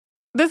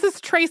This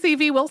is Tracy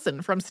V.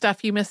 Wilson from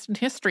Stuff You Missed in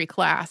History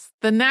class.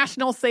 The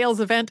national sales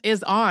event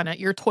is on at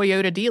your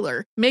Toyota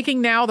dealer, making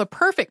now the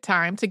perfect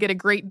time to get a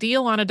great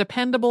deal on a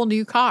dependable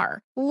new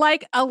car.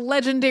 Like a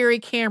legendary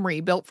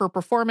Camry built for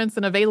performance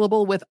and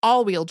available with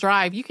all-wheel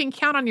drive, you can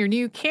count on your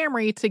new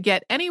Camry to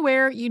get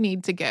anywhere you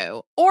need to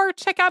go. Or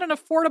check out an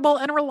affordable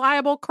and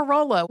reliable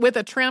Corolla with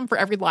a trim for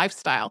every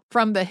lifestyle.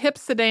 From the hip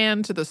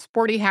sedan to the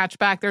sporty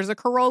hatchback, there's a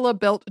Corolla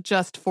built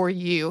just for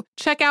you.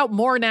 Check out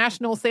more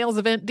national sales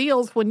event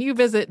deals when you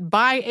visit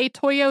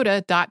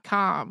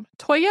buyatoyota.com.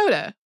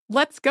 Toyota,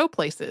 let's go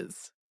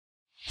places.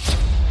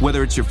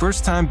 Whether it's your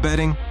first time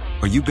betting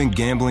or you've been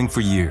gambling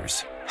for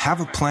years,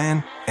 have a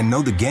plan and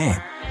know the game.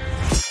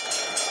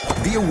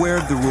 Be aware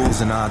of the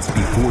rules and odds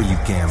before you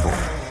gamble.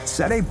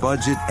 Set a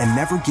budget and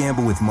never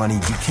gamble with money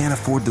you can't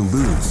afford to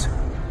lose.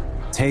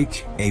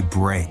 Take a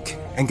break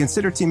and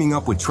consider teaming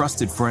up with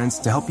trusted friends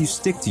to help you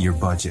stick to your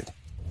budget.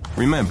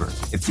 Remember,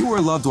 if you or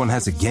a loved one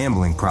has a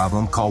gambling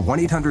problem, call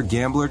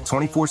 1-800-GAMBLER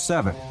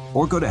 24/7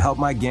 or go to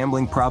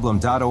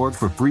helpmygamblingproblem.org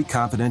for free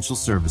confidential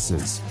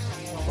services.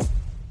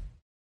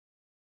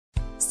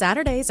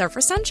 Saturdays are for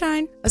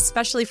sunshine,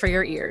 especially for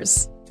your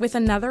ears. With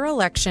another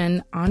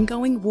election,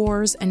 ongoing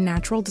wars, and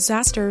natural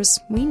disasters,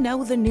 we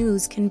know the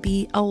news can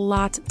be a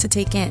lot to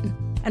take in.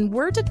 And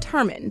we're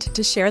determined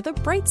to share the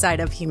bright side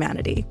of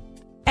humanity.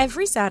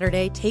 Every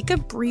Saturday, take a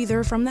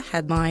breather from the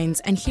headlines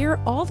and hear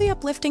all the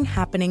uplifting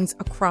happenings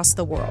across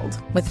the world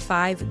with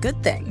 5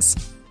 Good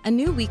Things, a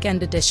new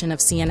weekend edition of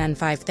CNN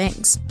 5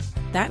 Things.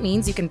 That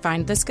means you can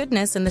find this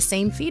goodness in the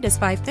same feed as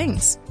 5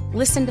 Things.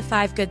 Listen to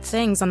 5 Good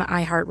Things on the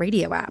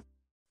iHeartRadio app.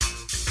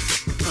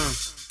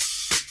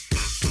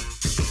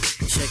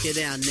 Check it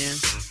out now.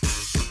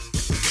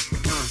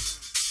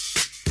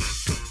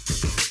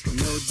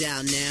 No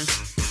doubt now.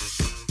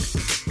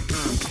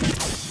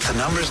 The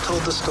numbers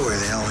told the story,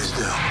 they always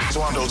do. It's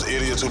one of those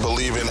idiots who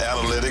believe in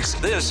analytics.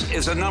 This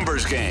is a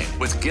numbers game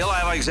with Gil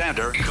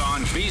Alexander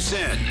on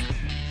VSiN.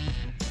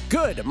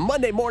 Good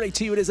Monday morning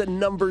to you. It is a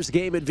numbers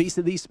game at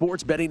VSiN, the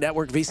sports betting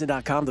network,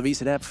 VSiN.com, the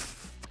VSiN app,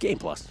 Game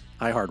Plus,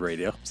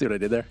 iHeartRadio. See what I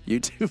did there?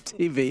 YouTube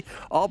TV.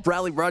 All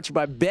proudly brought to you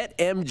by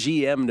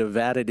BetMGM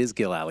Nevada. It is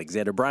Gil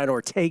Alexander. Brian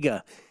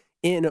Ortega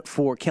in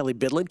for Kelly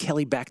Bidlin.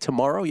 Kelly back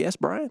tomorrow. Yes,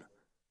 Brian?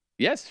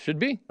 Yes, should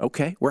be.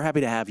 Okay. We're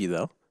happy to have you,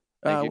 though.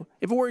 Thank you.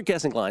 If it weren't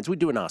guessing lines, we'd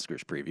do an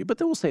Oscars preview, but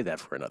then we'll save that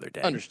for another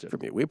day. Understood.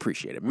 From you. We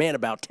appreciate it. Man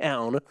about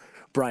town,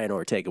 Brian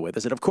Ortega with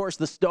us. And, of course,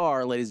 the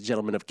star, ladies and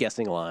gentlemen, of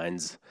guessing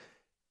lines,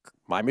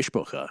 my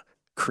mishpucha,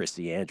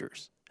 Chrissy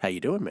Andrews. How you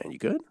doing, man? You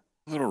good?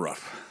 A little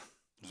rough.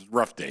 It was a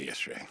rough day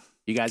yesterday.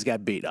 You guys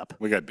got beat up.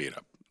 We got beat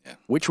up. Yeah.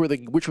 Which were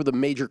the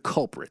major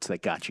culprits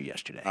that got you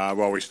yesterday?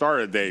 Well, we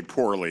started the day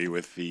poorly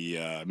with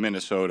the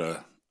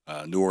Minnesota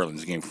New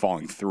Orleans game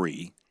falling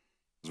 3.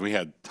 Because we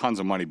had tons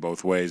of money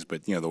both ways,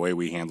 but the way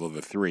we handled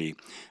the 3.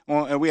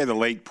 Well, and we had the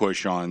late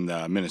push on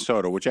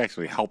Minnesota, which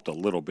actually helped a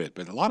little bit,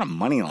 but a lot of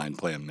money line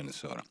play on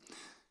Minnesota.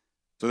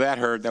 So that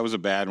hurt. That was a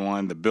bad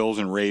one. The Bills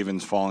and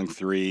Ravens falling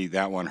 3.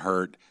 That one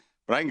hurt.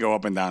 But I can go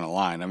up and down the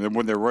line. I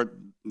mean,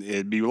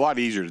 it'd be a lot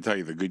easier to tell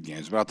you the good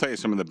games, but I'll tell you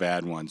some of the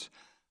bad ones.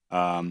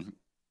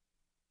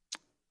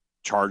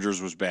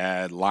 Chargers was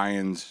bad.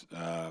 Lions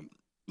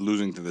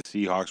losing to the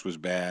Seahawks was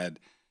bad.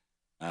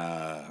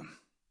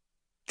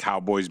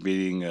 Cowboys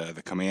beating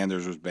the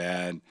Commanders was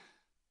bad.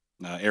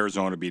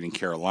 Arizona beating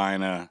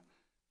Carolina.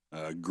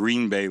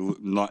 Green Bay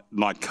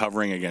not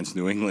covering against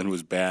New England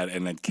was bad,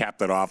 and then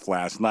capped it off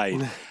last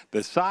night.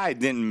 The side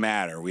didn't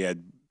matter. We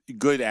had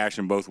good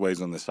action both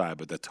ways on the side,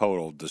 but the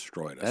total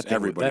destroyed us.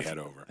 Everybody had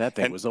over. That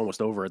thing was almost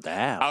over at the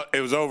half.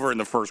 It was over in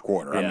the first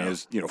quarter. Yeah. I mean, it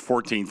was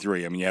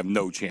 14-3. I mean, you have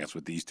no chance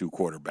with these two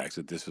quarterbacks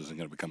that this isn't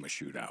going to become a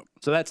shootout.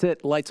 So that's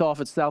it. Lights off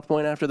at South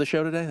Point after the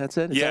show today. That's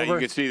it. It's over? You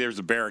can see there's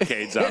the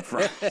barricades out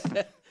front.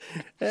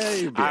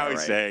 I would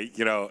say,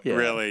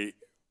 really,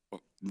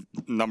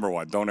 number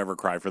one, don't ever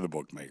cry for the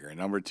bookmaker.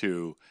 Number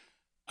two,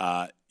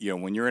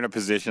 when you're in a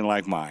position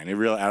like mine,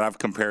 and I've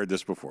compared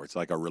this before. It's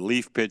like a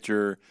relief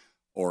pitcher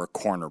or a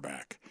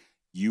cornerback.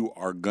 You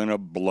are going to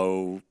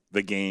blow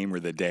the game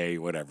or the day,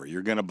 whatever.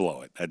 You're going to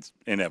blow it. That's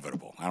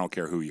inevitable. I don't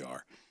care who you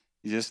are.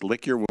 You just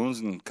lick your wounds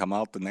and come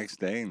out the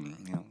next day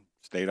and,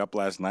 stayed up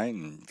last night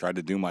and tried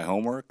to do my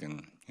homework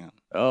and,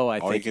 all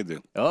you can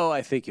do.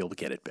 I think you'll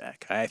get it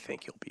back. I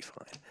think you'll be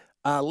fine.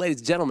 Ladies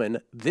and gentlemen,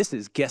 this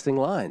is Guessing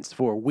Lines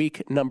for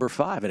week number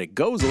 5, and it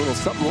goes a little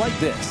something like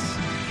this.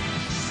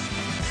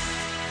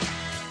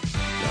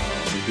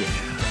 Oh,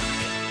 yeah.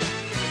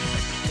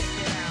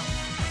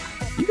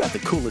 You got the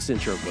coolest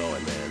intro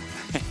going, man.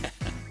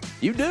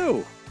 You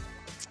do.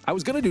 I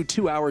was going to do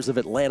 2 hours of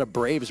Atlanta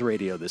Braves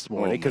radio this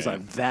morning because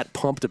I'm that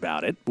pumped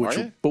about it. Are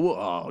you?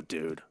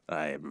 Dude.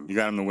 You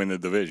got them to win the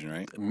division,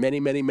 right? Many,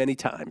 many, many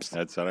times.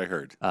 That's what I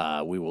heard.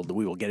 We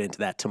will get into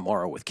that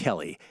tomorrow with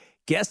Kelly.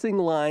 Guessing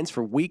lines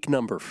for week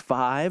number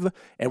 5,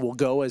 and we'll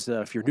go as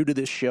if you're new to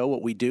this show,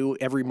 what we do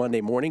every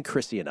Monday morning,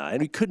 Chrissy and I,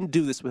 and we couldn't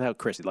do this without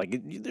Chrissy.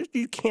 Like,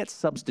 you can't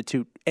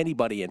substitute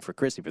anybody in for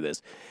Chrissy for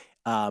this.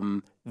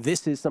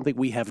 This is something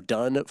we have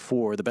done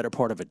for the better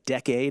part of a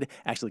decade.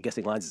 Actually,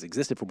 Guessing Lines has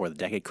existed for more than a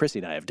decade. Chrissy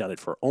and I have done it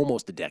for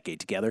almost a decade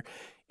together.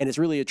 And it's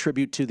really a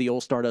tribute to the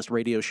old Stardust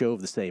radio show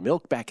of the same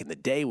ilk back in the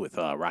day with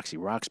Roxy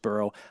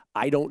Roxborough.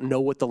 I don't know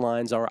what the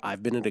lines are.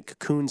 I've been in a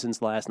cocoon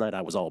since last night.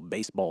 I was all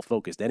baseball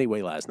focused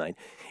anyway last night.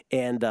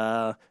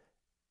 And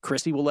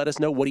Chrissy will let us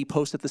know what he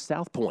posts at the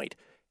South Point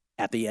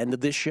at the end of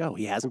this show.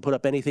 He hasn't put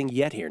up anything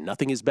yet here.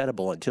 Nothing is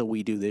bettable until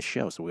we do this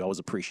show, so we always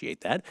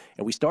appreciate that.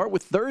 And we start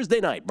with Thursday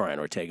night, Brian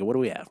Ortega. What do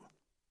we have?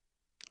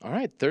 All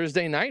right,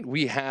 Thursday night,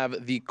 we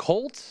have the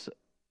Colts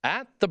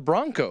at the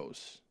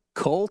Broncos.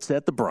 Colts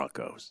at the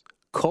Broncos.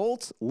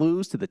 Colts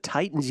lose to the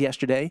Titans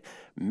yesterday.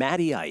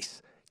 Matty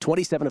Ice,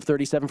 27 of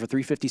 37 for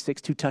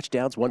 356, 2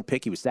 touchdowns, 1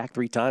 pick. He was sacked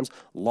 3 times,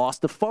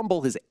 lost a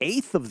fumble, his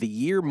 8th of the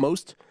year,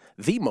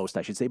 the most,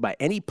 I should say, by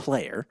any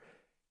player.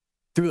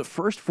 Through the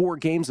first 4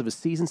 games of a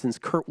season since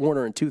Kurt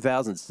Warner in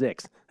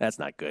 2006. That's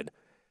not good.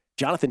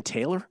 Jonathan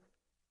Taylor,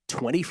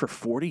 20 for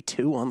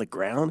 42 on the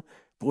ground.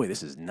 Boy,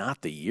 this is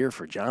not the year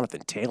for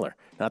Jonathan Taylor.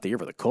 Not the year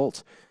for the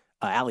Colts.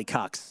 Ali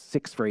Cox,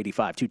 6 for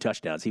 85, 2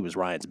 touchdowns. He was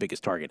Ryan's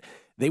biggest target.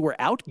 They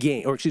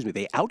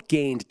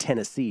outgained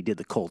Tennessee, did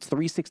the Colts,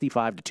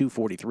 365 to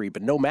 243.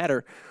 But no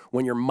matter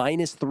when you're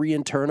 -3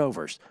 in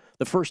turnovers,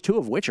 the first 2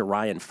 of which, a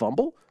Ryan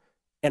fumble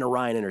and a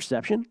Ryan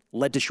interception,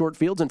 led to short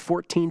fields and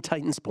 14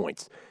 Titans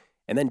points.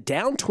 And then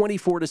down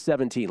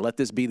 24-17. Let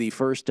this be the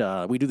first,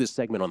 we do this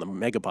segment on the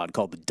Megapod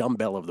called the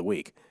Dumbbell of the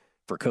Week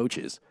for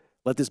coaches.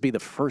 Let this be the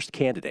first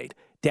candidate.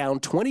 Down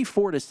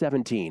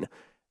 24-17.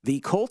 The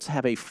Colts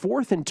have a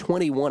 4th and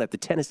 21 at the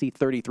Tennessee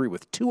 33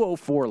 with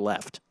 2:04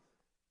 left.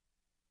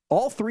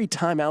 All 3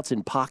 timeouts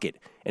in pocket.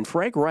 And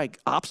Frank Reich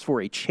opts for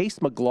a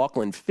Chase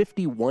McLaughlin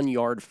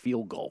 51-yard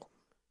field goal,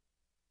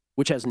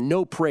 which has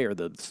no prayer.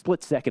 The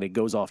split second it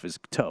goes off his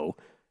toe.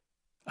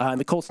 And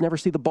the Colts never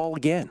see the ball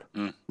again.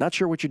 Not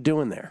sure what you're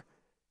doing there.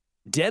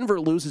 Denver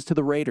loses to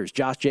the Raiders.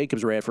 Josh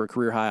Jacobs ran for a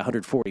career-high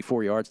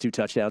 144 yards, 2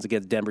 touchdowns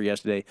against Denver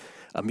yesterday.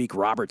 Meek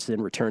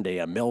Robertson returned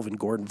a Melvin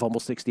Gordon fumble,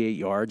 68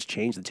 yards,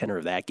 changed the tenor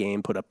of that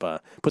game, put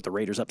the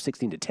Raiders up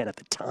 16-10 at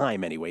the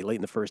time anyway, late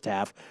in the first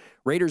half.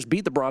 Raiders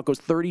beat the Broncos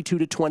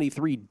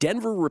 32-23.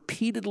 Denver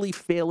repeatedly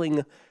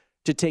failing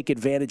to take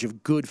advantage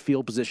of good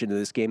field position in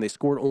this game. They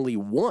scored only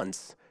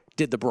once,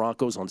 did the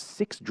Broncos, on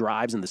 6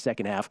 drives in the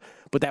second half.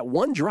 But that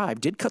one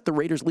drive did cut the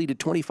Raiders' lead at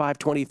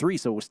 25-23,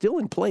 so it was still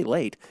in play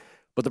late.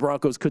 But the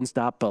Broncos couldn't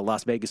stop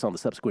Las Vegas on the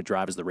subsequent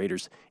drive as the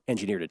Raiders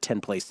engineered a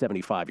 10-play,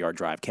 75-yard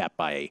drive capped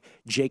by a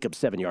Jacobs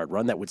 7-yard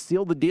run that would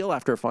seal the deal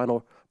after a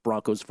final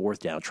Broncos 4th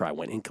down try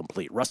went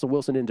incomplete. Russell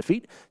Wilson in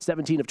defeat,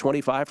 17 of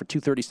 25 for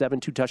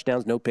 237, 2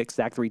 touchdowns, no picks,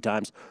 sacked 3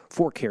 times,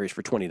 4 carries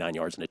for 29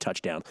 yards and a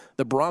touchdown.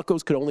 The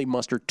Broncos could only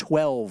muster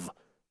 12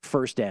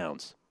 first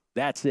downs.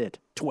 That's it,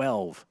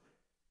 12.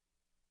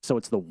 So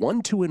it's the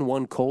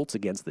 1-2-1 Colts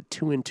against the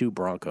 2-2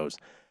 Broncos.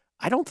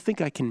 I don't think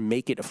I can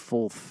make it a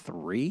full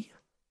 3.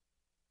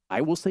 I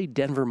will say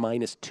Denver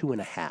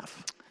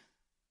 -2.5.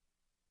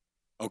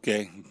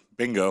 Okay,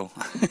 bingo.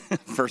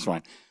 First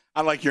one.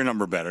 I like your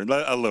number better,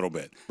 a little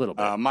bit.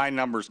 My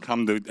numbers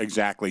come to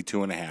exactly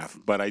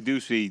 2.5, but I do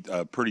see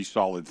a pretty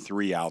solid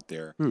 3 out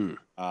there.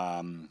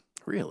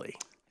 Really?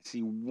 I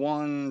see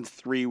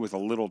 1-3 with a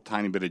little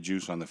tiny bit of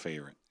juice on the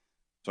favorite.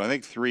 So I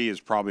think 3 is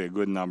probably a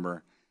good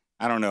number.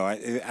 I don't know.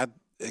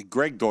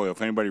 Greg Doyle,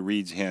 if anybody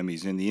reads him,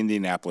 he's in the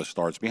Indianapolis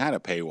Star. It's behind a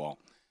paywall.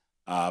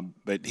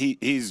 But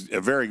he's a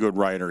very good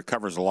writer.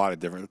 Covers a lot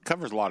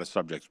of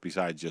subjects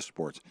besides just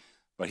sports.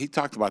 But he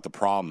talked about the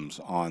problems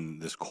on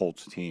this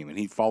Colts team, and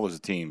he follows the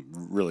team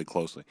really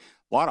closely.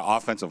 A lot of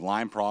offensive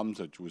line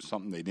problems, which was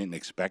something they didn't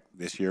expect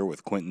this year,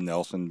 with Quentin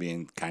Nelson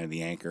being kind of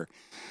the anchor.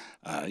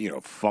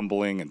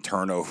 Fumbling and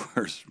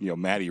turnovers.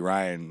 Matty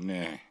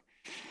Ryan.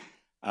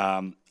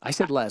 I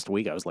said last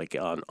week, I was like,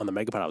 on the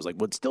Megapod, I was like,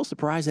 would it still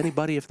surprise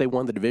anybody if they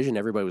won the division?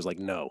 Everybody was like,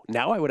 no.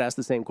 Now I would ask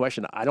the same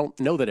question. I don't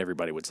know that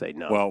everybody would say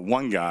no. Well,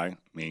 one guy,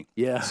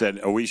 said,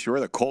 are we sure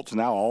the Colts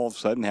now all of a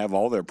sudden have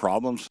all their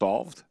problems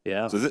solved?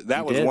 Yeah. So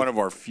that was one of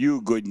our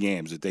few good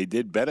games, that they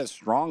did bet us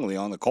strongly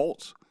on the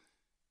Colts.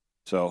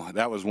 So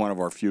that was one of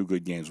our few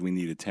good games. We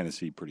needed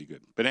Tennessee pretty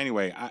good. But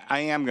anyway,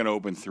 I am going to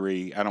open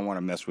 3. I don't want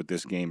to mess with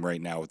this game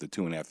right now with the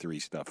 2.5, 3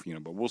 stuff,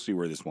 but we'll see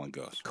where this one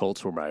goes.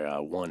 Colts were my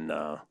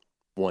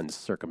one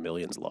circa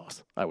millions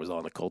loss. I was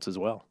on the Colts as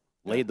well.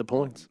 Laid the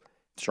points.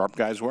 Sharp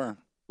guys were.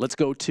 Let's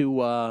go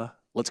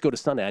to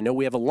Sunday. I know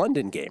we have a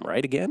London game,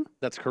 right, again?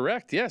 That's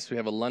correct. Yes, we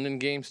have a London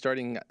game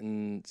starting at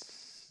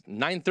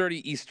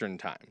 9:30 Eastern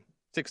time,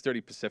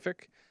 6:30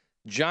 Pacific.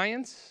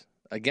 Giants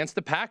against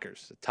the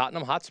Packers,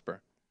 Tottenham Hotspur.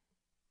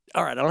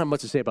 All right, I don't have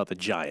much to say about the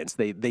Giants.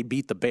 They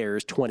beat the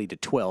Bears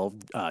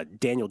 20-12.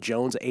 Daniel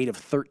Jones, 8 of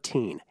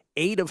 13.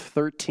 8 of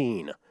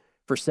 13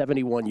 for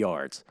 71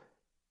 yards.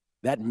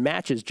 That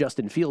matches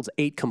Justin Fields'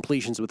 8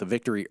 completions with a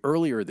victory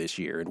earlier this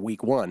year in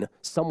Week 1.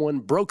 Someone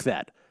broke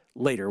that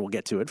later. We'll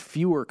get to it.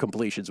 Fewer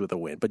completions with a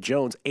win. But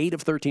Jones, 8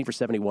 of 13 for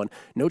 71.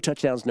 No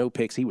touchdowns, no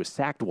picks. He was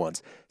sacked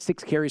once.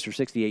 6 carries for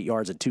 68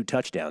 yards and 2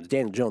 touchdowns.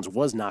 Daniel Jones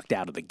was knocked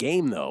out of the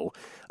game, though.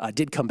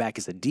 Did come back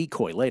as a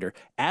decoy later,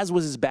 as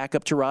was his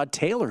backup, Tyrod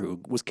Taylor,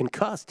 who was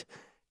concussed.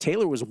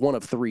 Taylor was 1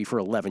 of 3 for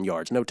 11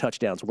 yards. No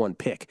touchdowns, 1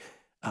 pick.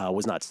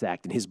 Was not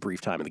sacked in his brief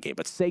time in the game.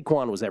 But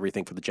Saquon was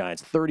everything for the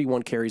Giants.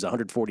 31 carries,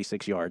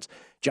 146 yards.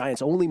 Giants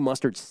only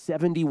mustered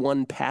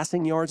 71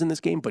 passing yards in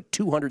this game, but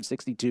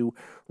 262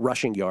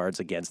 rushing yards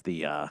against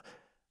the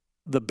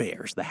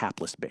Bears, the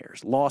hapless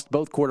Bears. Lost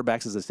both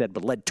quarterbacks, as I said,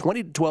 but led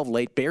 20-12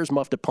 late. Bears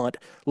muffed a punt.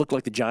 Looked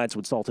like the Giants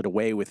would salt it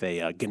away with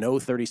a Gano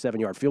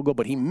 37-yard field goal,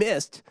 but he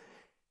missed.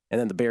 And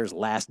then the Bears'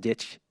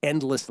 last-ditch,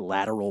 endless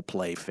lateral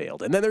play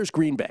failed. And then there's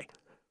Green Bay.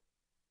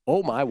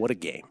 Oh, my, what a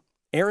game.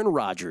 Aaron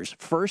Rodgers,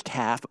 first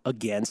half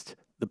against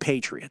the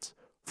Patriots.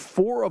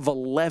 4 of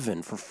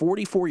 11 for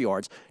 44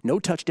 yards. No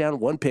touchdown,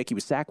 1 pick. He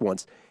was sacked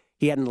once.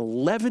 He had an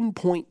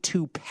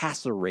 11.2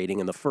 passer rating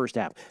in the first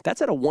half.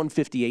 That's at a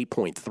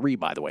 158.3,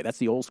 by the way. That's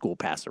the old school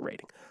passer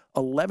rating.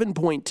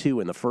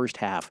 11.2 in the first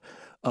half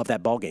of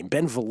that ballgame.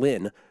 Ben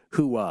Valin,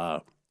 who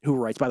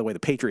writes, by the way, the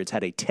Patriots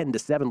had a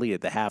 10-7 lead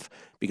at the half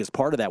because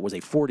part of that was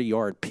a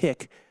 40-yard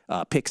pick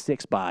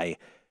six by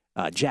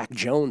Jack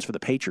Jones for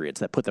the Patriots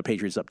that put the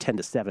Patriots up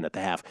 10-7 at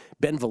the half.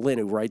 Ben Valin,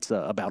 who writes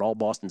about all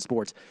Boston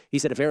sports, he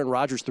said if Aaron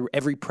Rodgers threw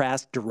every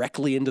pass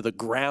directly into the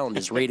ground,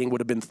 his rating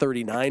would have been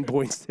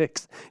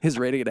 39.6. His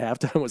rating at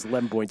halftime was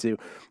 11.2.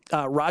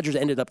 Rodgers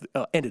ended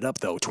up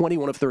though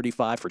 21 of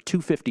 35 for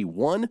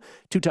 251,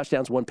 2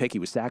 touchdowns, 1 pick. He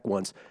was sacked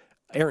once.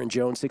 Aaron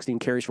Jones, 16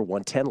 carries for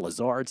 110.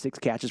 Lazard, 6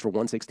 catches for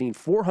 116.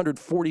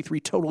 443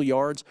 total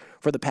yards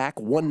for the Pack,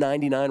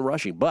 199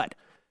 rushing. But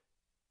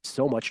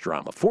so much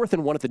drama. 4th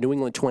and 1 at the New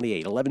England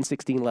 28.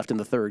 11-16 left in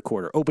the third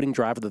quarter. Opening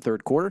drive of the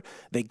third quarter.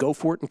 They go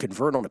for it and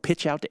convert on a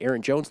pitch out to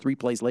Aaron Jones. 3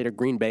 plays later,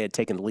 Green Bay had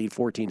taken the lead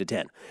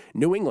 14-10.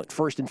 New England,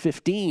 1st and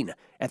 15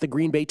 at the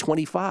Green Bay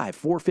 25.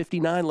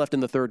 4:59 left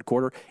in the third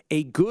quarter.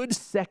 A good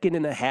second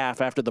and a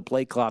half after the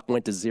play clock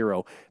went to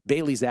 0.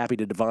 Bailey Zappi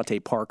to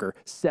Devontae Parker.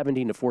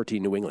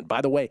 17-14 New England. By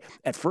the way,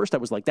 at first I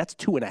was like, that's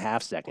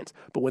 2.5 seconds.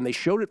 But when they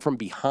showed it from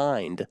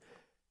behind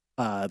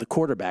the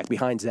quarterback,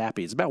 behind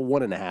Zappi, it's about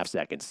 1.5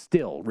 seconds.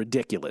 Still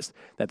ridiculous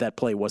that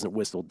play wasn't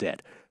whistled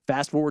dead.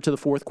 Fast forward to the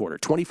fourth quarter,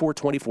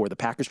 24-24. The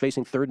Packers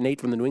facing 3rd and 8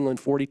 from the New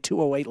England 40,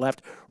 2:08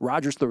 left.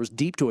 Rodgers throws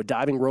deep to a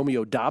diving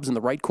Romeo Doubs in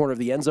the right corner of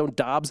the end zone.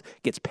 Doubs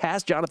gets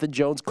past Jonathan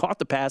Jones, caught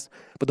the pass,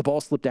 but the ball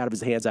slipped out of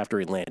his hands after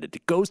he landed.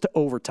 It goes to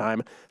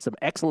overtime. Some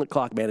excellent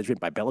clock management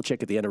by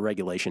Belichick at the end of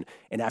regulation.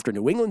 And after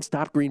New England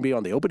stopped Green Bay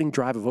on the opening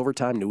drive of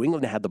overtime, New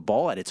England had the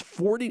ball at its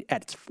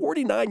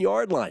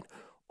 49-yard line.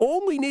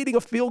 Only needing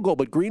a field goal,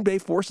 but Green Bay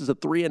forces a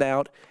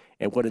 3-and-out,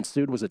 and what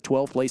ensued was a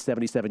 12-play,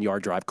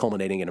 77-yard drive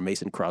culminating in a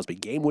Mason Crosby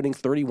game-winning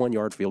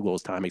 31-yard field goal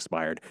as time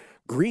expired.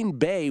 Green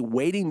Bay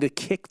waiting to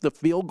kick the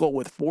field goal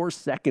with 4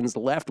 seconds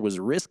left was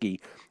risky,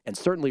 and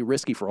certainly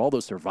risky for all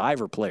those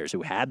survivor players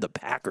who had the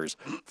Packers.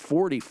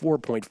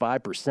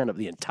 44.5% of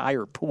the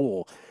entire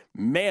pool.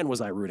 Man,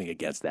 was I rooting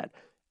against that.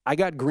 I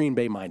got Green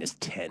Bay minus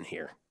 10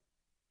 here.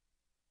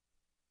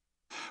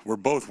 We're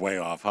both way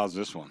off. How's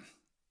this one?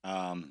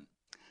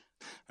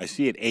 I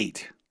see it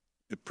 8.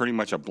 Pretty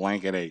much a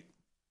blanket 8.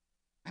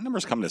 My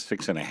number's come to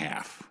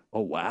 6.5.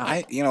 Oh, wow.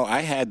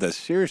 I had to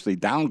seriously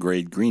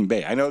downgrade Green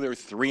Bay. I know they're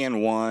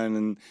 3-1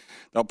 and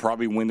they'll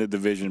probably win the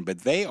division, but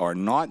they are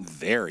not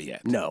there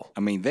yet. No. I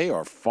mean, they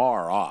are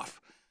far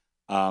off.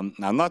 Now,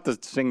 not to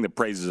sing the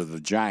praises of the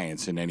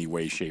Giants in any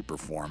way, shape, or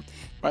form.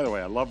 By the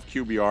way, I love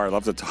QBR. I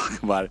love to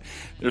talk about it.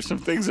 There's some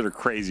things that are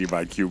crazy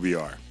about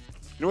QBR.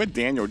 You know what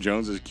Daniel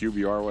Jones's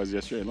QBR was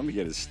yesterday? Let me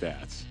get his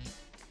stats.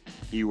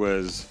 He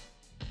was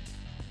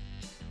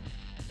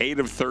 8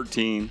 of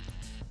 13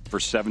 for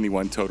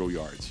 71 total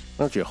yards.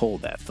 Why don't you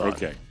hold that thought?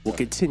 Okay. We'll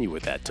continue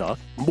with that talk.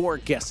 More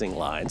guessing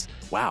lines.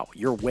 Wow,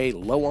 you're way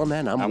low on that,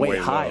 and I'm way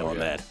high on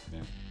that.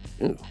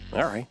 Yeah. Ooh,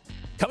 all right.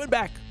 Coming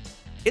back.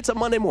 It's a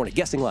Monday morning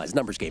guessing lines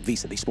numbers game,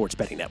 VSiN, the Sports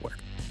Betting Network.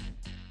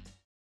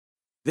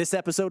 This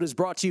episode is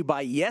brought to you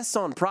by Yes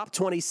on Prop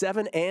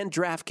 27 and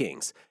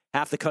DraftKings.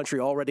 Half the country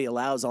already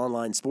allows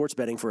online sports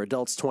betting for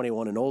adults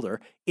 21 and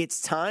older.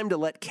 It's time to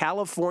let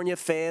California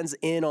fans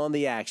in on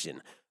the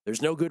action.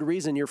 There's no good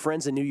reason your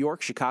friends in New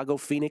York, Chicago,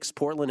 Phoenix,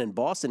 Portland, and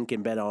Boston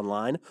can bet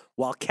online,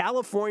 while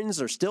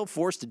Californians are still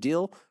forced to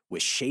deal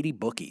with shady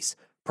bookies.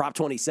 Prop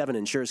 27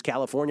 ensures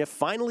California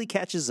finally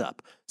catches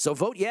up. So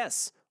vote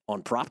yes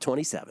on Prop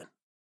 27.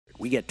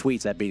 We get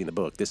tweets at Beating the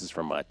Book. This is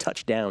from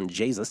Touchdown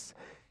Jesus.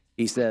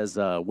 He says,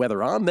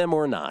 whether on them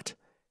or not,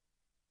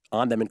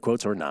 on them in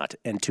quotes or not,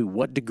 and to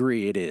what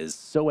degree it is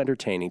so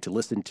entertaining to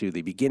listen to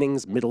the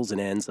beginnings, middles,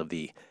 and ends of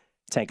the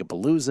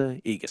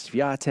Tankapalooza, Eagle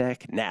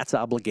Swiatek, Nats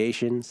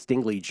obligation,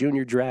 Stingley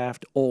Jr.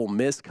 draft, Ole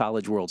Miss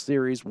College World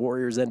Series,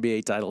 Warriors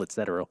NBA title,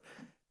 etc.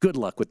 Good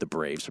luck with the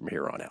Braves from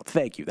here on out.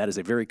 Thank you. That is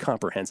a very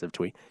comprehensive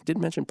tweet.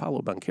 Didn't mention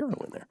Paulo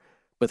Banchero in there,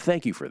 but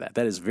thank you for that.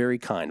 That is very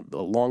kind. A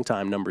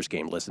long-time Numbers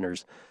Game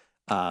listeners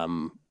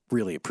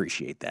really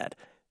appreciate that.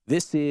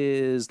 This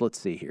is, let's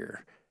see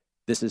here.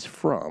 This is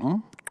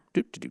from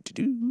A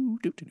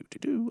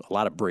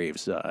lot of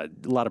Braves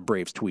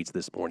tweets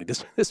this morning.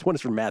 This one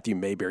is from Matthew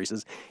Mayberry. He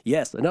says,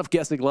 yes, enough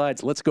guessing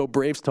lines. Let's go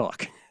Braves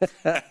talk.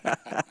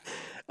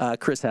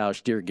 Chris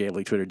Housh, dear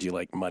gambling Twitter, do you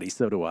like money?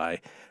 So do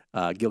I.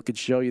 Gil could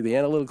show you the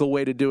analytical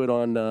way to do it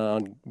on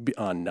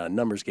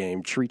Numbers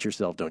Game. Treat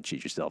yourself, don't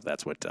cheat yourself.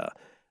 That's what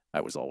I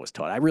was always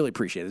taught. I really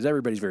appreciate it.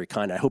 Everybody's very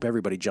kind. I hope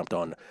everybody jumped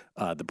on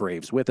the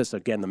Braves with us.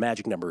 Again, the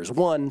magic number is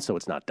 1, so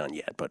it's not done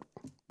yet, but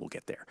we'll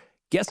get there.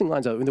 Guessing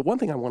lines. I mean, the one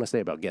thing I want to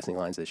say about guessing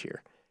lines this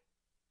year,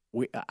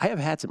 I have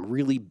had some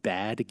really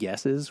bad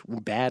guesses,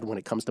 bad when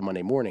it comes to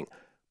Monday morning,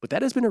 but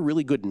that has been a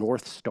really good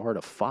North Star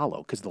to follow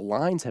because the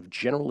lines have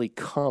generally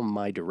come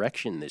my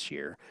direction this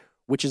year,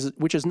 which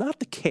is not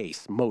the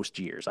case most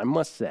years, I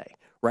must say,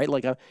 right?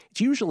 Like it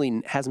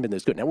usually hasn't been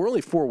this good. Now, we're only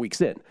 4 weeks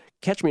in.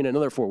 Catch me in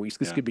another 4 weeks,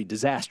 this could be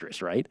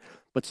disastrous, right?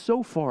 But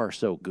so far,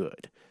 so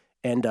good.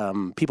 And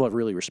people have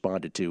really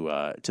responded to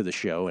the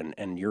show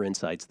and your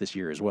insights this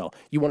year as well.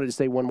 You wanted to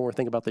say one more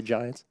thing about the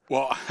Giants?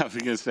 Well, I was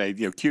going to say,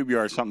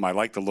 QBR is something I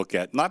like to look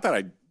at. Not that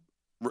I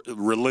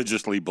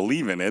religiously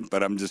believe in it,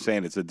 but I'm just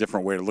saying it's a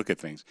different way to look at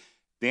things.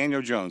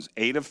 Daniel Jones,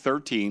 8 of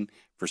 13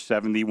 for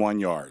 71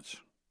 yards.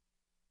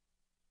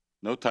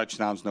 No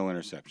touchdowns, no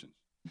interceptions.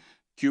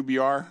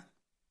 QBR,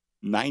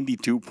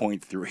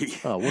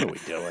 92.3. Oh, what are we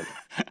doing?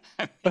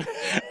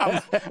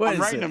 I'm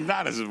writing them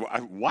down as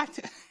what?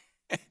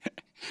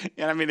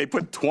 And I mean, they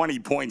put 20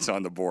 points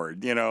on the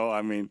board.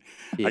 I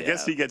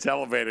guess he gets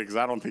elevated because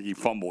I don't think he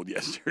fumbled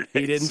yesterday.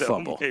 He didn't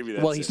fumble.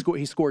 Well,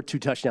 he scored 2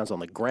 touchdowns on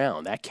the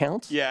ground. That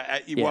counts? Yeah.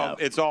 Well,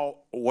 it's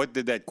all what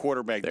did that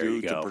quarterback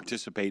do to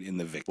participate in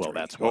the victory? Well,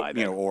 that's why.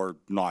 Or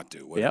not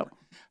do. Whatever. Yep.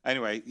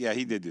 Anyway, yeah,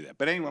 he did do that.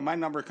 But anyway, my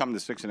number come to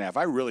 6.5.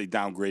 I really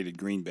downgraded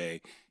Green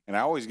Bay, and I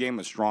always gave him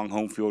a strong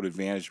home field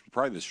advantage,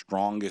 probably the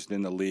strongest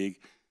in the league.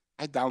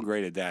 I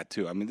downgraded that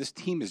too. I mean, this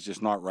team is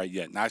just not right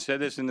yet. Now, I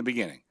said this in the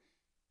beginning.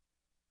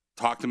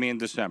 Talk to me in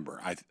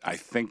December. I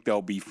think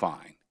they'll be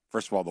fine.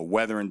 First of all, the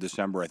weather in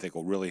December I think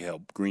will really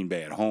help Green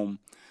Bay at home.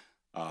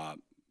 I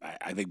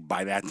think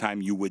by that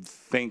time you would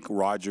think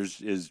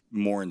Rodgers is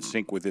more in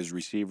sync with his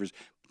receivers.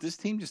 But this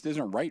team just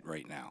isn't right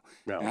now.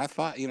 No. And I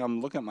thought,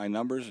 I'm looking at my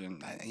numbers,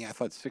 and I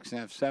thought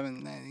 6.5,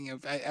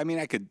 7.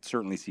 I could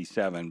certainly see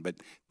 7, but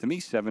to me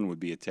 7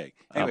 would be a take.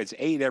 Anyway, it's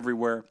 8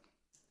 everywhere.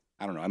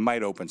 I don't know. I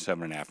might open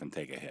 7.5 and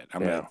take a hit.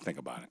 I'm going to think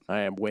about it.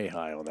 I am way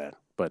high on that,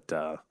 but.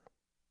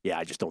 Yeah,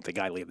 I just don't think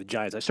I leave the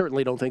Giants. I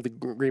certainly don't think the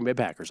Green Bay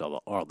Packers are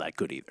all that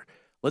good either.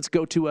 Let's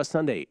go to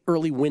Sunday.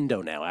 Early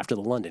window now after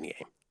the London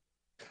game.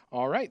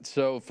 All right,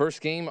 so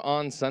first game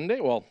on Sunday,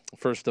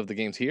 first of the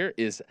games here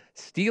is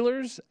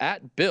Steelers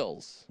at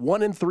Bills.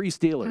 1-3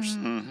 Steelers,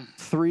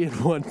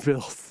 3-1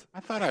 Bills. I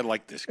thought I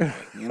liked this guy.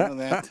 You know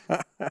that?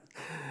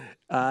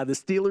 The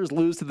Steelers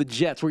lose to the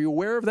Jets. Were you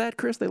aware of that,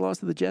 Chris? They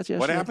lost to the Jets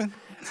yesterday? What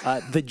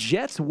happened? The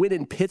Jets win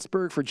in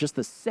Pittsburgh for just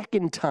the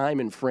second time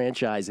in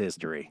franchise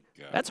history.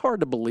 God. That's hard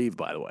to believe,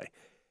 by the way.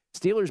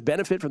 Steelers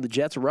benefit from the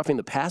Jets roughing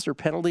the passer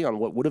penalty on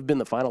what would have been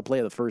the final play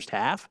of the first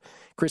half.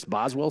 Chris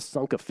Boswell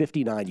sunk a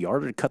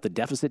 59-yarder to cut the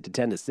deficit to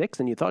 10-6,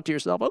 and you thought to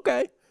yourself,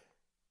 okay,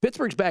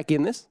 Pittsburgh's back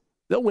in this.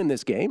 They'll win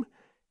this game.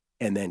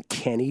 And then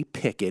Kenny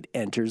Pickett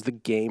enters the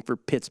game for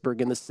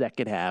Pittsburgh in the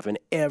second half, and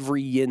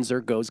every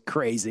Yinzer goes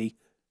crazy.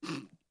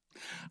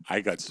 I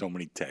got so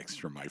many texts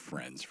from my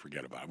friends.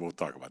 Forget about it. We'll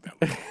talk about that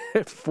later.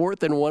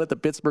 4th and 1 at the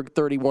Pittsburgh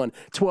 31.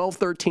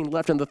 12-13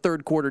 left in the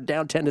third quarter,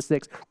 down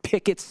 10-6.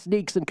 Pickett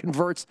sneaks and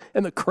converts,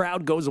 and the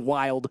crowd goes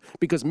wild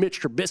because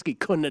Mitch Trubisky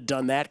couldn't have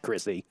done that,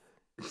 Chrissy.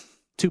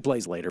 2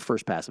 plays later,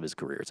 first pass of his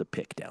career. It's a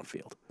pick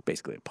downfield,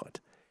 basically a punt.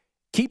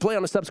 Key play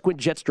on a subsequent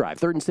Jets drive.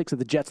 3rd and 6 at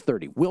the Jets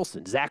 30.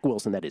 Zach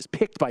Wilson, that is,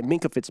 picked by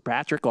Minkah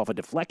Fitzpatrick off a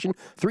deflection.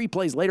 3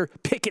 plays later,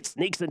 Pickett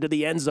sneaks into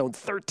the end zone.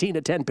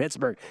 13-10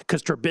 Pittsburgh,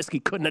 because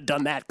Trubisky couldn't have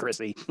done that,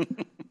 Chrissy.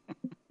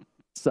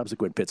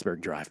 Subsequent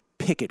Pittsburgh drive.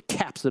 Pickett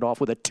caps it off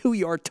with a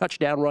 2-yard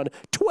touchdown run.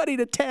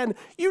 20-10.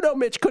 You know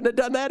Mitch couldn't have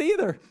done that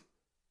either.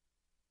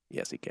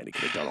 Yes, he can. He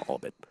could have done all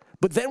of it.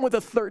 But then with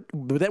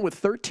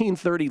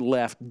 13:30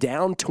 left,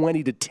 down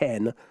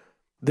 20-10,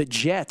 the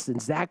Jets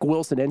and Zach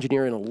Wilson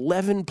engineer an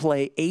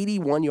 11-play,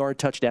 81-yard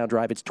touchdown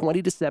drive. It's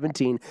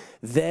 20-17.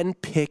 Then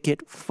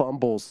Pickett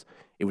fumbles.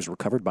 It was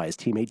recovered by his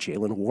teammate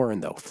Jaylen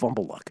Warren, though.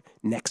 Fumble luck.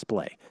 Next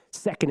play.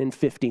 2nd and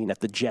 15 at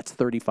the Jets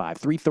 35.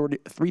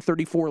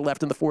 3:34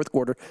 left in the fourth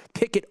quarter.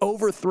 Pickett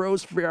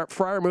overthrows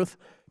Freiermuth,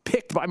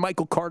 picked by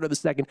Michael Carter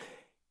II.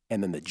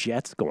 And then the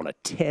Jets go on a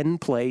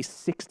 10-play,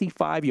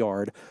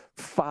 65-yard,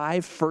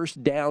 5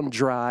 first-down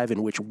drive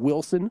in which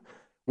Wilson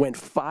went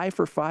 5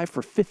 for 5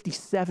 for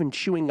 57,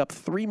 chewing up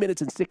 3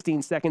 minutes and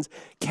 16 seconds,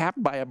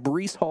 capped by a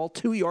Breece Hall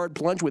 2-yard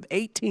plunge with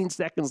 18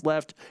 seconds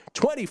left.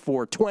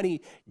 24-20,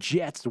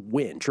 Jets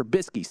win.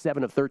 Trubisky,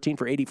 7 of 13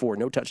 for 84,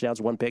 no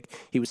touchdowns, 1 pick.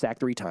 He was sacked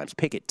 3 times.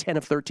 Pickett, 10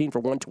 of 13 for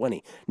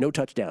 120, no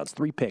touchdowns,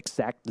 3 picks,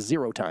 sacked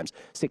 0 times.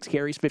 6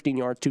 carries, 15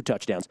 yards, 2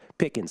 touchdowns.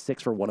 Pickens,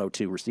 6 for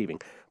 102 receiving.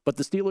 But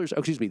the Steelers,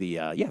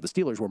 the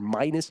Steelers were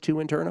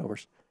 -2 in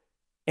turnovers.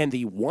 And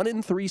the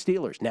 1-3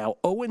 Steelers, now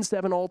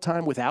 0-7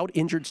 all-time without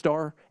injured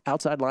star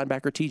outside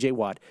linebacker T.J.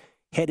 Watt,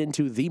 head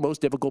into the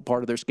most difficult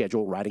part of their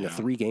schedule, riding a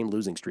 3-game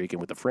losing streak, and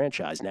with the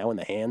franchise now in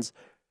the hands,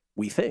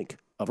 we think,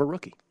 of a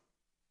rookie.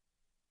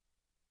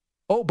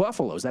 Oh,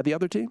 Buffalo. Is that the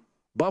other team?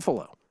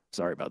 Buffalo.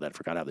 Sorry about that.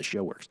 Forgot how the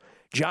show works.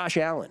 Josh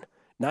Allen,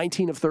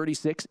 19 of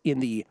 36 in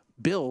the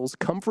Bills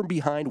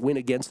come-from-behind win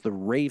against the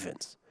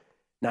Ravens.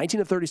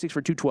 19 of 36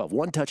 for 212,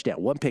 1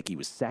 touchdown, 1 pick. He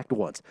was sacked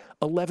once.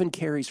 11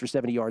 carries for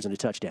 70 yards and a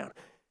touchdown.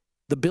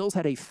 The Bills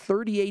had a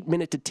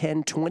 38-minute to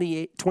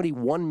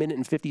 21-minute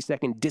and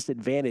 50-second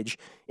disadvantage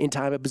in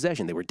time of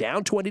possession. They were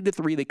down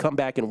 20-3. They come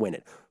back and win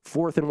it.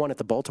 4th and 1 at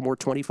the Baltimore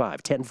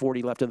 25.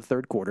 10:40 left in the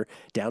third quarter.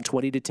 Down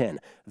 20-10.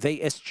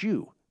 They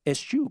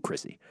eschew,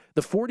 Chrissy,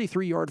 the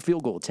 43-yard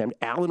field goal attempt.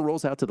 Allen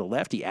rolls out to the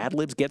left. He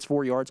ad-libs, gets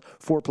 4 yards.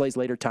 4 plays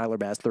later, Tyler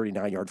Bass,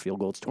 39-yard field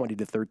goal. It's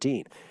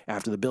 20-13.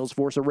 After the Bills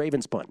force a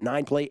Ravens punt,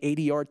 9-play,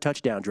 80-yard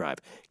touchdown drive,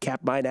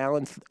 capped by an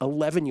Allen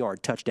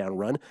 11-yard touchdown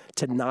run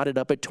to knot it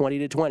up at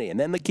 20-20. And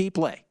then the key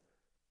play,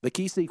 the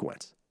key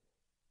sequence.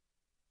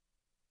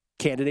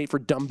 Candidate for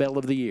Dumbbell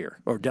of the Year,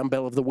 or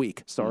Dumbbell of the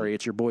Week. Sorry,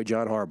 it's your boy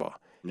John Harbaugh.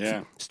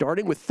 Yeah.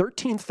 Starting with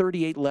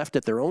 13:38 left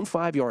at their own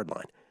 5-yard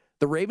line,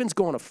 the Ravens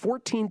go on a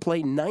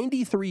 14-play,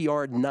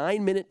 93-yard,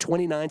 9-minute,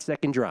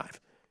 29-second drive.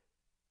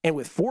 And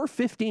with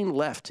 4:15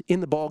 left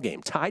in the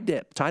ballgame, tied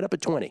up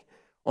at 20,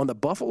 on the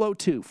Buffalo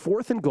 2,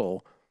 4th and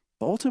goal,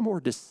 Baltimore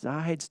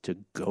decides to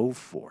go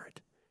for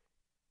it.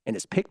 And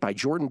is picked by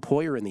Jordan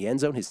Poyer in the end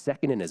zone, his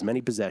second in as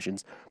many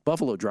possessions.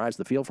 Buffalo drives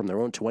the field from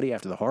their own 20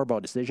 after the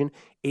Harbaugh decision,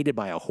 aided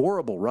by a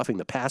horrible roughing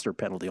the passer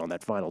penalty on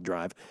that final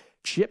drive.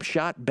 Chip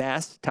shot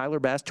Bass, Tyler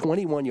Bass,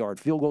 21-yard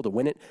field goal to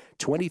win it,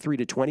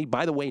 23-20.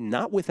 By the way,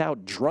 not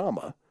without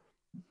drama,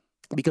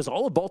 because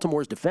all of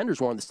Baltimore's defenders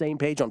were on the same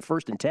page on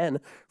 1st and 10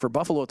 for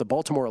Buffalo at the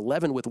Baltimore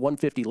 11 with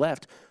 1:50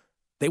 left.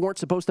 They weren't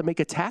supposed to make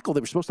a tackle. They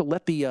were supposed to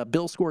let the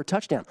Bills score a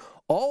touchdown.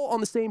 All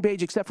on the same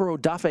page except for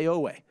Odafe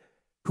Owe,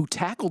 who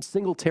tackled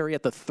Singletary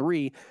at the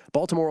 3.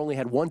 Baltimore only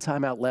had 1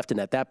 timeout left, and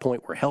at that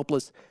point were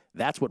helpless.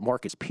 That's what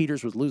Marcus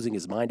Peters was losing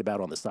his mind about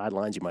on the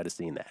sidelines. You might have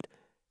seen that.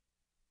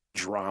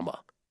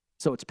 Drama.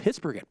 So it's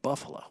Pittsburgh at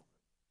Buffalo.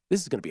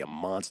 This is going to be a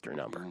monster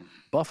number.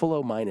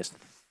 Buffalo minus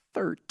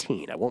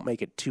 13. I won't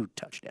make it 2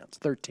 touchdowns.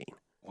 13.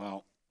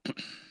 Well,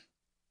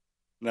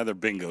 another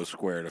bingo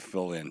square to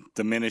fill in.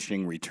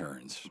 Diminishing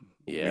returns.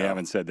 Yeah. We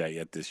haven't said that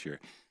yet this year.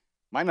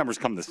 My numbers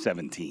come to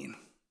 17.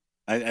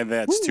 And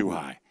that's too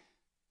high.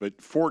 But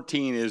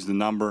 14 is the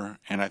number,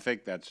 and I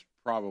think that's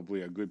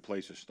probably a good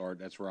place to start.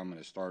 That's where I'm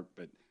going to start.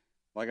 But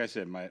like I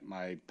said,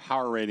 my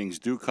power ratings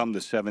do come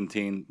to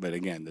 17. But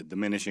again, the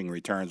diminishing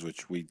returns,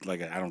 which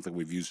I don't think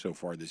we've used so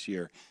far this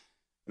year,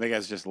 I think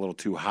that's just a little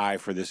too high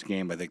for this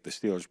game. I think the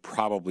Steelers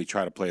probably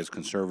try to play as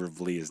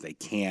conservatively as they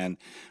can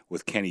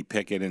with Kenny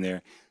Pickett in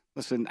there.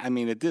 Listen, I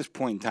mean, at this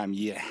point in time,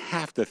 you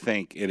have to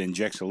think it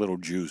injects a little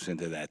juice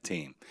into that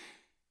team.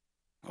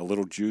 A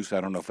little juice,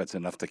 I don't know if that's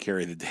enough to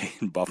carry the day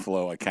in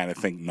Buffalo. I kind of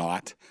think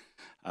not.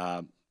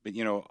 But,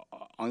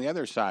 on the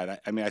other side,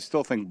 I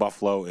still think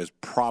Buffalo is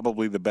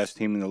probably the best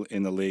team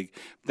in the league.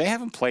 They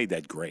haven't played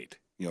that great,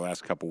 the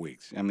last couple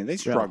weeks. I mean, they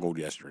struggled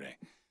yesterday.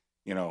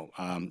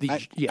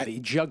 The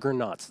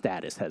juggernaut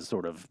status has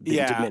sort of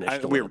been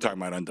diminished. We were talking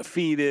about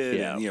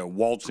undefeated, and,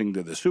 waltzing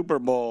to the Super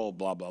Bowl,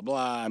 blah, blah,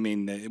 blah. I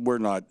mean, we're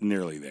not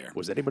nearly there.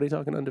 Was anybody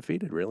talking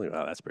undefeated? Really?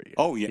 Wow, that's pretty good.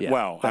 Oh, yeah.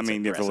 Well, I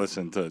mean, impressive. If you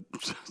listen to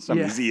some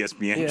of these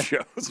ESPN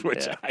shows,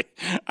 which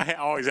I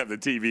always have the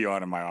TV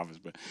on in my office.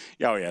 But,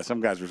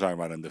 some guys were talking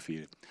about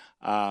undefeated.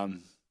 I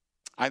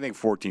think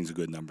 14 is a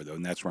good number, though,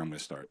 and that's where I'm going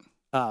to start.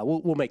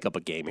 We'll make up a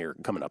game here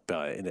coming up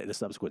in a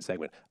subsequent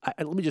segment.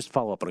 Let me just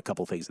follow up on a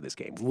couple of things in this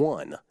game.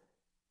 One,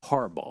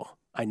 Harbaugh.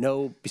 I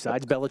know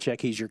besides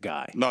Belichick, he's your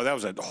guy. No, that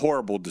was a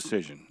horrible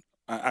decision.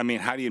 I mean,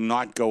 how do you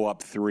not go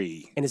up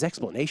 3? And his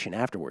explanation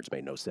afterwards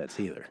made no sense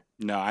either.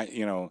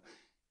 No,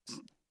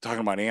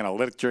 talking about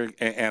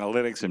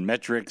analytics and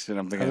metrics, and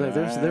I'm thinking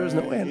there's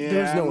no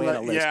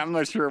analytics. Yeah, I'm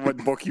not sure what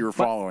book you were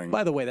following.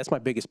 By the way, that's my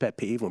biggest pet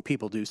peeve when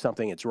people do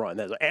something it's wrong.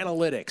 That's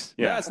analytics.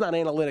 Yeah, that's not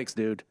analytics,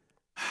 dude.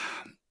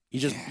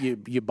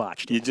 You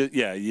botched it.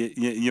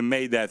 You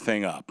made that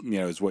thing up,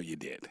 is what you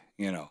did,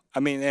 I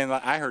mean, and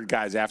I heard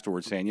guys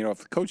afterwards saying, if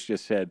the coach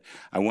just said,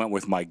 I went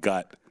with my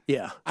gut.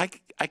 Yeah. I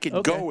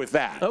could go with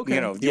that. Okay.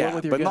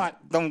 But gut.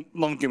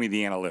 Don't give me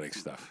the analytics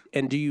stuff.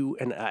 And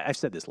I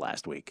said this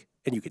last week,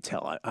 and you could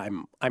tell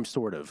I'm of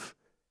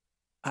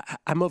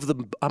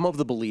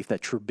the belief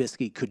that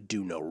Trubisky could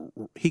do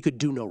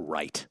no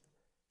right.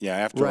 Yeah,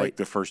 after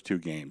the first 2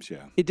 games,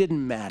 yeah. It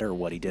didn't matter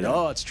what he did. Yeah.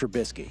 Oh, it's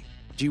Trubisky.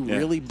 Do you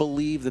really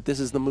believe that this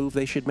is the move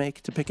they should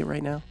make to pick it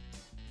right now?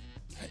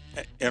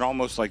 It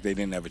almost like they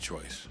didn't have a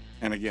choice.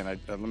 And again,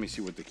 let me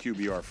see what the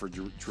QBR for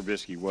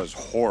Trubisky was.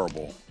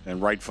 Horrible,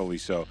 and rightfully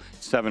so.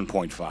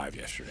 7.5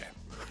 yesterday.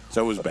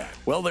 So it was bad.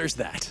 Well, there's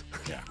that.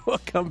 Yeah. We'll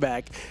come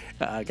back.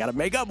 Got to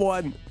make up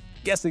one.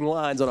 Guessing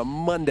lines on a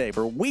Monday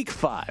for Week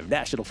 5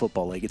 National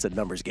Football League. It's a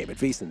numbers game at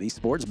VSiN, the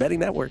Sports Betting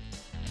Network.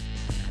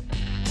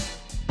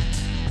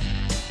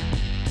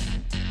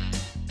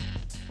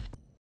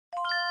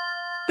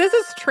 This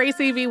is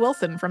Tracy V.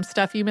 Wilson from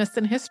Stuff You Missed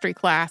in History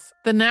class.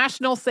 The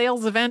national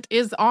sales event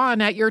is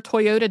on at your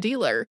Toyota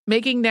dealer,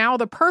 making now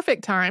the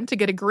perfect time to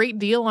get a great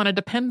deal on a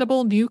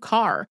dependable new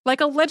car.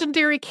 Like a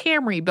legendary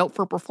Camry built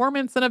for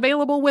performance and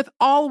available with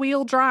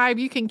all-wheel drive,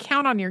 you can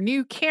count on your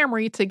new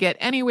Camry to get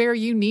anywhere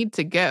you need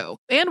to go.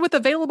 And with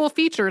available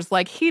features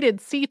like heated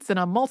seats and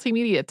a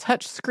multimedia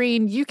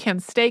touchscreen, you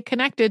can stay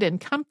connected in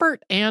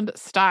comfort and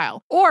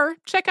style. Or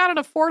check out an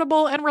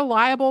affordable and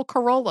reliable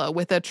Corolla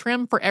with a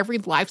trim for every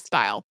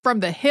lifestyle.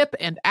 From the hip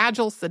and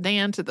agile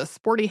sedan to the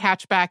sporty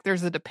hatchback,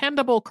 there's a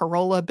dependable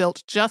Corolla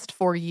built just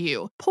for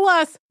you.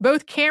 Plus,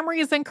 both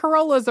Camrys and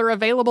Corollas are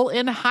available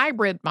in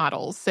hybrid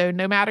models, so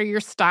no matter your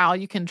style,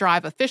 you can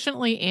drive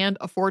efficiently and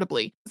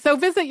affordably. So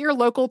visit your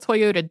local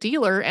Toyota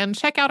dealer and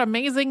check out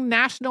amazing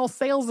national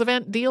sales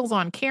event deals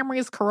on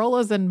Camrys,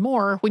 Corollas, and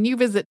more when you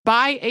visit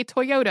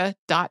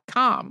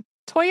buyatoyota.com.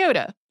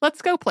 Toyota,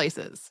 let's go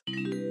places.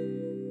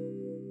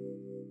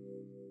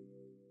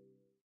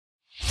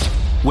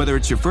 Whether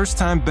it's your first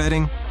time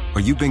betting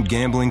or you've been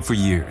gambling for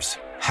years,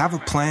 have a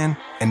plan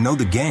and know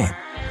the game.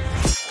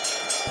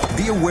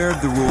 Be aware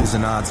of the rules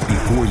and odds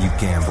before you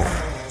gamble.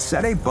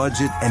 Set a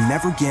budget and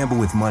never gamble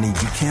with money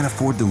you can't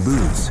afford to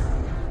lose.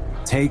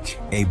 Take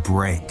a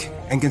break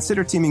and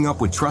consider teaming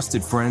up with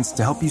trusted friends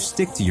to help you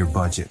stick to your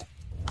budget.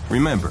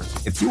 Remember,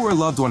 if you or a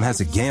loved one has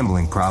a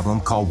gambling problem,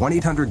 call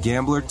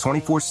 1-800-GAMBLER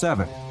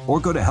 24/7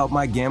 or go to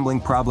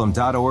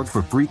helpmygamblingproblem.org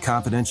for free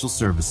confidential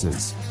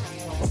services.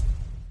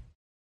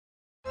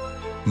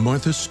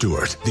 Martha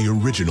Stewart, the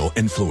original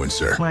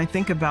influencer. When I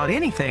think about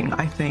anything,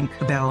 I think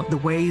about the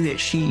way that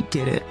she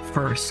did it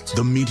first.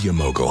 The media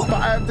mogul.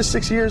 5 to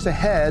 6 years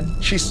ahead,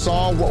 she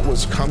saw what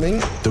was coming.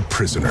 The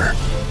prisoner.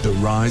 The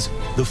rise,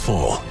 the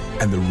fall,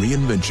 and the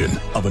reinvention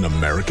of an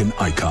American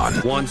icon.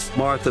 Once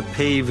Martha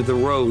paved the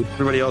road,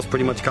 everybody else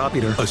pretty much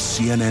copied her. A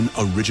CNN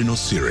original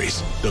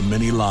series, The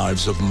Many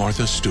Lives of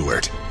Martha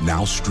Stewart,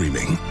 now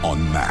streaming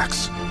on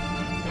Max.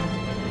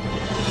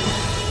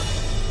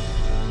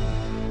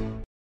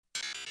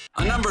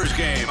 A numbers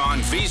game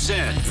on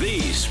VSiN, the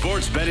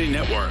sports betting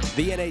network.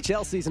 The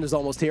NHL season is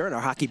almost here, and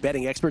our hockey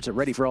betting experts are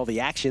ready for all the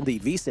action. The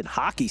VSiN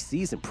Hockey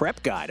Season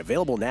Prep Guide,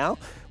 available now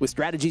with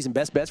strategies and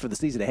best bets for the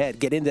season ahead.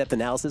 Get in-depth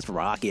analysis from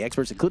our hockey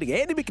experts, including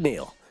Andy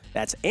McNeil.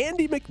 That's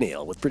Andy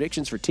McNeil with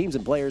predictions for teams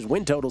and players,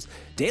 win totals,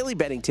 daily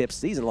betting tips,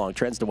 season-long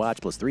trends to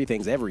watch, plus 3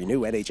 things every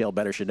new NHL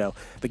bettor should know.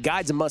 The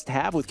guide's a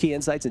must-have with key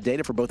insights and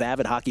data for both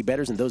avid hockey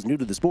bettors and those new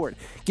to the sport.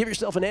 Give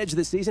yourself an edge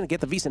this season and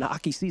get the VSiN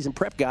Hockey Season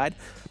Prep Guide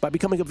by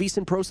becoming a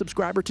VSiN Pro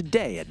subscriber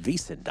today at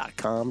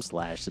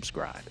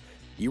vsin.com/subscribe.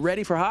 You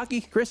ready for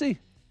hockey, Chrissy?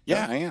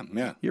 Yeah, I am.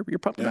 Yeah, you're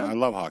pumped about it? I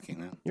love hockey.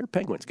 Yeah. You're a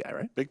Penguins guy,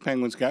 right? Big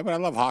Penguins guy, but I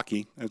love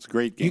hockey. It's a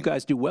great game. You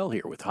guys do well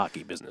here with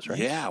hockey business, right?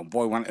 Yeah,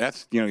 boy.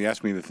 That's you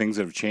asked me the things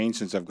that have changed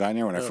since I've gotten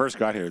here. When I first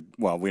got here,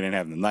 well, we didn't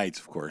have the Knights,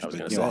 of course,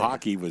 but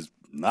hockey was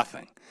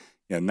nothing.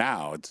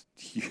 Now it's.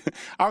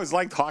 I always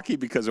liked hockey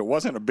because it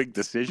wasn't a big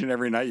decision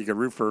every night. You could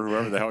root for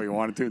whoever the hell you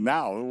wanted to.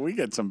 Now we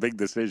get some big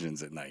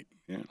decisions at night.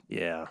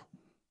 Yeah.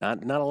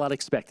 Not a lot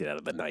expected out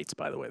of the Knights,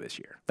 by the way, this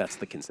year. That's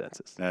the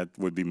consensus. That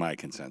would be my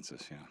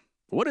consensus. Yeah.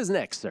 What is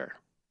next, sir?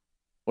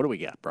 What do we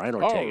got? Brian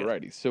Ortega.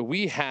 Alrighty. So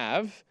we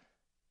have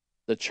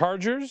the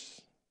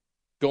Chargers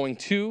going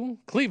to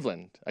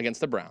Cleveland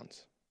against the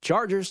Browns.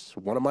 Chargers,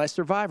 one of my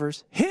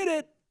survivors. Hit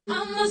it!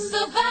 I'm a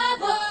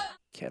survivor.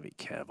 Kevy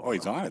Kev. Oh,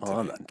 he's on it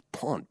today.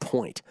 On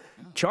point.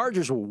 Yeah.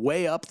 Chargers were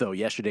way up, though,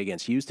 yesterday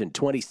against Houston,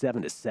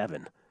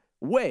 27-7.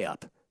 Way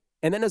up.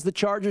 And then as the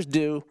Chargers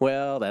do,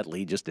 well, that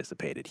lead just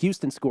dissipated.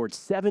 Houston scored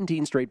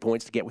 17 straight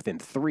points to get within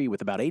 3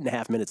 with about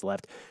 8.5 minutes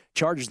left.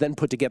 Chargers then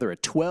put together a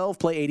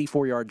 12-play,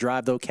 84-yard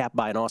drive, though, capped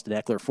by an Austin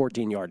Eckler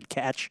 14-yard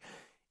catch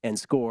and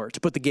score to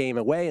put the game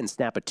away and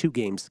snap a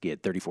 2-game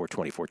skid,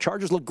 34-24.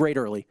 Chargers looked great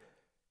early.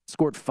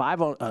 Scored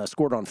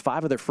on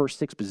 5 of their first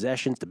 6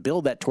 possessions to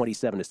build that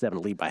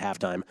 27-7 lead by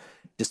halftime,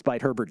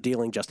 despite Herbert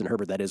dealing, Justin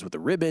Herbert, that is, with a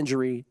rib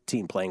injury,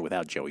 team playing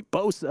without Joey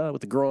Bosa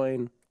with the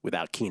groin,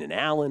 without Keenan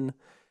Allen.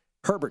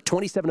 Herbert,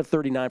 27 of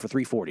 39 for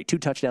 340, 2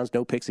 touchdowns,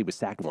 no picks. He was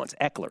sacked once.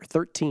 Eckler,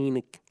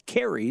 13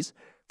 carries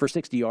for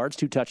 60 yards,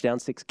 2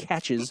 touchdowns, 6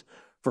 catches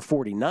for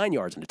 49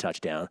 yards and a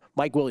touchdown.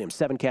 Mike Williams,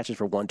 7 catches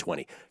for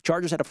 120.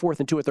 Chargers had a 4th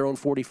and 2 at their own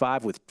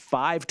 45 with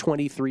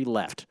 5:23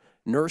 left,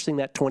 nursing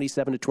that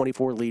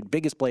 27-24 lead.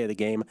 Biggest play of the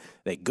game.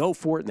 They go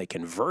for it, and they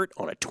convert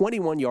on a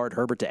 21-yard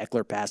Herbert to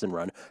Eckler pass and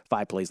run.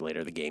 5 plays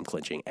later, the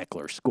game-clinching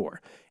Eckler score.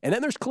 And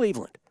then there's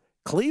Cleveland.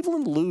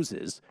 Cleveland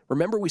loses.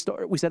 Remember, we said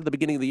at the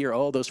beginning of the year,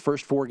 those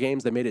first 4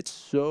 games, they made it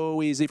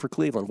so easy for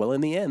Cleveland. Well,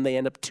 in the end, they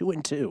end up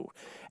 2-2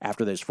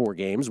 after those 4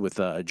 games with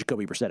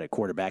Jacoby Brissett at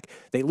quarterback.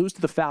 They lose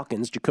to the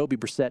Falcons. Jacoby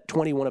Brissett,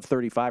 21 of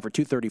 35 for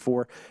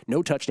 234,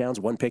 no touchdowns,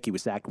 1 pick. He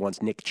was sacked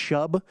once. Nick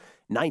Chubb,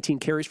 19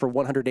 carries for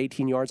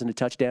 118 yards and a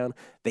touchdown.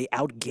 They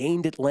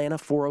outgained Atlanta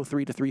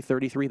 403 to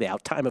 333. They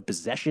out-time of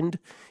possessioned,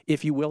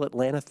 if you will,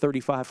 Atlanta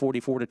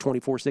 35-44 to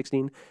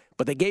 24-16.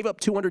 But they gave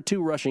up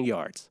 202 rushing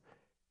yards.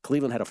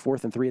 Cleveland had a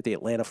 4th and 3 at the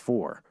Atlanta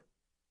 4.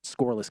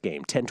 Scoreless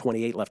game,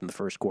 10:28 left in the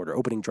first quarter.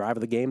 Opening drive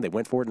of the game, they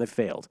went for it and they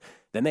failed.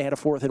 Then they had a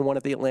 4th and 1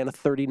 at the Atlanta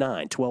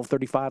 39.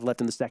 12:35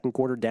 left in the second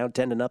quarter, down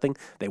 10-0.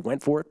 They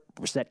went for it.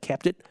 Brissett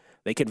kept it.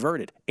 They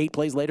converted. 8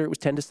 plays later, it was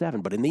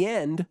 10-7. But in the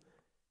end,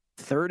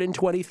 3rd and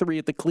 23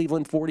 at the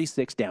Cleveland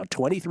 46, down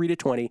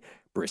 23-20.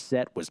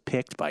 Brissett was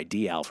picked by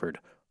D. Alford.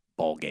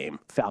 Ball game.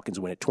 Falcons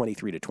win it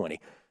 23-20.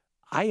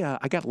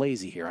 I got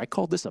lazy here. I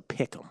called this a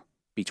pick'em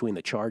between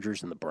the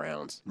Chargers and the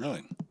Browns.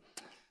 Really?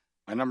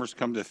 My numbers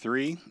come to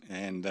 3,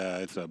 and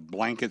it's a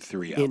blanket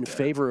 3 out In there.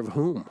 favor of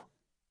whom?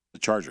 The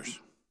Chargers.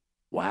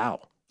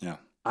 Wow. Yeah.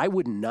 I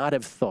would not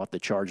have thought the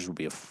Chargers would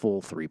be a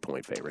full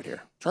 3-point favorite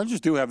here. Chargers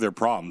do have their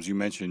problems. You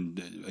mentioned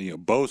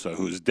Bosa,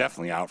 who is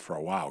definitely out for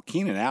a while.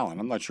 Keenan Allen,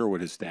 I'm not sure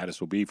what his status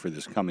will be for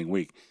this coming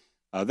week.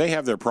 They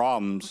have their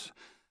problems.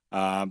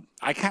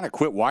 I kind of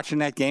quit watching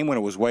that game when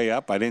it was way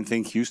up. I didn't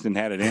think Houston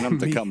had it in them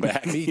to come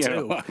back. Me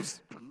too. I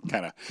was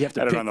kind of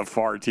had it on the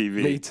far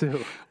TV. Me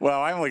too.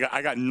 Well,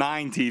 I got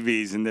 9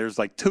 TVs, and there's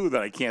like 2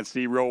 that I can't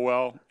see real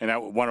well, and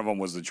one of them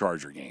was the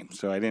Charger game,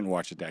 so I didn't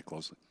watch it that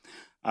closely.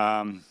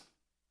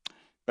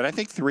 But I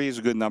think 3 is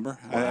a good number.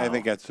 Wow. I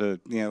think that's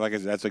like I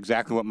said, that's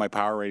exactly what my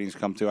power ratings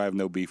come to. I have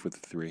no beef with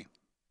the 3.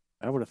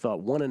 I would have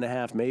thought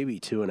 1.5, maybe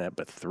 2.5,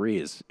 but 3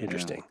 is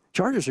interesting. Yeah.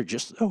 Chargers are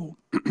just so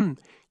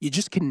you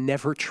just can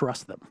never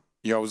trust them.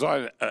 I was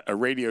on a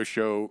radio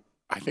show,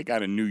 I think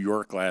out of New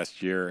York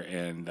last year,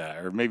 and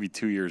or maybe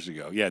 2 years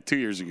ago. Yeah, 2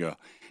 years ago.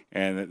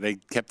 And they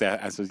kept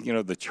that. I said,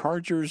 the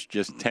Chargers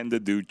just tend to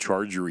do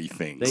Chargery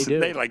things. They do.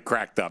 They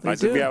cracked up. They I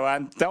said, do. yeah, well,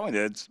 I'm telling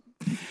you,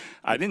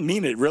 I didn't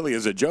mean it really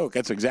as a joke.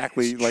 That's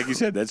exactly like you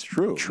said. That's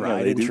true.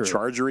 They do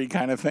Chargery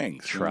kind of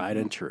things. Tried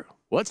and true.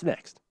 What's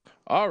next?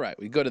 All right,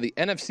 we go to the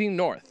NFC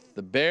North.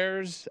 The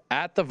Bears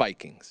at the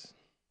Vikings.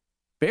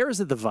 Bears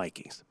at the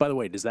Vikings. By the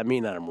way, does that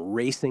mean that I'm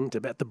racing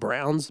to bet the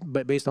Browns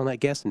based on that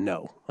guess?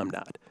 No, I'm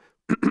not.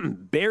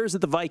 Bears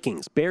at the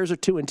Vikings. Bears are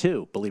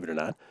 2-2, believe it or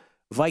not.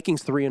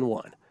 Vikings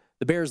 3-1.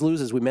 The Bears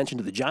lose, as we mentioned,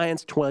 to the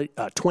Giants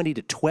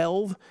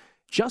 20-12.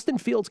 Justin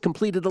Fields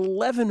completed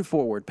 11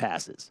 forward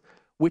passes,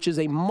 which is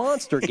a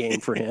monster game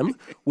for him,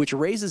 which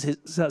raises his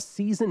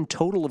season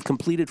total of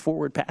completed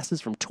forward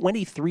passes from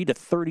 23 to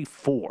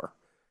 34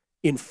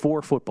 in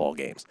 4 football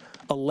games.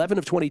 11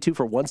 of 22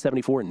 for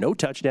 174, no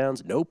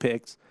touchdowns, no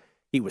picks.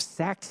 He was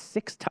sacked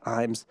 6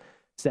 times,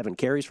 7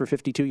 carries for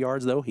 52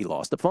 yards, though. He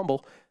lost a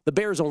fumble. The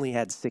Bears only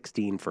had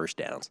 16 first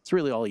downs. It's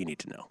really all you need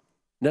to know.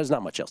 There's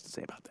not much else to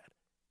say about that.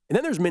 And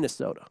then there's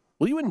Minnesota.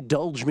 Will you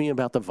indulge me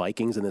about the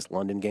Vikings in this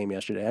London game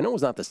yesterday? I know it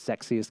was not the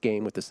sexiest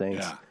game with the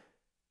Saints. Yeah.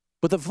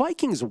 But the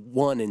Vikings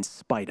won in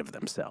spite of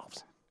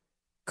themselves.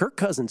 Kirk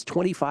Cousins,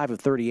 25 of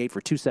 38 for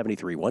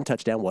 273, 1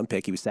 touchdown, 1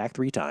 pick. He was sacked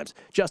 3 times.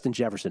 Justin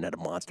Jefferson had a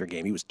monster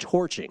game. He was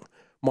torching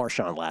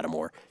Marshawn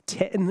Lattimore.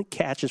 10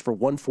 catches for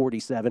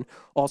 147.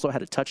 Also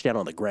had a touchdown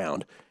on the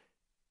ground.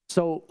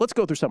 So let's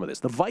go through some of this.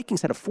 The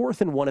Vikings had a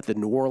 4th and 1 at the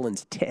New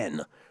Orleans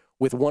 10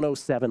 with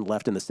 1:07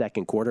 left in the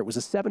second quarter. It was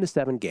a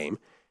 7-7 game.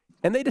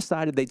 And they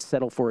decided they'd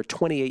settle for a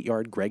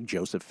 28-yard Greg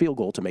Joseph field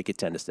goal to make it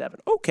 10-7.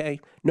 Okay,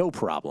 no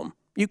problem.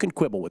 You can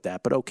quibble with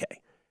that, but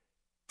okay.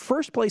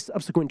 First play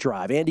subsequent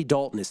drive, Andy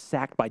Dalton is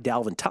sacked by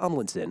Dalvin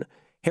Tomlinson.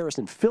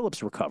 Harrison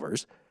Phillips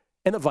recovers,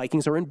 and the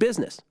Vikings are in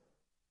business.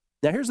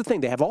 Now, here's the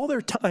thing. They have all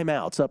their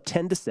timeouts up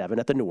 10-7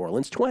 at the New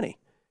Orleans 20.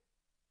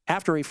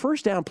 After a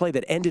first down play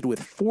that ended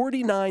with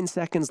 49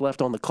 seconds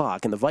left on the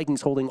clock and the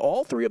Vikings holding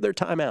all 3 of their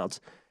timeouts,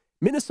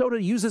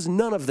 Minnesota uses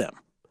none of them.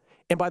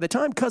 And by the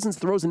time Cousins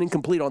throws an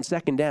incomplete on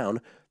second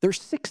down,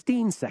 there's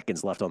 16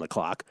 seconds left on the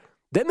clock.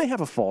 Then they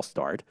have a false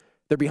start.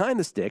 They're behind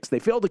the sticks. They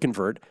failed to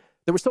convert.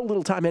 There was so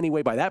little time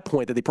anyway by that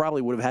point that they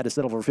probably would have had to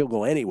settle for a field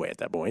goal anyway at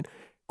that point.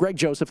 Greg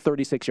Joseph,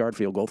 36-yard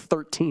field goal,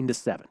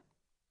 13-7.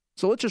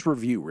 So let's just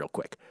review real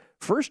quick.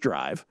 First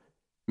drive,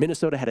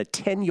 Minnesota had a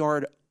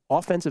 10-yard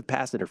offensive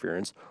pass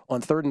interference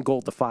on 3rd and goal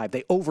at the 5.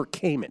 They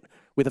overcame it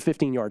with a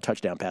 15-yard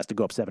touchdown pass to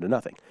go up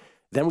 7-0.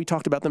 Then we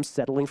talked about them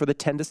settling for the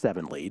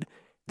 10-7 lead.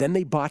 Then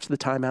they botched the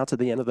timeouts at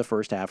the end of the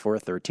first half for a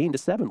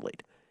 13-7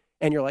 lead.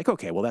 And you're like,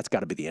 okay, well, that's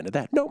got to be the end of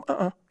that.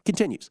 No,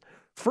 continues.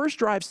 First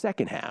drive,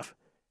 second half.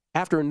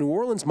 After a New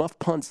Orleans muff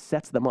punt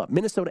sets them up,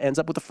 Minnesota ends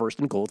up with a 1st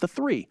and goal at the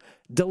 3.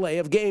 Delay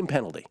of game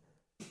penalty.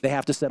 They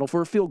have to settle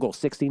for a field goal,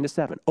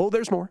 16-7. Oh,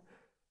 there's more.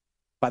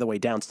 By the way,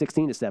 down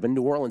 16-7.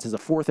 New Orleans has a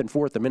 4th and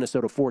 4 at the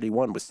Minnesota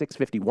 41 with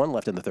 6:51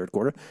 left in the third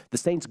quarter. The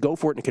Saints go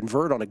for it and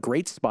convert on a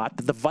great spot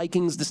that the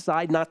Vikings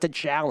decide not to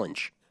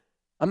challenge.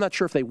 I'm not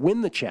sure if they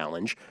win the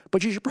challenge,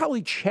 but you should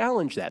probably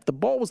challenge that. The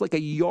ball was like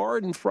a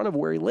yard in front of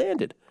where he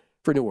landed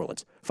for New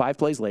Orleans. 5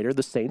 plays later,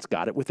 the Saints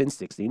got it within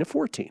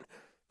 16-14.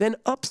 Then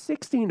up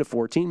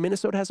 16-14,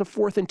 Minnesota has a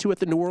 4th and 2 at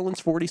the New Orleans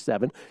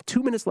 47.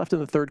 2 minutes left in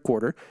the third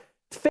quarter.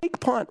 Fake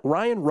punt,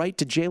 Ryan Wright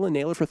to Jalen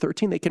Nailor for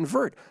 13. They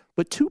convert.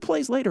 But 2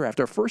 plays later,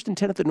 after a 1st and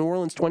 10 at the New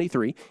Orleans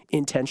 23,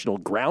 intentional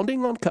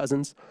grounding on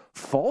Cousins,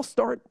 false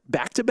start,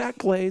 back-to-back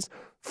plays,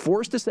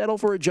 forced to settle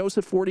for a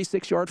Joseph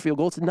 46-yard field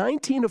goal. It's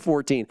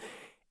 19-14.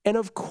 And,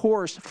 of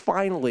course,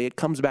 finally, it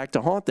comes back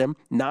to haunt them.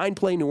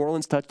 9-play New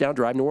Orleans touchdown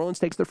drive. New Orleans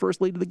takes their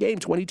first lead of the game,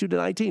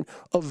 22-19.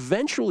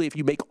 Eventually, if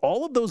you make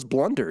all of those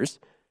blunders,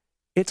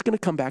 It's going to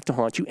come back to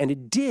haunt you, and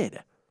it did.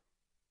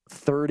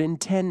 3rd and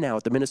 10 now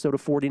at the Minnesota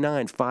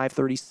 49,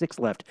 5:36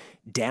 left,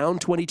 down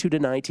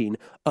 22-19.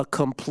 A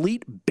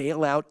complete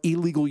bailout,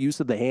 illegal use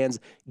of the hands,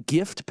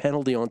 gift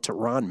penalty on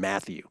Tyrann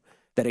Mathieu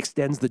that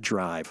extends the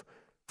drive.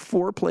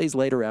 4 plays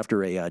later,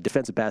 after a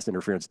defensive pass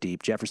interference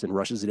deep, Jefferson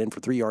rushes it in for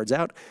 3 yards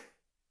out,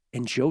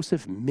 and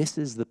Joseph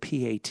misses the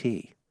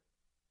PAT.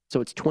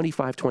 So it's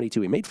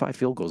 25-22. He made 5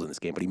 field goals in this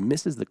game, but he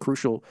misses the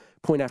crucial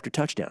point after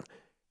touchdown.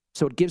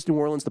 So it gives New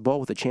Orleans the ball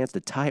with a chance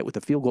to tie it with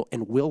a field goal,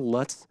 and Will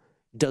Lutz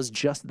does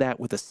just that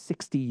with a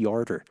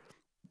 60-yarder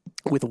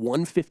with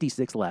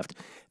 1:56 left.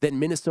 Then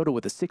Minnesota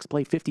with a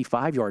 6-play,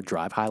 55-yard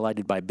drive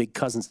highlighted by Big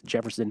Cousins to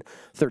Jefferson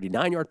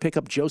 39-yard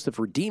pickup. Joseph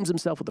redeems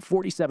himself with a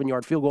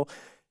 47-yard field goal.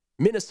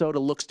 Minnesota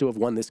looks to have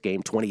won this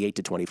game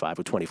 28-25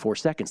 with 24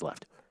 seconds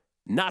left.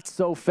 Not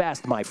so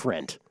fast, my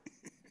friend.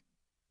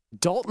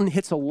 Dalton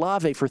hits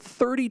Olave for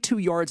 32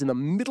 yards in the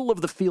middle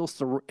of the field,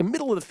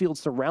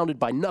 surrounded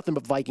by nothing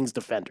but Vikings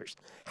defenders.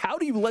 How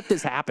do you let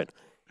this happen?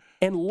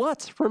 And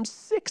Lutz from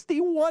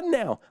 61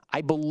 now.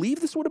 I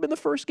believe this would have been the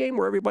first game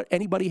where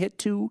anybody hit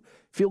 2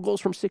 field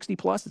goals from 60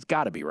 plus. It's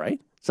got to be, right?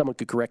 Someone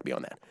could correct me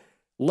on that.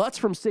 Lutz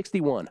from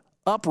 61,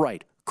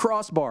 upright,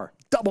 crossbar,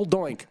 double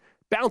doink,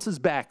 bounces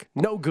back,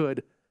 no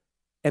good.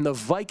 And the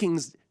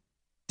Vikings,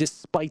 in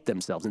spite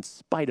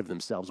of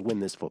themselves,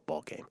 win this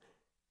football game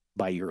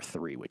by year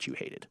 3, which you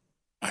hated.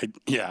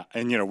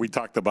 And we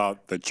talked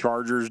about the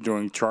Chargers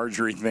doing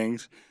Chargery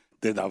things.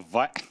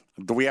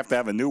 Do we have to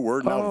have a new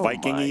word now?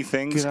 Viking-y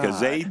things? Because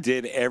they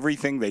did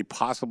everything they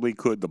possibly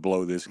could to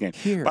blow this game.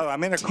 Here, by the way,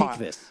 I'm in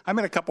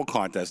a couple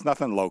contests,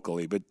 nothing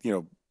locally, but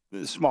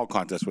small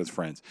contests with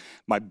friends.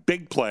 My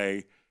big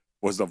play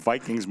was the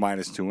Vikings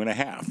minus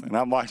 2.5, and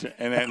I'm watching.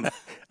 And then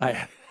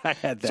I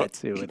had that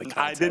too in the contest.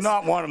 I did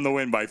not want them to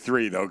win by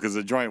 3 though, because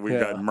the joint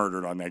got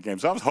murdered on that game.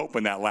 So I was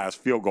hoping that last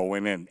field goal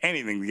went in,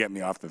 anything to get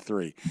me off the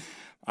 3.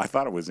 I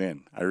thought it was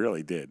in. I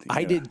really did.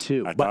 I did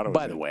too. But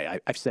by the way,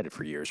 I've said it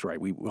for years, right?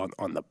 We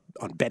on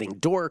betting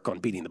dork, on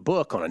beating the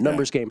book, on a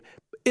numbers game.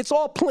 It's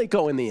all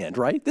Plinko in the end,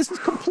 right? This is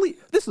complete.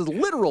 This is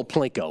literal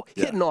Plinko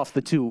hitting off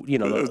the 2.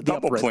 The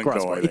double Plinko.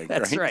 Crossbar. I think,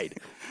 that's right.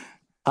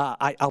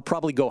 I'll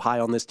probably go high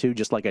on this too,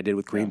 just like I did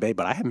with Green Bay.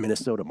 But I have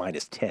Minnesota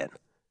minus 10.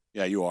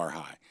 Yeah, you are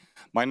high.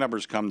 My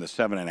numbers come to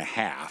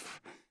 7.5,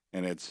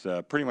 and it's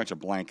pretty much a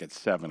blanket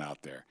 7 out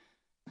there.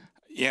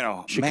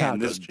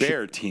 This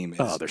Bear team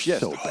is they're just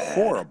so bad.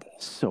 horrible.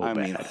 I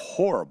mean,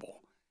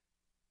 horrible.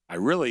 I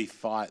really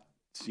thought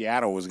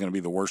Seattle was going to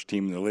be the worst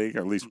team in the league, or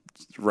at least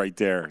right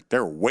there.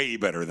 They're way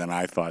better than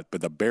I thought,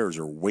 but the Bears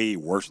are way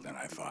worse than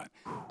I thought.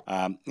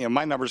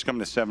 My numbers come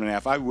to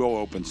 7.5. I will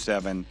open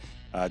 7.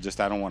 I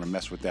don't want to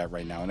mess with that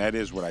right now, and that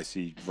is what I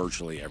see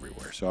virtually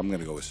everywhere. So I'm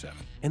going to go with 7.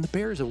 And the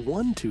Bears have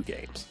won 2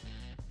 games.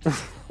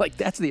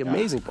 That's the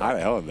amazing part. How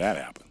the hell did that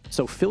happen?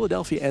 So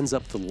Philadelphia ends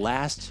up the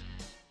last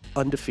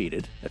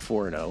undefeated at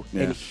 4-0,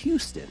 and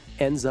Houston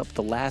ends up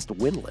the last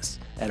winless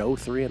at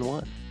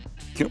 0-3-1.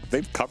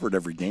 They've covered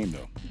every game,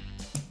 though.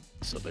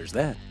 So there's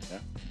that. Yeah.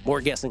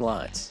 More guessing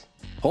lines.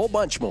 Whole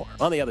bunch more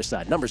on the other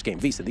side. Numbers Game,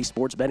 VSiN, the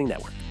Sports Betting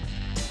Network.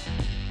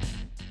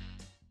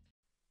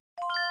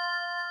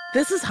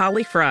 This is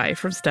Holly Fry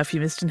from Stuff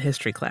You Missed in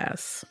History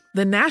class.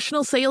 The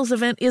national sales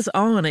event is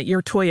on at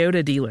your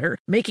Toyota dealer,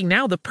 making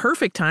now the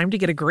perfect time to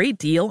get a great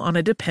deal on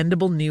a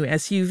dependable new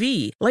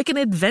SUV, like an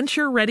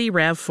adventure-ready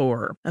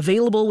RAV4.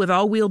 Available with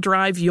all-wheel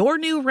drive, your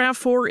new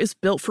RAV4 is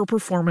built for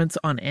performance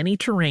on any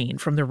terrain,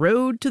 from the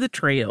road to the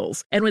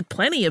trails. And with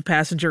plenty of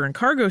passenger and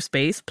cargo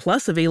space,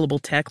 plus available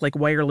tech like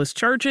wireless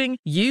charging,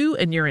 you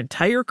and your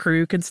entire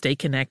crew can stay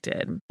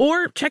connected.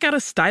 Or check out a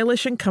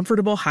stylish and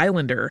comfortable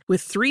Highlander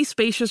with 3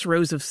 spacious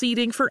rows of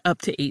seating for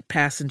up to 8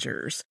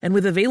 passengers. And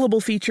with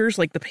available features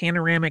like the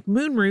panoramic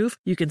moonroof,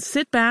 you can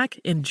sit back,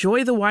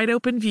 enjoy the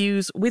wide-open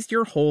views with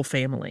your whole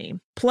family.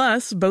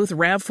 Plus, both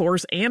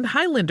RAV4s and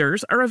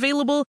Highlanders are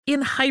available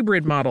in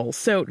hybrid models,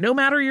 so no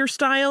matter your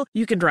style,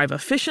 you can drive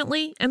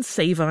efficiently and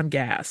save on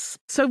gas.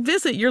 So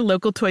visit your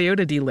local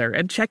Toyota dealer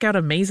and check out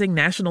amazing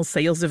national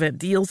sales event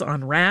deals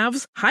on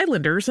RAVs,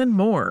 Highlanders, and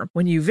more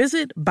when you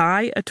visit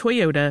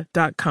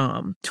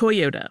buyatoyota.com.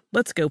 Toyota,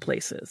 let's go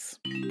places.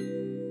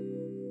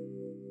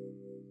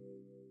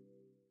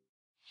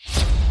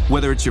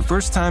 Whether it's your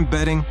first time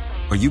betting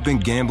or you've been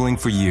gambling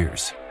for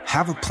years,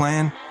 have a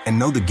plan and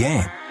know the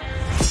game.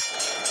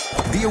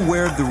 Be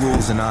aware of the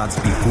rules and odds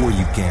before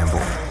you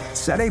gamble.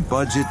 Set a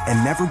budget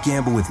and never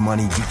gamble with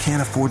money you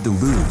can't afford to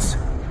lose.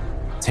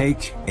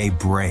 Take a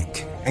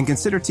break and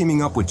consider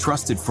teaming up with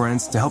trusted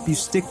friends to help you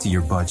stick to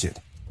your budget.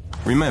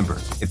 Remember,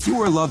 if you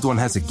or a loved one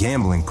has a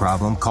gambling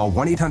problem, call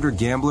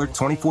 1-800-GAMBLER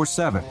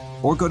 24/7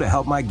 or go to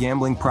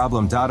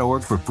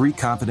helpmygamblingproblem.org for free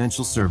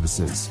confidential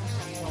services.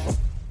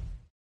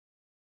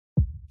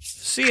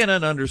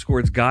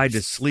 CNN_'s Guide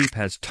to Sleep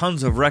has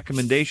tons of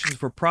recommendations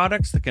for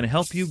products that can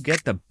help you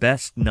get the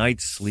best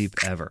night's sleep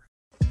ever.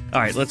 All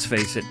right, let's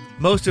face it,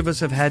 most of us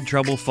have had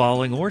trouble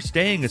falling or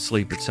staying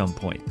asleep at some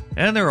point,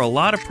 and there are a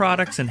lot of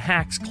products and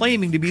hacks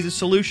claiming to be the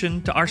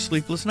solution to our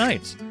sleepless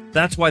nights.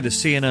 That's why the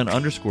CNN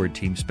Underscored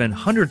team spend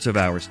hundreds of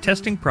hours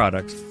testing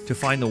products to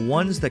find the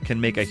ones that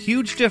can make a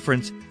huge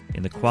difference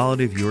in the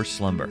quality of your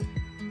slumber.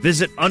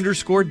 Visit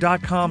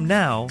underscored.com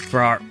now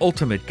for our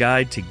ultimate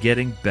guide to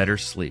getting better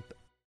sleep.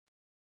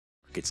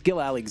 It's Gil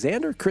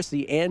Alexander,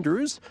 Chrissy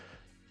Andrews,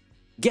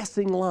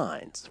 guessing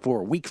lines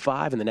for Week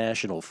 5 in the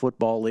National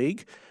Football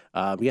League.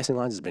 Guessing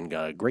lines has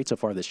been great so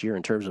far this year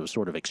in terms of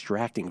sort of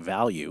extracting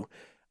value,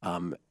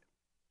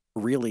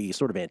 really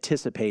sort of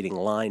anticipating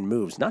line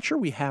moves. Not sure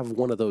we have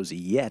one of those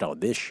yet on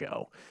this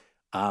show.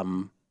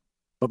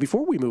 But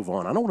before we move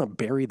on, I don't want to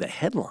bury the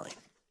headline.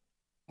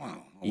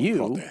 Wow.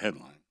 The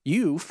headline.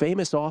 You,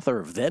 famous author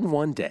of Then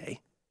One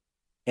Day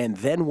and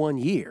Then One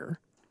Year,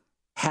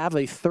 have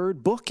a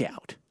third book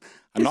out.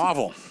 A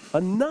novel. A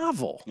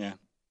novel. Yeah.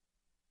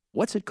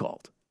 What's it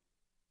called?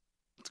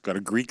 It's got a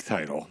Greek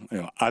title,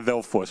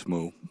 Adelphos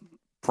Mu,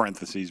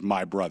 parentheses,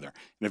 my brother.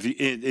 And if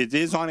it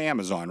is on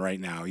Amazon right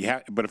now.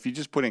 But if you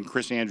just put in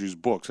Chris Andrews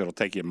books, it'll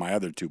take you to my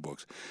other 2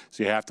 books.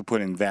 So you have to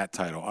put in that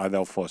title,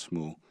 Adelphos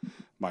Mu,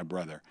 my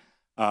brother.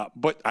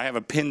 But I have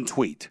a pinned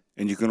tweet,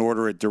 and you can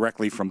order it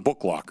directly from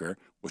Book Locker,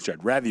 which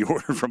I'd rather you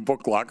order from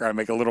Book Locker. I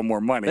make a little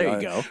more money. There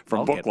you go.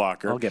 From Book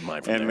Locker. I'll get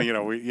mine from there.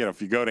 And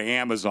if you go to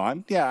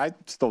Amazon, I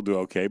still do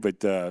okay.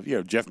 But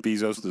Jeff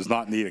Bezos does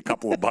not need a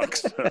couple of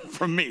bucks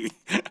from me.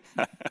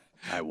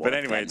 But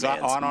anyway, it's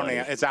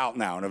it's out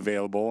now and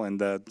available.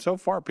 And so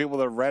far, people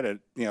that have read it,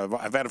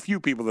 I've had a few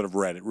people that have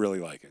read it really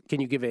like it. Can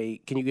you give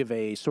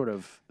a sort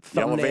of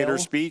thumbnail? The elevator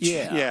speech?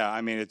 Yeah.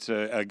 I mean, it's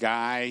a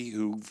guy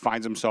who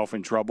finds himself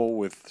in trouble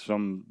with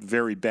some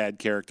very bad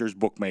characters,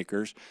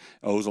 bookmakers,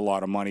 owes a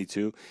lot of money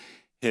to.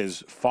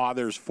 His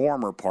father's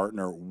former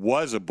partner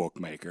was a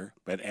bookmaker,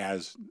 but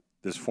as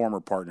this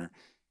former partner,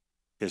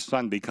 his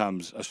son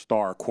becomes a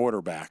star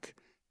quarterback.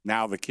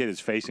 Now the kid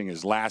is facing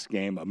his last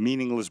game, a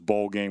meaningless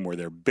bowl game where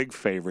they're big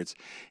favorites.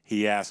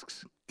 He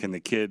asks, can the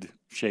kid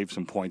shave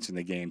some points in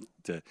the game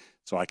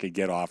so I could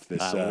get off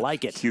this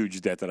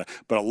huge debt?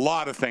 But a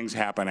lot of things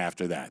happen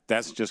after that.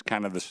 That's just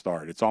kind of the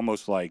start. It's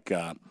almost like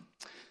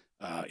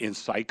in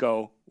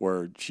Psycho,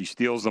 where she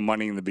steals the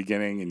money in the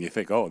beginning and you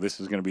think, oh, this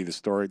is going to be the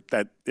story.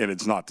 And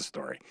it's not the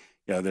story.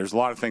 There's a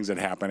lot of things that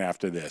happen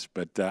after this,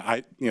 but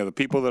the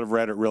people that have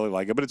read it really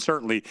like it. But it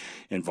certainly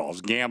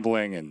involves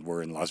gambling, and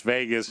we're in Las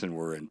Vegas, and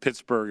we're in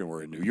Pittsburgh, and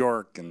we're in New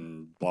York,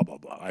 and blah blah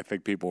blah. I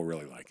think people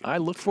really like it. I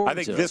look forward. I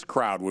think this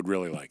crowd would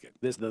really like it.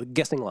 This the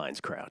Guessing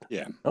Lines crowd.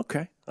 Yeah.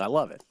 Okay, I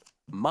love it.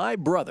 My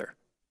brother.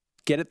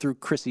 Get it through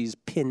Chrissy's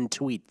pinned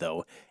tweet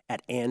though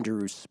at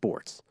Andrews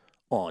Sports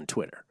on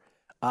Twitter.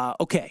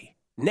 Okay,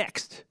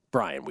 next,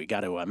 Brian, we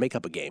got to make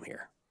up a game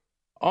here.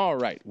 All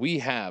right, we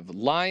have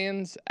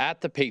Lions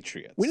at the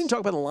Patriots. We didn't talk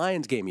about the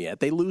Lions game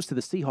yet. They lose to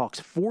the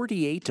Seahawks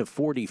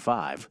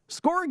 48-45.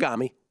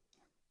 Scorigami.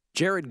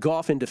 Jared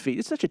Goff in defeat.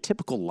 It's such a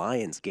typical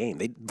Lions game.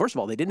 First of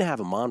all, they didn't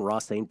have Amon-Ra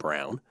St.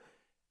 Brown.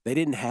 They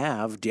didn't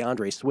have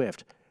DeAndre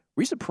Swift.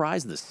 Were you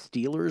surprised the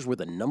Steelers were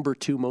the number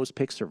 2 most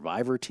picked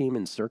Survivor team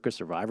in Circa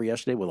Survivor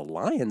yesterday? Well, the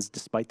Lions,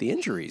 despite the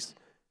injuries,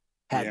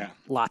 had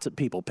lots of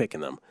people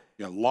picking them.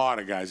 A lot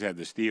of guys had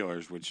the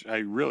Steelers, which I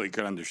really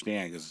could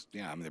understand because,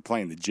 they're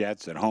playing the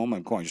Jets at home.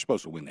 You're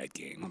supposed to win that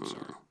game. I'm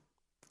sorry.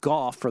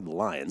 Goff for the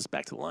Lions.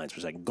 Back to the Lions for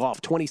a second.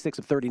 Goff, 26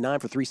 of 39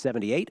 for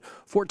 378.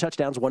 4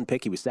 touchdowns, 1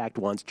 pick. He was sacked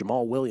once.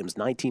 Jamal Williams,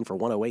 19 for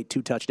 108,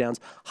 2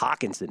 touchdowns.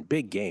 Hawkinson,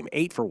 big game,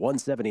 8 for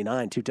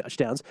 179, 2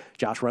 touchdowns.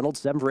 Josh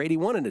Reynolds, 7 for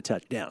 81 and a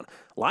touchdown.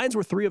 Lions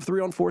were 3 of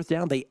 3 on 4th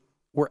down. They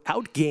were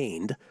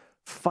outgained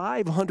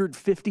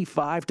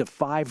 555 to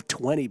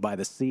 520 by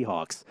the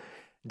Seahawks.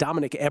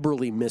 Dominic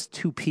Eberle missed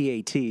 2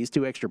 PATs,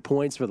 2 extra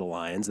points for the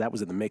Lions. That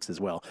was in the mix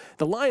as well.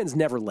 The Lions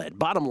never led.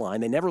 Bottom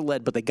line, they never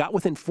led, but they got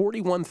within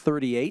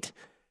 41-38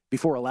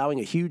 before allowing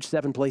a huge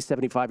 7-play,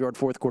 75-yard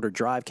fourth-quarter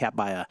drive capped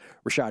by a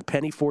Rashad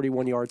Penny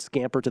 41-yard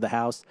scamper to the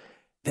house.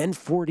 Then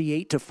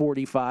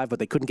 48-45, but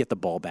they couldn't get the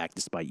ball back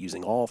despite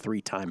using all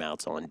 3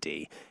 timeouts on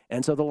D.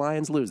 And so the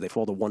Lions lose. They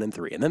fall to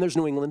 1-3. And then there's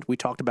New England. We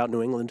talked about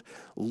New England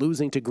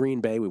losing to Green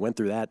Bay. We went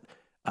through that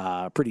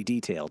pretty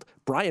detailed.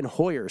 Brian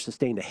Hoyer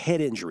sustained a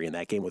head injury in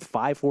that game with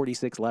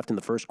 5:46 left in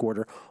the first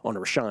quarter on a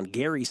Rashawn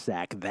Gary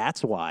sack.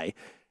 That's why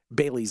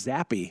Bailey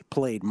Zappi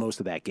played most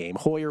of that game.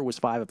 Hoyer was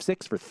 5 of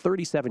 6 for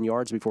 37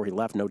 yards before he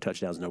left. No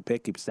touchdowns, no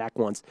pick. He was sacked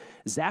once.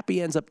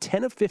 Zappi ends up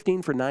 10 of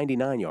 15 for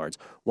 99 yards.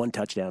 1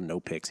 touchdown,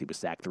 no picks. He was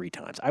sacked 3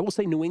 times. I will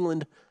say New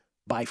England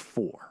by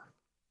 4.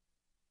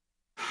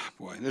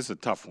 Boy, this is a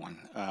tough one.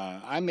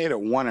 I made it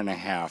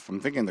 1.5.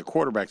 I'm thinking the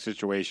quarterback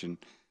situation.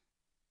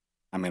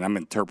 I'm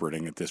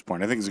interpreting at this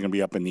point. I think it's going to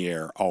be up in the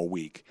air all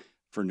week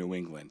for New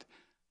England.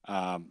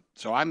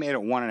 So I made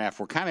it 1.5.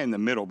 We're kind of in the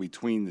middle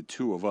between the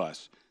two of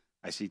us.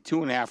 I see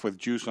 2.5 with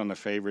juice on the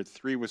favorite,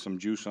 3 with some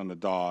juice on the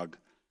dog.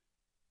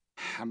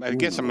 I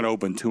guess I'm going to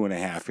open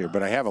 2.5 here,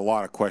 but I have a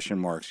lot of question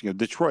marks.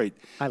 Detroit.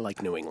 I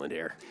like New England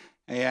here.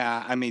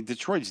 Yeah,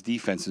 Detroit's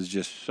defense is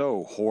just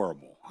so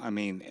horrible.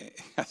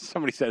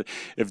 Somebody said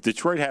if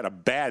Detroit had a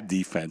bad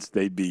defense,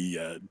 they'd be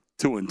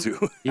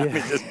 2-2. Yeah.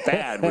 Just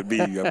bad would be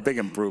a big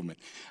improvement.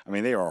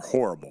 They are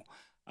horrible.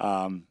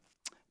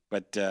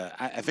 But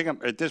I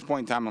think at this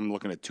point in time, I'm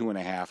looking at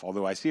 2.5.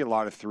 Although I see a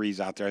lot of threes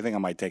out there, I think I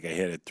might take a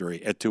hit at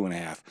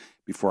 2.5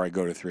 before I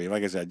go to 3.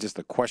 Like I said, just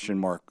a question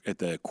mark at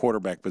the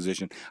quarterback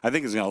position. I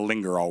think it's going to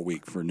linger all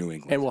week for New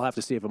England. And we'll have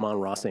to see if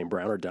Amon-Ra St.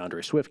 Brown or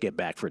DeAndre Swift get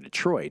back for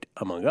Detroit,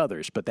 among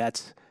others. But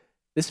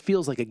this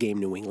feels like a game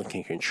New England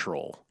can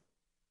control,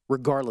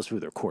 regardless of who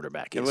their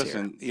quarterback is.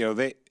 Listen,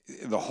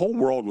 the whole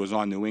world was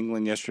on New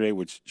England yesterday,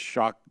 which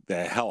shocked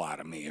the hell out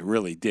of me. It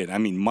really did. I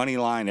mean, money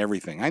line,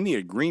 everything. I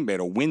needed Green Bay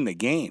to win the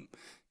game.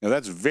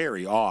 That's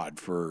very odd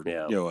for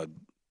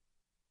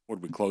what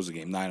did we close the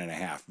game?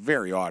 9.5.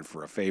 Very odd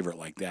for a favorite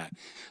like that.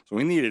 So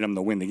we needed them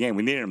to win the game.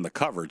 We needed them to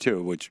cover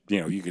too, which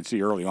you could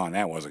see early on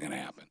that wasn't going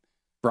to happen.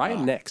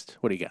 Brian, next,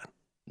 what do you got?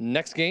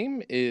 Next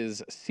game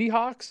is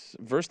Seahawks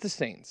versus the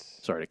Saints.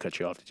 Sorry to cut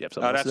you off. Did you have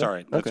something? That's all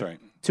right. That's all right.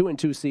 2-2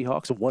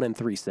 Seahawks,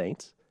 1-3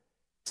 Saints.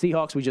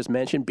 Seahawks, we just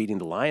mentioned, beating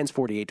the Lions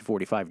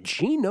 48-45.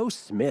 Geno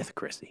Smith,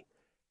 Chrissy,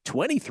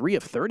 23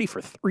 of 30 for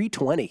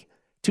 320.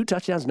 2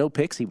 touchdowns, no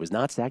picks. He was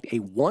not sacked. A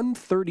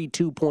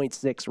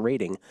 132.6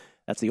 rating.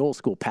 That's the old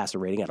school passer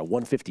rating at a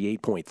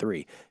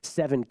 158.3.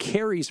 7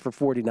 carries for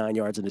 49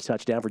 yards and a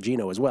touchdown for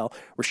Geno as well.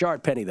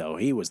 Rashard Penny, though,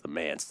 he was the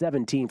man.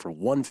 17 for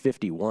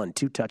 151,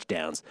 2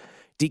 touchdowns.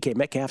 DK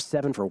Metcalf,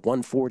 7 for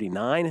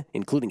 149,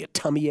 including a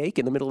tummy ache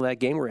in the middle of that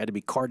game where he had to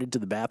be carted to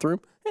the bathroom.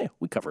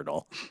 We covered it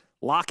all.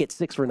 Lockett,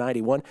 6 for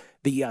 91.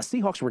 The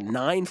Seahawks were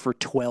 9 for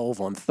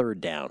 12 on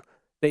third down.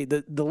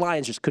 The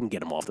Lions just couldn't get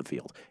them off the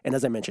field. And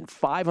as I mentioned,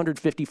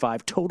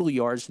 555 total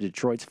yards to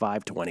Detroit's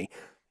 520,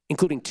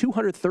 including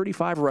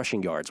 235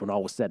 rushing yards when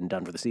all was said and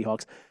done for the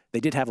Seahawks. They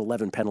did have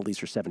 11 penalties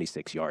for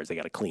 76 yards. They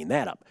got to clean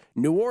that up.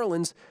 New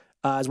Orleans,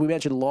 as we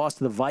mentioned, lost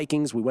to the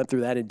Vikings. We went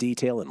through that in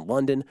detail in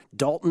London.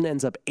 Dalton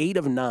ends up 8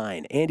 of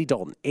 9. Andy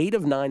Dalton, 8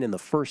 of 9 in the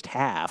first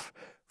half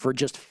for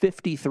just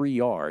 53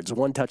 yards,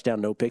 1 touchdown,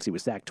 no picks. He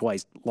was sacked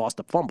twice, lost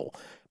a fumble.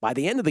 By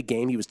the end of the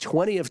game, he was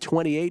 20 of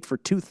 28 for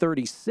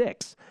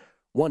 236,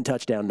 1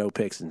 touchdown, no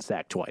picks, and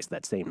sacked twice.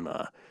 That same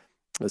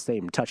the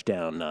same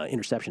touchdown,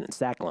 interception, and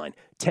sack line.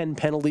 10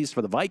 penalties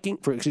for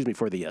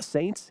the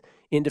Saints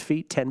in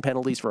defeat. 10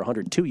 penalties for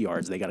 102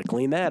 yards. They got to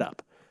clean that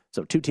up.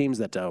 So 2 teams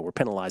that were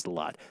penalized a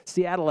lot.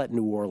 Seattle at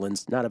New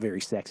Orleans, not a very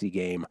sexy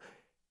game.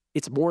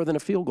 It's more than a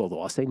field goal,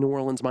 though. I'll say New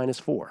Orleans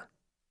 -4.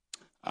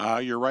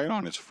 You're right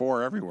on. It's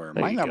 4 everywhere.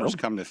 My numbers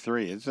come to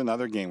 3. It's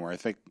another game where I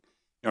think,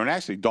 and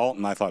actually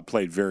Dalton I thought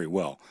played very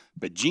well.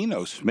 But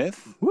Geno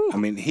Smith, I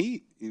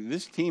mean,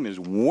 this team is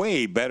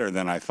way better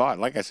than I thought.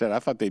 Like I said, I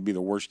thought they'd be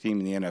the worst team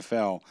in the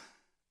NFL.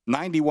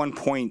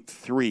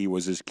 91.3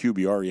 was his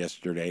QBR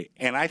yesterday,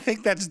 and I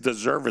think that's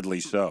deservedly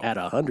so. At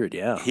 100,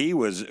 yeah. He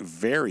was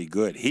very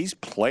good. He's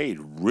played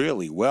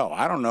really well.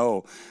 I don't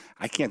know.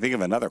 I can't think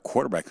of another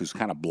quarterback who's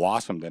kind of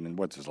blossomed in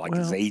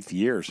his 8th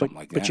year or something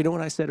like that. But you know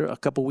what I said a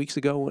couple weeks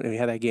ago when we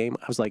had that game?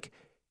 I was like,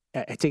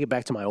 I take it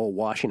back to my old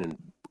Washington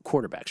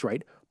quarterbacks,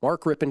 right?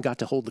 Mark Rippon got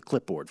to hold the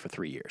clipboard for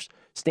 3 years.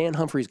 Stan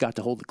Humphries got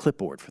to hold the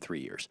clipboard for 3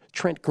 years.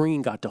 Trent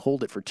Green got to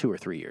hold it for 2 or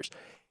 3 years.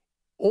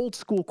 Old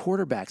school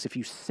quarterbacks, if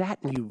you sat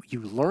and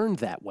you learned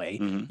that way,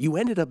 you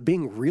ended up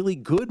being really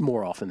good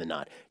more often than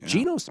not. Yeah.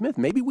 Geno Smith,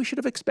 maybe we should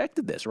have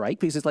expected this, right?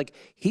 Because it's like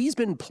he's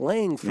been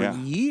playing for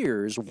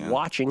years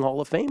watching Hall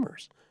of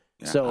Famers.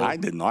 Yeah. So I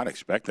did not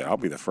expect that. I'll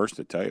be the first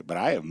to tell you. But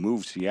I have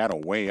moved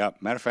Seattle way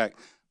up. Matter of fact,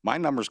 my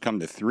numbers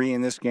come to 3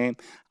 in this game.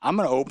 I'm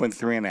going to open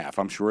 3.5.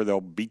 I'm sure they'll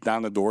beat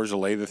down the doors to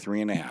lay the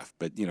 3.5.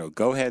 But,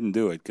 go ahead and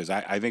do it because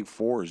I think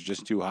 4 is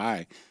just too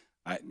high.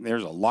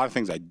 There's a lot of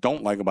things I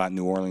don't like about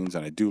New Orleans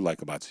and I do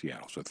like about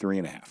Seattle. So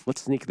 3.5.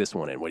 Let's sneak this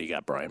one in. What do you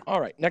got, Brian?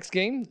 All right. Next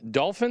game,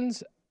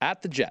 Dolphins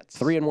at the Jets.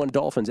 3-1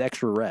 Dolphins,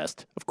 extra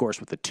rest. Of course,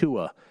 with the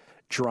Tua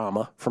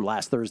drama from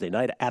last Thursday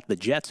night at the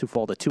Jets, who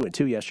fall to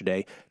 2-2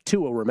 yesterday.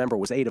 Tua, remember,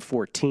 was 8 of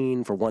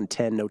 14 for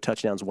 110, no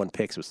touchdowns, 1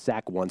 picks. Was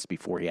sacked once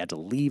before he had to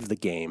leave the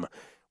game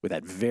with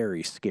that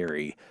very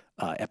scary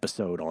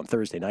episode on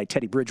Thursday night.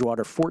 Teddy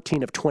Bridgewater,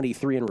 14 of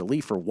 23 in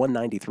relief for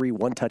 193,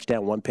 1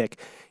 touchdown, 1 pick.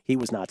 He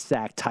was not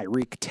sacked.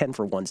 Tyreek, 10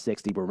 for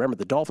 160. But remember,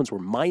 the Dolphins were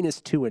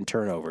 -2 in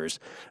turnovers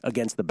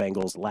against the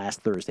Bengals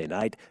last Thursday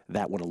night.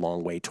 That went a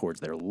long way towards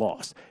their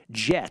loss.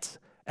 Jets,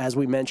 as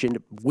we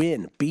mentioned,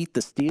 beat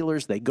the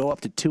Steelers. They go up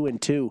to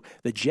 2-2.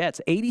 The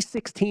Jets,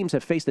 86 teams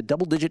have faced a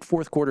double-digit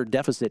fourth-quarter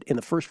deficit in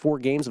the first 4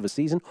 games of a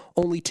season.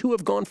 Only 2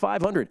 have gone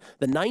 500.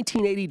 The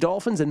 1980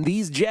 Dolphins and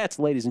these Jets,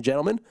 ladies and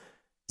gentlemen.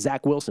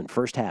 Zach Wilson,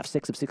 first half,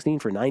 6 of 16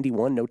 for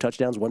 91, no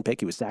touchdowns, 1 pick.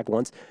 He was sacked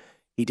once.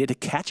 He did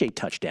catch a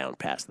touchdown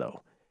pass,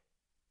 though.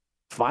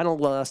 Final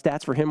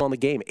stats for him on the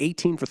game,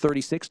 18 for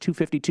 36,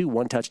 252,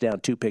 1 touchdown,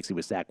 2 picks. He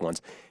was sacked once.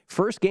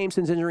 First game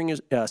since injuring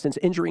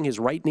his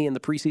right knee in the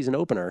preseason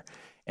opener.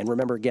 And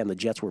remember, again, the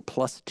Jets were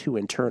 +2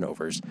 in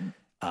turnovers.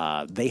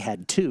 They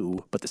had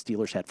 2, but the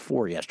Steelers had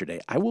 4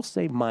 yesterday. I will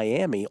say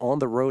Miami on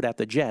the road at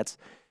the Jets,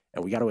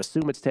 and we got to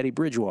assume it's Teddy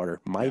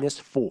Bridgewater,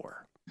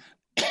 -4.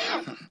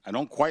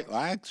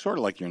 I sort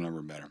of like your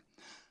number better.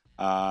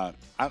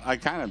 I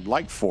kind of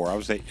like 4. I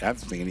was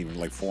thinking even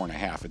like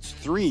 4.5. It's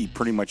 3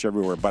 pretty much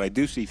everywhere, but I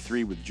do see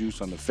 3 with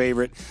juice on the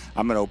favorite.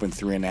 I'm going to open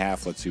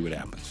 3.5. Let's see what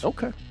happens.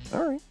 Okay.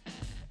 All right.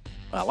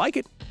 I like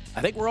it.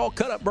 I think we're all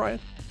cut up,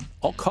 Brian.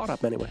 All caught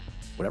up anyway.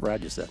 Whatever I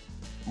just said.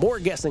 More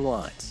guessing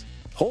lines.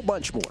 Whole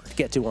bunch more to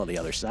get to on the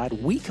other side.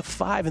 Week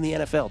 5 in the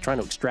NFL, trying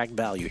to extract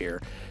value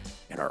here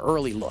in our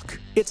early look.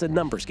 It's a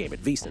numbers game at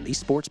VSiN, the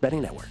Sports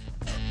Betting Network.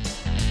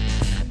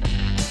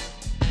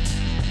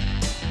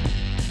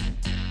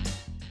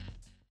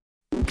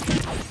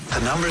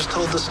 The numbers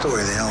told the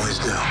story, they always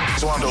do.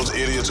 It's one of those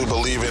idiots who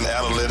believe in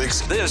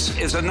analytics. This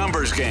is a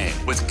numbers game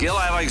with Gil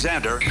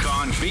Alexander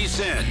on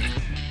VSiN.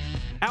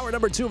 Hour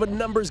number 2 of a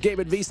numbers game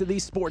at VSiN, the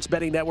Sports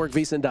Betting Network,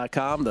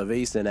 VSiN.com, the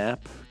VSiN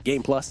app,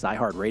 Game Plus,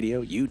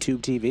 iHeartRadio, YouTube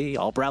TV,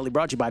 all proudly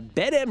brought to you by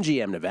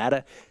BetMGM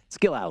Nevada. It's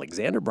Gil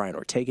Alexander, Brian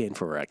Ortega in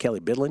for Kelly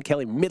Bidlin.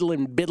 Kelly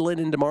Bidlin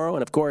in tomorrow.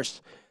 And, of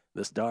course,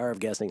 the star of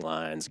Guessing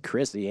Lines,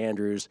 Chrissy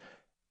Andrews,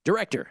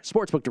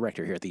 sportsbook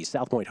director here at the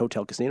South Point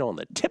Hotel Casino on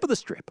the tip of the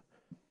Strip.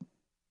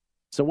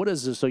 So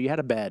you had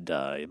a bad,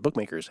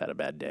 bookmakers had a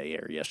bad day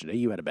yesterday.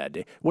 You had a bad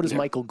day. What does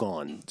Michael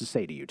Gaughan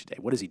say to you today?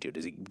 What does he do?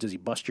 Does he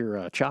bust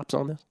your chops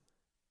on this?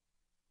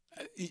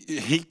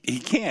 He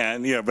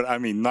can, but I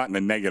mean, not in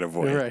a negative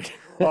way. Right.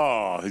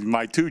 Oh,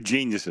 my two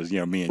geniuses,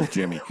 me and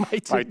Jimmy.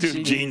 my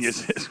two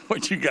geniuses.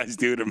 What you guys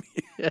do to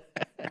me.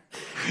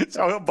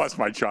 So he'll bust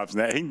my chops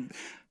now.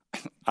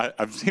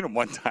 I've seen him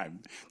one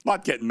time,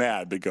 not get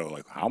mad, but go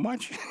like, how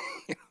much?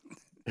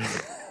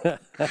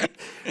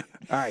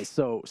 All right,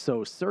 so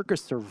Circa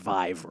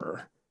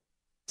Survivor,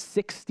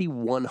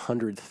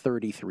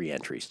 6,133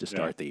 entries to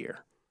start the year.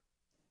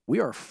 We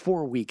are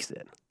 4 weeks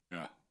in.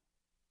 Yeah.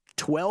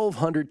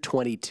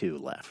 1,222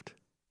 left.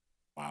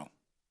 Wow.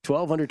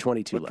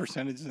 1,222 left. What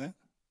percentage is that?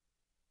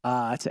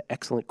 That's an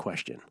excellent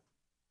question.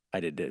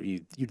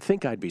 You'd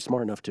think I'd be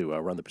smart enough to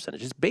run the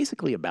percentage. It's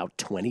basically about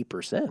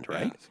 20%,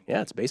 right?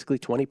 Yeah, it's basically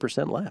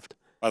 20% left.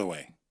 By the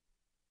way,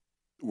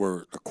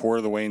 we're a quarter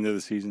of the way into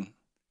the season.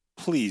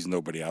 Please,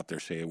 nobody out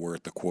there say we're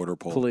at the quarter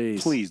pole.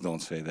 Please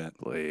don't say that.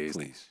 Please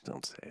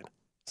don't say it.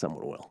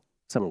 Someone will.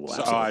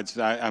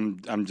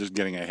 I'm just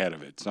getting ahead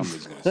of it.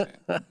 Somebody's going to say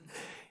it.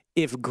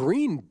 If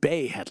Green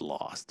Bay had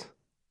lost,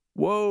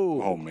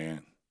 whoa! Oh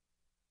man!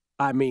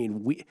 I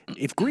mean,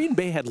 if Green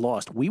Bay had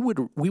lost, we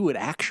would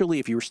actually,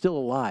 if you were still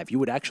alive, you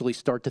would actually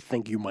start to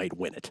think you might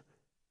win it.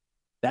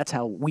 That's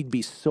how we'd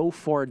be so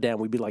far down.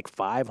 We'd be like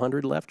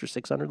 500 left or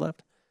 600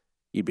 left.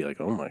 You'd be like,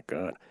 oh my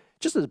God.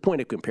 Just as a point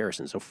of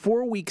comparison, so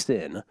 4 weeks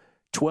in,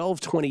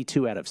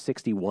 1222 out of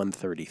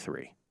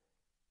 6133.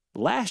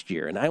 Last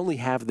year, and I only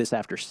have this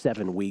after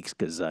 7 weeks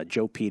because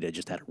Joe Pita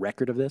just had a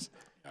record of this.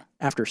 Yeah.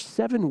 After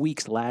 7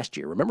 weeks last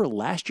year, remember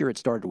last year it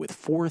started with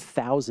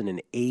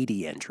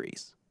 4,080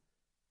 entries.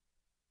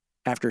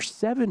 After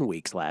 7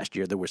 weeks last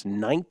year, there was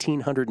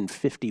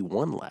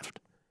 1,951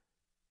 left.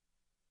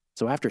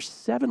 So after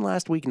 7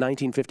 last week,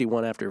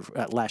 1951 after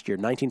last year,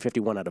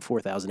 1951 out of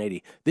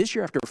 4,080. This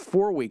year, after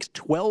 4 weeks,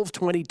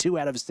 1222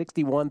 out of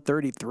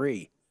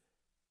 6133.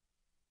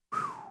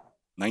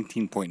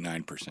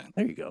 19.9%.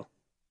 There you go.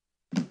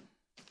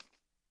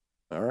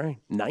 All right,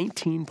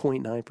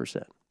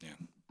 19.9%. Yeah.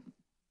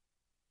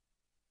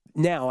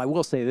 Now, I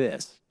will say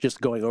this,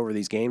 just going over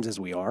these games as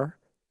we are,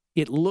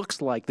 it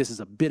looks like this is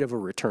a bit of a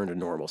return to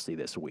normalcy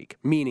this week,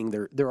 meaning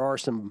there are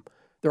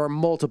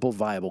multiple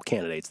viable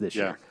candidates this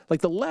year.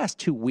 Like the last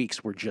 2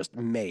 weeks were just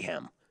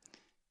mayhem.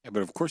 Yeah,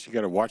 but of course you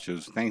got to watch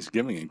those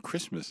Thanksgiving and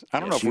Christmas. I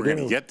don't know if we're going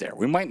to get there.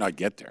 We might not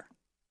get there.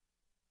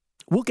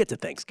 We'll get to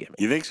Thanksgiving.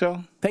 You think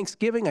so?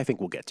 Thanksgiving, I think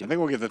we'll get to. I think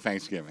we'll get to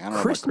Thanksgiving. I don't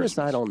know Christmas,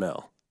 I don't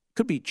know.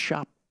 Could be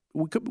chop.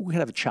 We could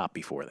have a chop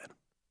before then.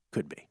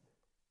 Could be.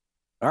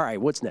 All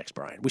right, what's next,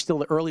 Brian? We still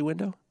in the early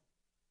window?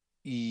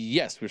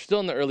 Yes, we're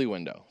still in the early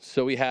window.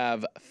 So we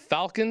have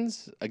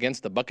Falcons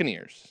against the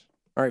Buccaneers.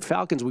 All right,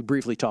 Falcons we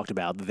briefly talked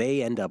about.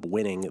 They end up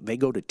winning. They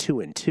go to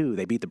 2-2.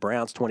 They beat the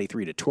Browns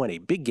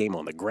 23-20. Big game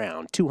on the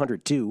ground.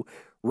 202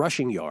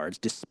 rushing yards,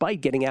 despite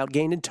getting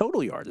outgained in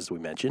total yards, as we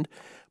mentioned.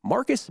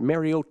 Marcus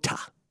Mariota,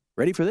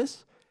 ready for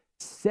this?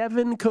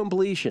 7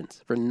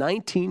 completions for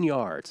 19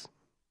 yards.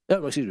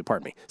 Oh, excuse me,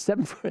 pardon me.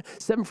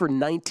 7 for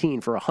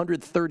 19 for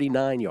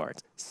 139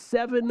 yards.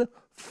 7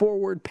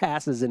 forward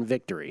passes in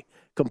victory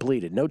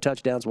completed. No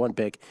touchdowns, 1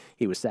 pick.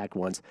 He was sacked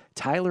once.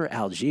 Tyler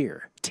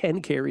Algier,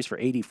 10 carries for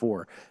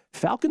 84.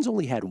 Falcons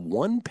only had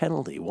 1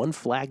 penalty, 1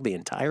 flag the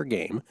entire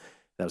game.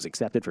 That was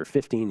accepted for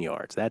 15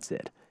 yards. That's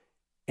it.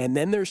 And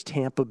then there's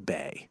Tampa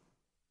Bay.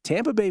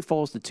 Tampa Bay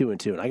falls to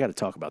 2-2, and I got to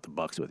talk about the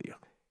Bucs with you.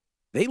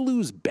 They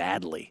lose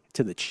badly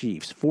to the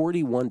Chiefs,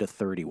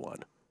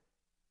 41-31.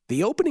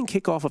 The opening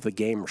kickoff of the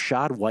game,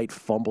 Rashad White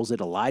fumbles it.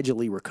 Elijah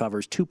Lee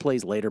recovers. 2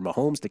 plays later,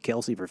 Mahomes to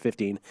Kelsey for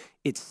 15.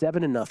 It's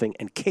 7-0,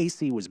 and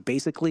KC was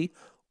basically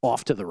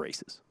off to the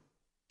races.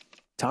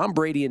 Tom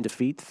Brady in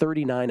defeat,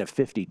 39 of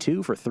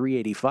 52 for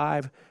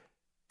 385.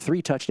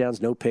 3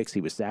 touchdowns, no picks. He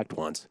was sacked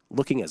once.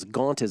 Looking as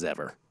gaunt as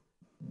ever.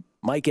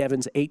 Mike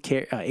Evans,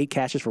 8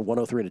 catches for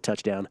 103 and a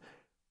touchdown.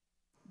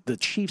 The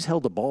Chiefs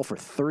held the ball for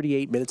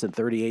 38 minutes and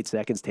 38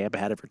 seconds. Tampa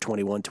had it for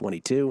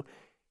 21-22.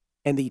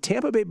 And the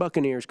Tampa Bay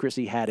Buccaneers,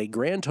 Chrissy, had a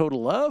grand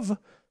total of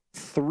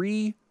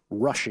 3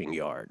 rushing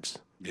yards.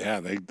 Yeah,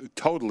 they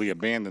totally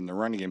abandoned the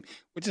running game,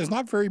 which is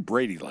not very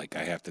Brady-like,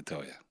 I have to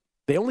tell you.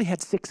 They only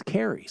had 6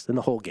 carries in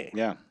the whole game.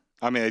 Yeah.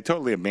 I mean, they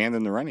totally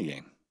abandoned the running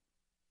game.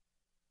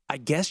 I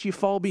guess you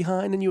fall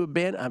behind and you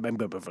abandon. I mean,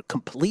 but a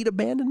complete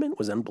abandonment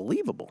was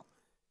unbelievable.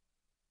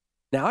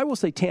 Now, I will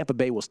say Tampa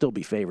Bay will still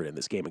be favored in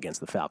this game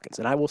against the Falcons.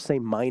 And I will say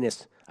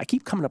minus, I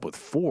keep coming up with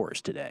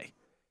 4s today.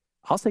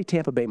 I'll say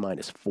Tampa Bay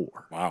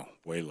 -4. Wow,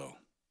 way low.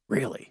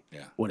 Really?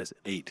 Yeah. What is it?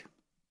 8.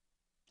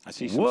 I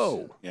see some.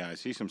 Whoa. Yeah, I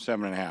see some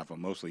 7.5, but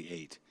mostly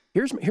 8.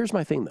 Here's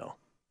my thing, though.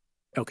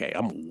 Okay,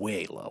 I'm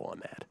way low on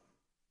that.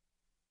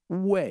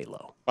 Way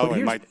low. By the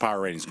way, my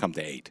power ratings come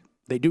to 8.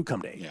 They do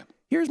come to 8. Yeah.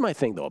 Here's my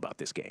thing, though, about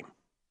this game.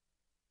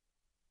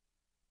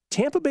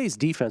 Tampa Bay's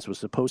defense was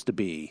supposed to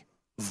be,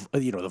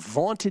 the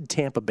vaunted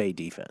Tampa Bay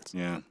defense.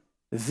 Yeah.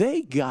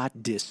 They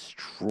got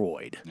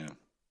destroyed. Yeah.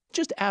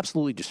 Just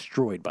absolutely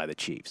destroyed by the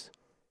Chiefs.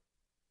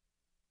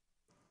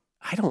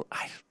 I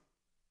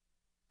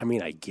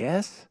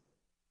guess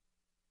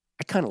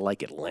I kind of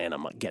like Atlanta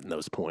getting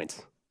those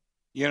points.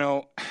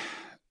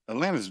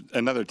 Atlanta's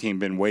another team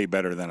been way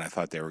better than I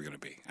thought they were going to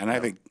be. And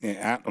I think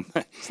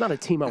it's not a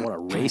team I want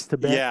to race to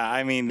bet. Yeah,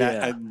 I mean,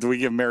 do we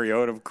give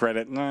Mariota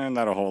credit? No,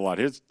 not a whole lot.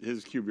 His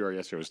QBR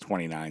yesterday was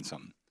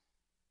 29-something.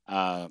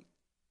 I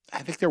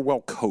think they're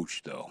well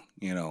coached, though.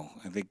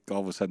 I think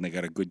all of a sudden they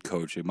got a good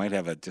coach. They might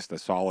have just a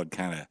solid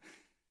kind of,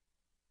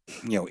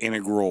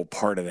 integral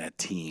part of that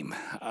team.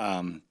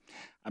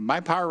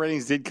 My power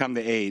ratings did come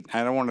to 8.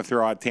 I don't want to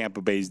throw out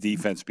Tampa Bay's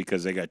defense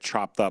because they got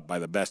chopped up by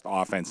the best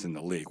offense in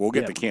the league. We'll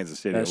get to Kansas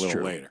City a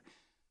little later.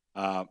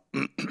 But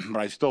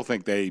I still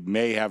think they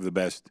may have the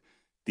best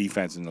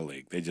defense in the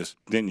league. They just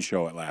didn't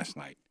show it last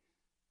night.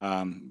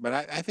 But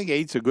I think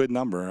 8's a good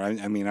number.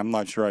 I mean, I'm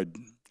not sure I'd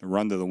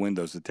run to the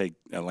windows to take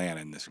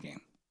Atlanta in this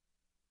game.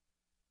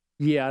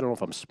 Yeah, I don't know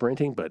if I'm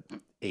sprinting, but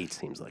 8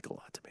 seems like a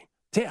lot to me.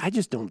 I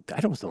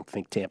don't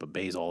think Tampa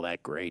Bay's all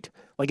that great.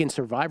 Like in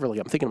Survivor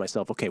League, I'm thinking to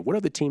myself, okay, what are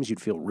the teams you'd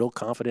feel real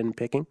confident in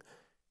picking?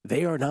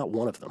 They are not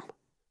one of them.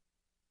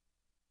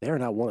 They are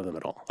not one of them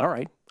at all. All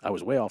right, I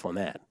was way off on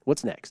that.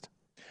 What's next?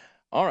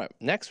 All right,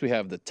 next we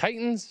have the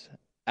Titans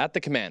at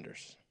the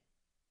Commanders.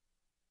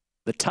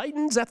 The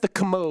Titans at the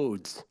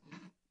Commodes.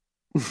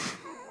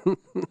 Do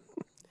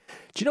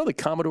you know the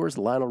Commodores,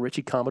 the Lionel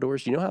Richie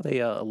Commodores? Do you know how they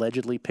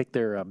allegedly picked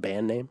their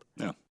band name?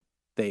 No.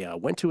 They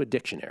went to a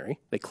dictionary,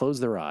 they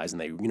closed their eyes,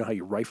 and you know how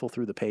you rifle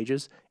through the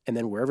pages? And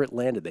then wherever it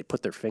landed, they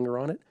put their finger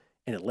on it,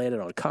 and it landed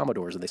on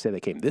Commodores, and they say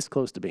they came this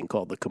close to being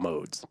called the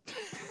Commodes.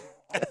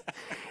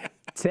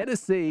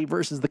 Tennessee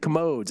versus the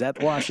Commodes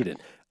at Washington.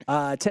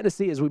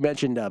 Tennessee, as we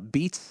mentioned,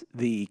 beats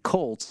the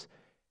Colts.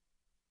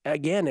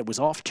 Again, it was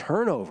off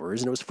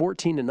turnovers, and it was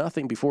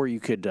 14-0 before you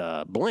could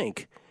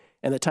blink.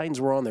 And the Titans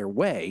were on their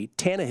way.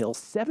 Tannehill,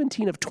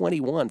 17 of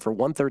 21 for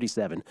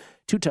 137,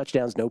 2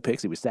 touchdowns, no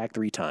picks. He was sacked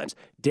 3 times.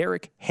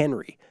 Derrick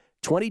Henry,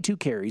 22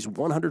 carries,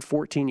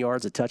 114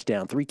 yards, a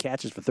touchdown, 3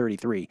 catches for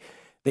 33.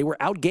 They were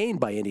outgained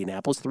by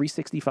Indianapolis,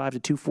 365 to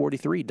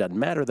 243. Doesn't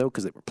matter, though,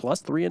 because they were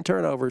 +3 in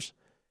turnovers.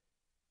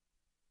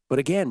 But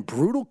again,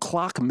 brutal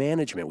clock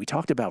management. We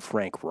talked about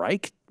Frank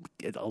Reich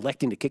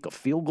electing to kick a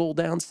field goal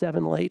down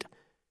 7 late.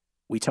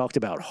 We talked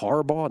about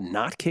Harbaugh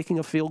not kicking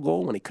a field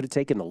goal when he could have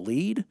taken the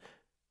lead.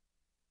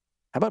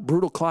 How about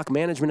brutal clock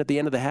management at the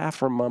end of the half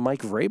from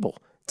Mike Vrabel?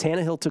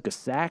 Tannehill took a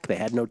sack. They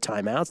had no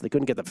timeouts. They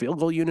couldn't get the field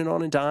goal unit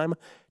on in time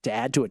to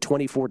add to a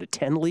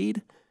 24-10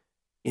 lead.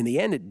 In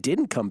the end, it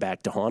didn't come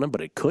back to haunt them, but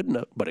it couldn't.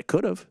 But it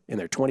could have in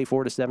their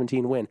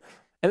 24-17 win.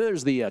 And then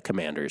there's the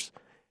Commanders.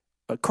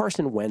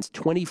 Carson Wentz,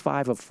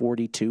 25 of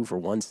 42 for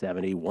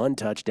 170, 1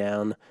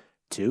 touchdown,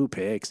 2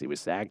 picks. He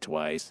was sacked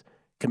twice.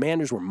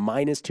 Commanders were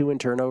 -2 in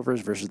turnovers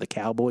versus the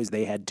Cowboys.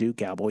 They had 2.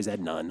 Cowboys had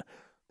none.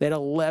 They had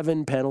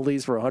 11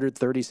 penalties for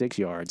 136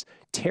 yards.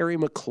 Terry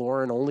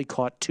McLaurin only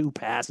caught 2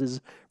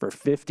 passes for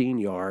 15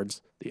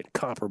 yards. The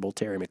incomparable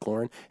Terry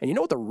McLaurin. And you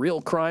know what the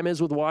real crime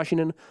is with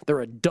Washington?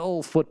 They're a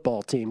dull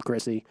football team,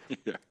 Chrissy.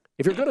 Yeah.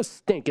 If you're going to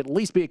stink, at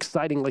least be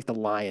exciting like the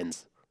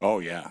Lions. Oh,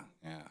 yeah.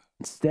 Yeah.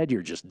 Instead,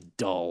 you're just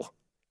dull.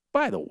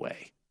 By the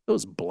way,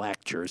 those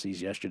black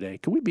jerseys yesterday,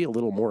 can we be a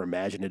little more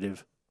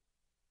imaginative?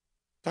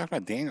 Talk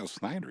about Daniel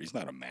Snyder. He's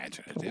not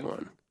imaginative. Hold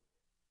on.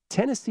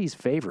 Tennessee's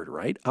favored,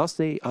 right? I'll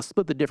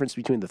split the difference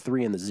between the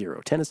 3 and the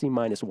 0. Tennessee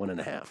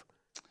 -1.5.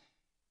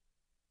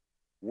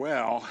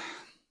 Well,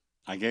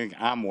 I think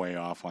I'm way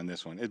off on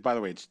this one. By the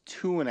way, it's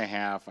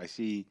 2.5. I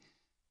see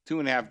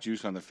 2.5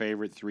 juice on the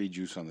favorite, 3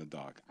 juice on the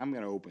dog. I'm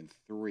going to open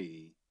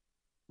 3.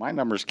 My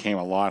numbers came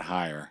a lot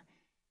higher.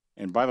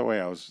 And by the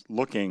way, I was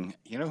looking.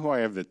 You know who I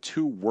have the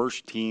 2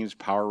 worst teams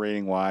power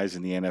rating wise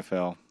in the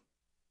NFL?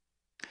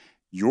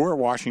 Your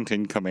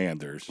Washington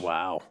Commanders.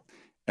 Wow.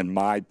 And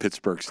my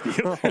Pittsburgh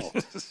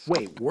Steelers. Oh,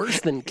 wait,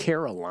 worse than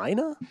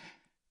Carolina?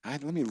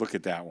 Let me look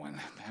at that one.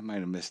 I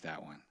might have missed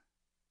that one.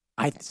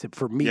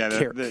 For me, yeah,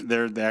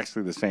 they're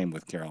actually the same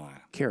with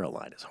Carolina.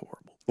 Carolina's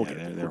horrible. We'll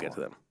get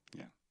to them.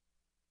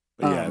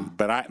 Yeah,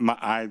 but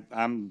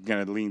I'm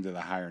going to lean to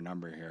the higher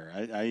number here.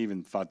 I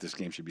even thought this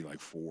game should be like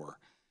 4.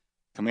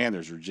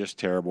 Commanders are just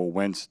terrible.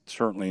 Wentz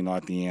certainly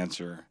not the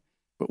answer.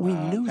 But we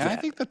knew that. And I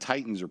think the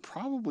Titans are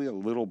probably a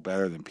little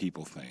better than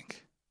people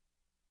think.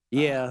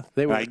 Yeah,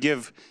 they were. I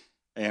give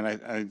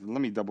And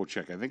let me double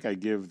check. I think I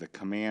give the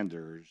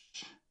Commanders.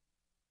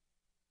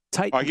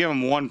 I give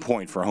them 1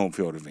 point for home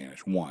field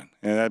advantage. 1,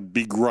 and that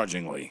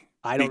begrudgingly.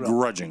 I don't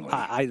begrudgingly. know.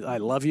 I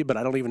love you, but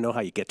I don't even know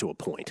how you get to a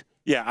point.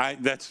 Yeah,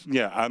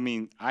 I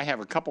mean, I have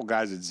a couple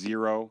guys at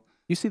 0.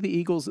 You see the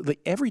Eagles.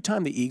 Every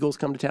time the Eagles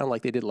come to town,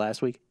 like they did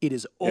last week, it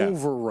is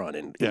overrun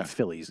in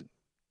Philly's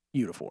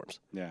uniforms.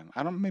 Yeah,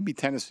 maybe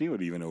Tennessee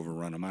would even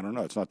overrun them. I don't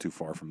know. It's not too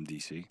far from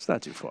D.C. It's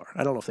not too far.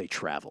 I don't know if they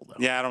travel though.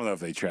 Yeah, I don't know if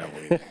they travel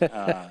either.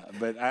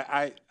 But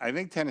I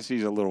think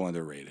Tennessee's a little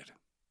underrated.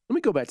 Let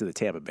me go back to the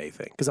Tampa Bay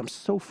thing because I'm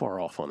so far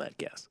off on that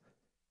guess.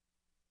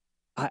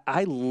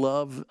 I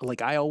love,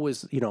 like I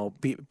always,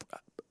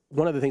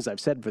 one of the things I've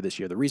said for this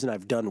year, the reason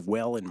I've done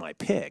well in my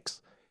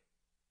picks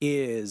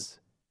is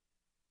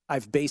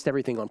I've based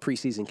everything on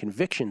preseason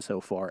conviction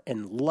so far.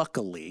 And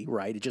luckily,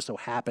 right, it just so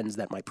happens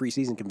that my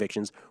preseason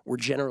convictions were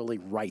generally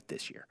right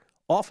this year.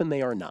 Often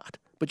they are not,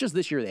 but just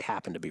this year they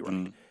happen to be right.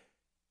 Mm.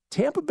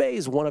 Tampa Bay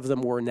is one of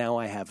them where now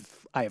I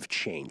have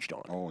changed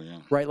on. Oh, yeah.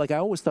 Right? Like I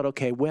always thought,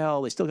 okay,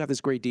 well, they still got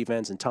this great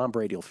defense and Tom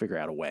Brady will figure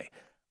out a way.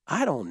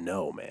 I don't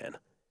know, man.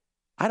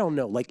 I don't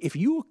know. Like if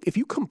you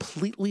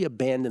completely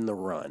abandon the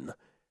run,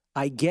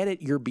 I get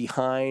it, you're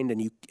behind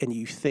and you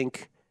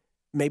think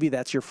maybe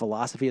that's your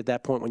philosophy at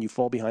that point when you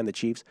fall behind the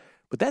Chiefs,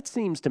 but that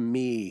seems to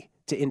me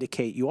to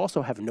indicate you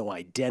also have no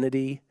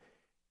identity.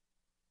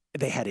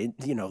 They had,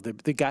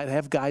 they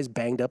have guys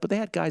banged up, but they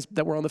had guys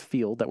that were on the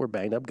field that were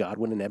banged up.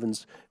 Godwin and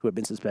Evans, who had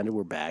been suspended,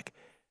 were back.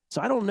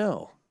 So I don't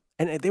know.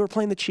 And they were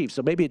playing the Chiefs,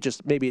 so maybe I should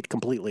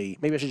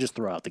just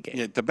throw out the game.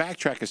 Yeah, to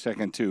backtrack a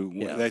second, too,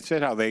 they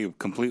said how they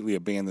completely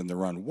abandoned the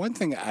run. One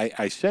thing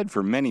I said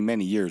for many,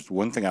 many years,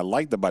 one thing I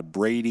liked about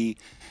Brady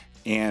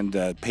and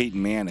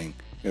Peyton Manning,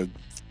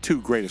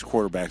 two greatest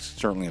quarterbacks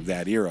certainly of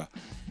that era,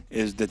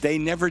 is that they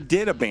never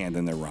did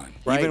abandon the run.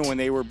 Right. Even when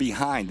they were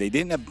behind, they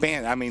didn't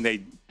abandon. I mean,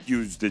 they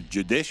used it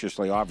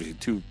judiciously, obviously,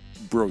 two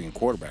brilliant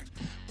quarterbacks.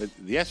 But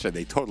yesterday,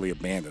 they totally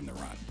abandoned the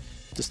run.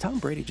 Does Tom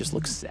Brady just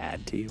look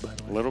sad to you, by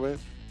the way? A little bit.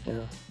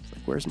 It's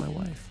like, where's my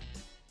wife?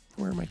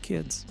 Where are my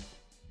kids?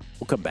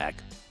 We'll come back.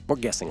 More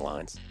guessing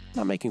lines. I'm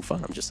not making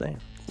fun. I'm just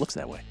saying. It looks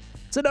that way.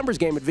 It's a numbers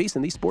game at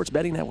VSiN, the Sports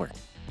Betting Network.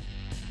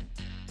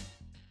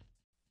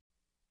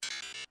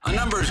 A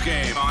numbers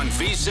game on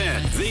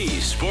VSiN, the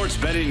Sports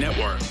Betting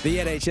Network. The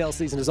NHL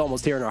season is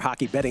almost here, and our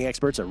hockey betting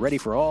experts are ready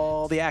for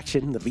all the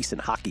action. The VSiN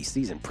Hockey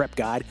Season Prep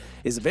Guide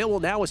is available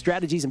now with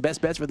strategies and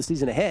best bets for the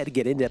season ahead.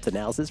 Get in-depth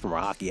analysis from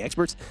our hockey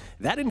experts.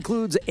 That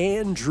includes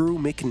Andrew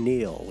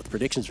McNeil with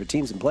predictions for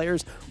teams and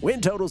players, win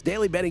totals,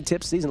 daily betting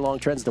tips, season-long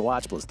trends to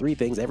watch, plus 3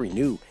 things every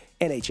new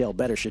NHL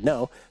bettor should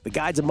know. The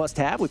guide's a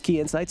must-have with key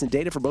insights and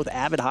data for both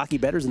avid hockey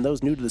bettors and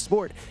those new to the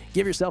sport.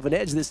 Give yourself an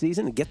edge this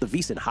season and get the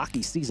VSiN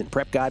Hockey Season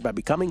Prep Guide by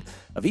becoming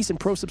a VSiN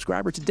Pro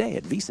subscriber today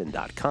at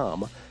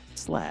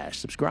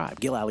VSiN.com/subscribe.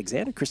 Gil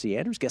Alexander, Chrissy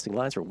Anders, guessing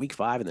lines for Week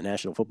 5 in the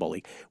National Football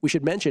League. We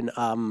should mention,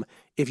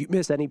 if you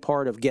miss any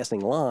part of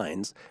Guessing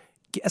Lines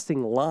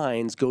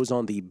goes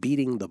on the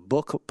Beating the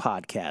Book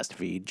podcast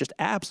feed. Just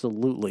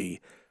absolutely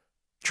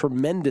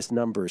tremendous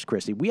numbers,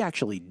 Chrissy. We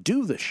actually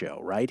do the show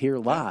right here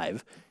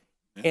live.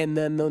 And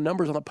then the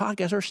numbers on the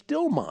podcast are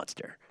still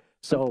monster.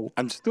 So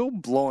I'm still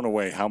blown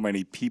away how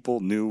many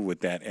people knew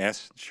with that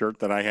S shirt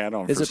that I had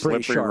on for Slippery Rock. It's a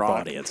pretty sharp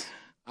audience.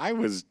 I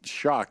was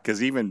shocked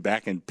because even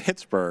back in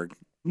Pittsburgh,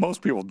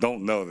 most people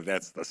don't know that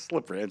that's the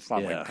Slippery. It's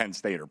not like Penn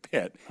State or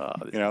Pitt. So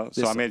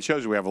I mean, it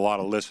shows we have a lot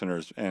of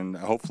listeners, and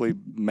hopefully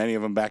many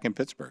of them back in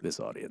Pittsburgh.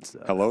 This audience.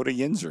 Hello to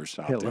Yinzers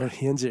out there. Hello to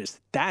Yinzers.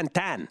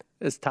 Tan,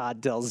 as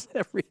Todd tells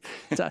every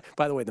time.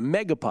 By the way, the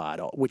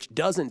Megapod, which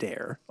doesn't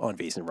air on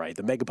VSiN, right?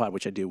 The Megapod,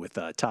 which I do with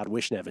Todd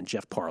Wishnev and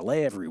Jeff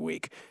Parlay every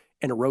week,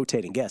 and a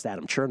rotating guest,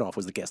 Adam Chernoff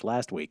was the guest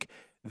last week.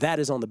 That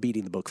is on the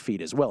Beating the Book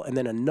feed as well. And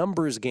then a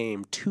numbers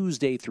game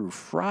Tuesday through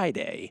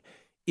Friday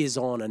is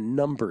on a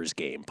numbers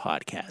game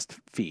podcast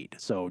feed.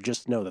 So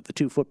just know that the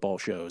 2 football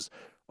shows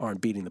are on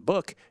Beating the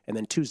Book, and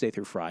then Tuesday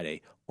through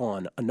Friday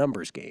on a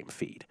numbers game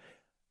feed.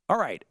 All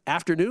right,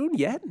 afternoon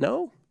yet?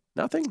 No?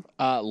 Nothing?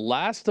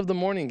 Last of the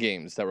morning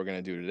games that we're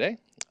going to do today.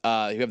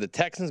 You have the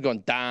Texans going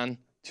down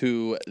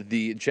to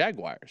the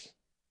Jaguars.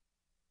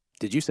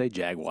 Did you say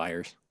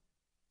Jaguars?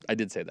 I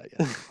did say that,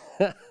 yes.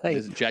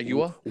 Is it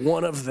Jaguar?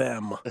 One of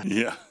them.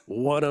 Yeah.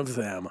 One of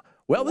them.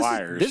 Well,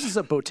 this is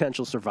a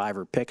potential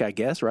survivor pick, I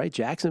guess, right?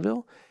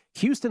 Jacksonville.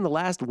 Houston, the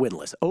last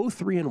winless,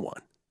 0-3-1,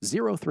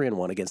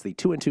 0-3-1 against the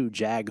 2-2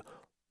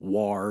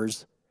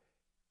 Jaguars.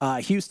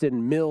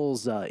 Houston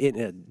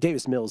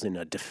Davis Mills in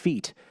a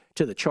defeat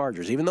to the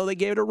Chargers, even though they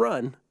gave it a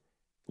run.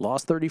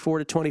 Lost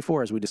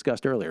 34-24, as we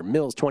discussed earlier.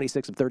 Mills,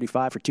 26 of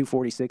 35 for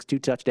 246, 2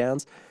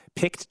 touchdowns,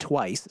 picked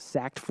twice,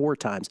 sacked 4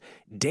 times.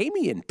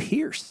 Dameon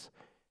Pierce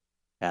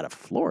out of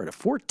Florida,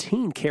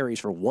 14 carries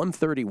for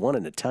 131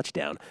 and a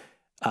touchdown.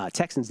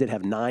 Texans did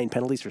have 9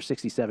 penalties for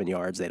 67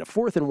 yards. They had a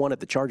 4th and 1 at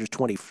the Chargers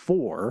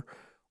 24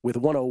 with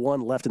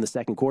 1:01 left in the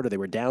second quarter. They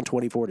were down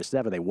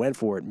 24-7. They went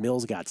for it.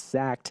 Mills got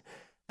sacked.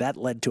 That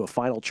led to a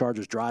final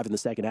Chargers drive in the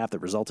second half that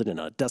resulted in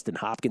a Dustin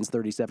Hopkins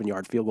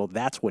 37-yard field goal.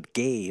 That's what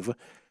gave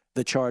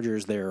the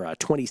Chargers their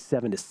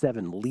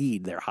 27-7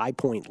 lead, their high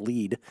point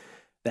lead,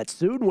 that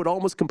soon would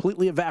almost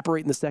completely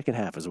evaporate in the second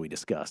half, as we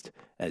discussed,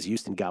 as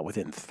Houston got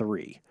within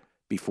 3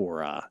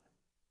 before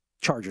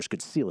Chargers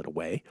could seal it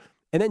away.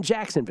 And then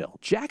Jacksonville.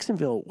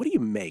 Jacksonville, what do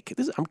you make?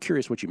 I'm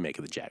curious what you make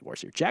of the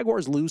Jaguars here.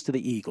 Jaguars lose to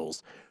the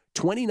Eagles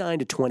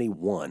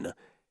 29-21.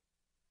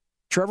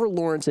 Trevor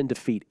Lawrence in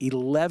defeat,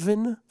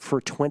 11 for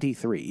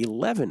 23.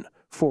 11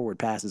 forward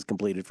passes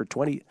completed for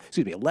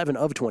 11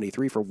 of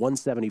 23 for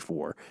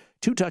 174.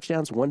 2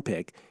 touchdowns, 1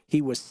 pick.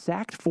 He was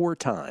sacked 4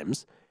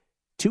 times,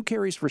 2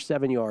 carries for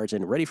 7 yards,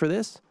 and ready for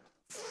this?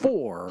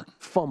 4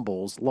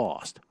 fumbles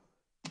lost.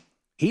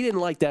 He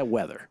didn't like that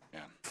weather. Yeah.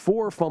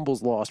 4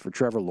 fumbles lost for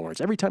Trevor Lawrence.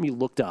 Every time you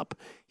looked up,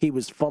 he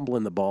was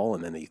fumbling the ball,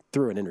 and then he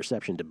threw an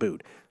interception to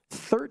boot.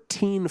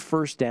 13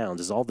 first downs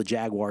is all the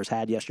Jaguars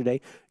had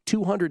yesterday.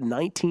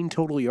 219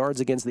 total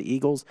yards against the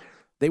Eagles.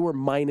 They were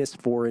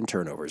 -4 in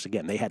turnovers.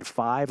 Again, they had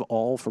 5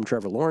 all from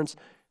Trevor Lawrence.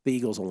 The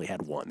Eagles only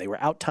had 1. They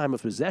were out time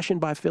of possession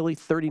by Philly,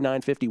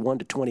 39-51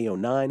 to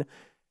 20-09.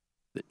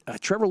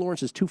 Trevor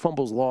Lawrence's 2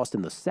 fumbles lost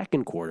in the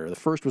second quarter. The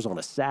first was on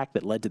a sack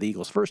that led to the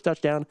Eagles' first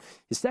touchdown.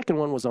 His second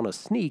one was on a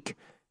sneak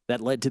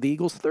that led to the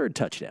Eagles' third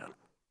touchdown.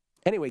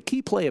 Anyway,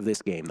 key play of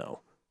this game,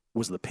 though,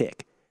 was the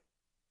pick.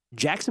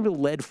 Jacksonville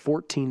led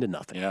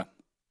 14-0. Yeah.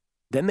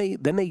 Then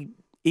they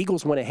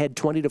Eagles went ahead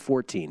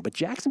 20-14, but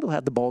Jacksonville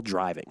had the ball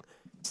driving.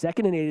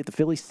 2nd and 8 at the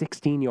Philly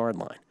 16-yard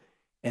line.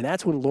 And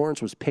that's when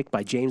Lawrence was picked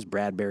by James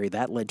Bradbury.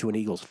 That led to an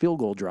Eagles field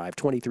goal drive,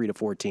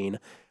 23-14.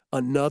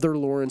 Another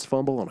Lawrence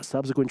fumble on a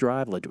subsequent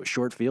drive led to a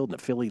short field and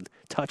a Philly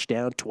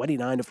touchdown,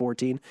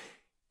 29-14.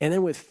 And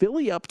then with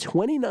Philly up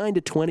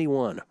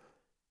 29-21,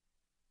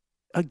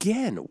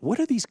 again, what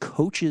are these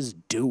coaches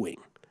doing?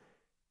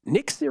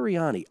 Nick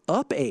Sirianni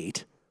up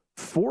 8,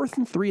 4th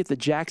and 3 at the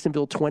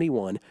Jacksonville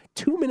 21,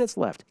 2 minutes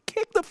left.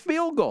 Kick the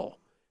field goal.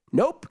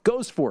 Nope,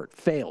 goes for it,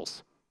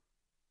 fails.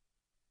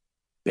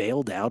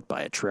 Bailed out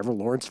by a Trevor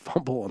Lawrence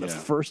fumble on the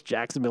first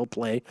Jacksonville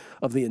play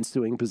of the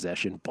ensuing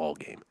possession ball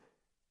game.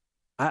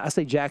 I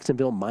say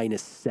Jacksonville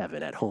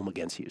 -7 at home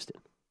against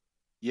Houston.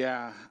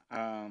 Yeah,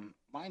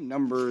 my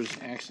numbers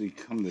actually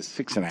come to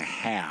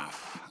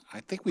 6.5.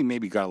 I think we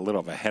maybe got a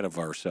little ahead of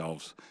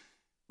ourselves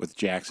with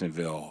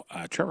Jacksonville.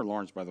 Trevor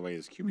Lawrence, by the way,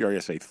 is QBR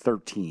yesterday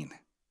 13.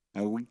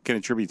 And we can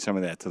attribute some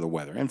of that to the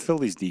weather. And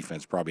Philly's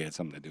defense probably had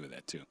something to do with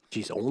that, too.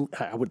 Geez,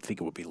 I would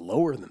think it would be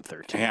lower than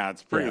 13. Yeah,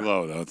 it's pretty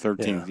low, though.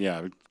 13,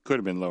 it could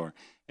have been lower.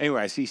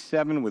 Anyway, I see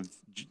 7 with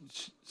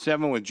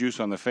juice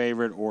on the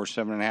favorite or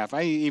 7.5.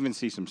 I even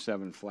see some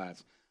 7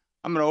 flats.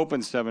 I'm going to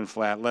open 7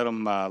 flat, let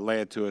them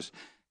lay it to us.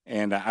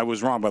 And I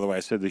was wrong, by the way. I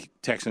said the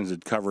Texans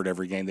had covered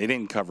every game. They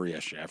didn't cover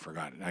yesterday. I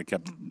forgot it. I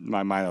kept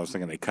my mind. I was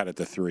thinking they cut it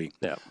to 3.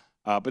 Yeah.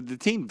 But the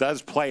team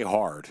does play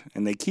hard,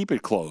 and they keep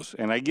it close.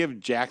 And I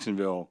give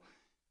Jacksonville,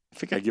 I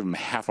think I give them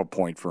half a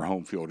point for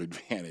home field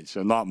advantage,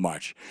 so not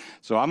much.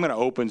 So I'm going to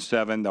open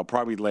 7. They'll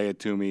probably lay it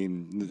to me,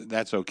 and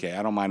that's okay.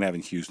 I don't mind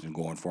having Houston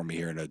going for me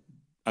here in an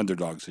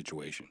underdog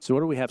situation. So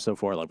what do we have so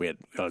far? Like we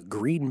had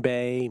Green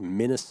Bay,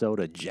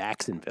 Minnesota,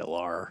 Jacksonville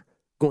are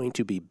going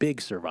to be big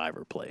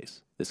survivor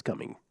plays this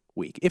coming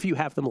week, if you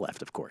have them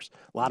left, of course.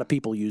 A lot of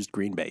people used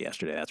Green Bay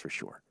yesterday, that's for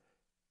sure.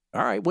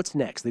 All right, what's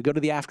next? They go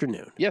to the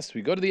afternoon. Yes,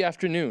 we go to the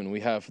afternoon.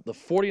 We have the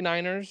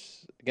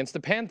 49ers against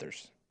the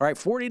Panthers. All right,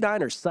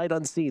 49ers, sight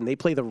unseen. They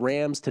play the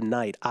Rams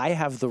tonight. I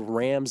have the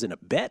Rams in a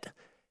bet,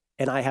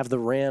 and I have the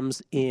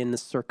Rams in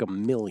circa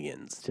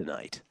millions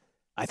tonight.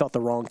 I thought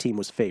the wrong team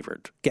was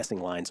favored, guessing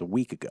lines a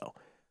week ago.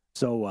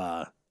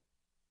 So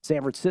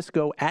San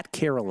Francisco at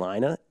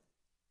Carolina.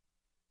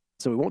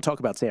 So we won't talk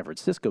about San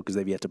Francisco because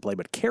they've yet to play,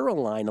 but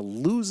Carolina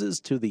loses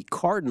to the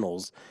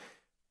Cardinals.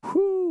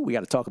 Whew, we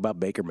got to talk about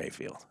Baker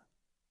Mayfield.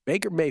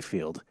 Baker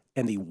Mayfield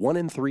and the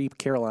 1-3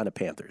 Carolina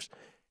Panthers.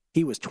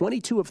 He was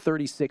 22 of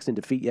 36 in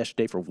defeat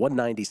yesterday for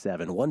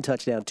 197, 1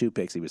 touchdown, 2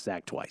 picks. He was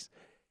sacked twice.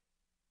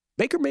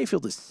 Baker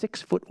Mayfield is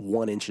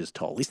 6'1"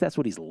 tall. At least that's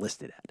what he's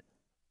listed at.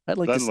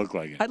 Doesn't look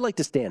like it. I'd like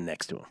to stand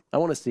next to him. I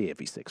want to see if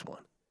he's 6'1".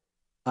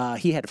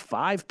 He had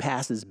 5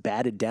 passes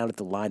batted down at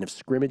the line of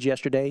scrimmage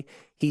yesterday.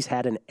 He's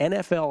had an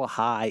NFL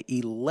high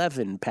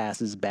 11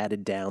 passes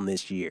batted down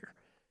this year.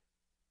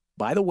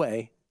 By the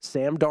way,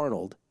 Sam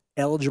Darnold,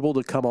 eligible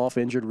to come off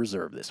injured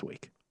reserve this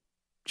week.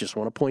 Just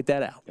want to point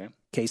that out. Okay. In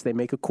case they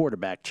make a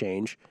quarterback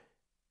change,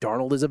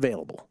 Darnold is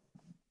available.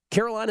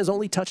 Carolina's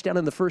only touchdown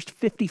in the first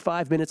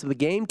 55 minutes of the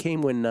game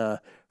came when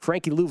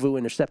Frankie Louvu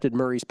intercepted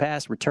Murray's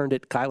pass,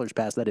 Kyler's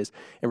pass, that is,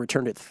 and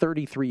returned it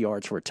 33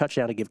 yards for a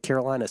touchdown to give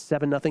Carolina a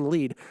 7-0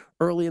 lead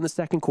early in the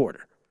second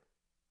quarter.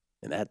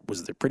 And that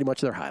was pretty much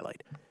their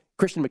highlight.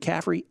 Christian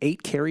McCaffrey,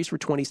 8 carries for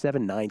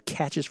 27, 9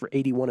 catches for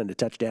 81 and a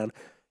touchdown.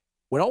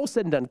 When all was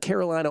said and done,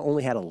 Carolina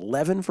only had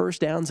 11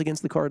 first downs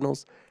against the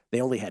Cardinals.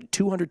 They only had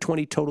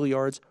 220 total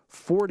yards,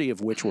 40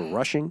 of which were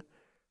rushing.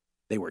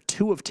 They were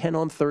 2 of 10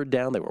 on third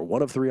down. They were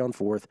 1 of 3 on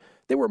fourth.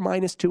 They were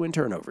 -2 in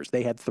turnovers.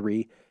 They had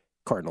 3.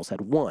 Cardinals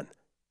had 1.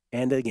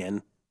 And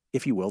again,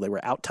 if you will, they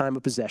were out time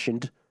of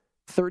possession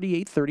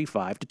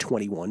 38-35 to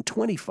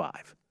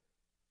 21-25.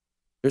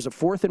 There's a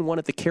 4th and 1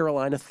 at the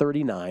Carolina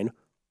 39.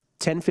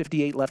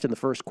 10:58 left in the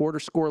first quarter.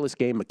 Scoreless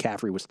game.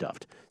 McCaffrey was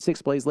stuffed.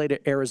 6 plays later,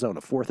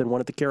 Arizona, 4th and 1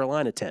 at the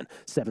Carolina 10.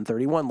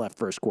 7:31 left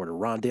first quarter.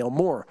 Rondale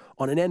Moore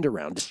on an end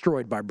around,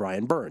 destroyed by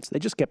Brian Burns. They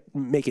just kept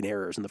making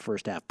errors in the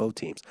first half, both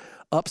teams.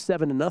 Up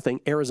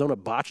 7-0, Arizona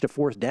botched a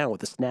 4th down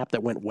with a snap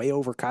that went way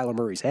over Kyler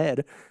Murray's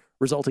head,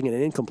 resulting in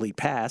an incomplete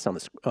pass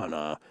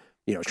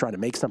trying to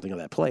make something of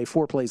that play.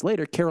 4 plays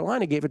later,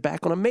 Carolina gave it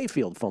back on a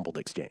Mayfield fumbled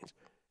exchange.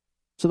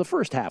 So the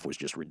first half was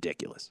just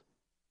ridiculous.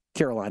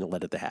 Carolina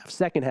led at the half.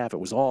 Second half, it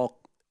was all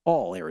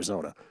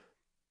Arizona.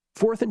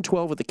 4th and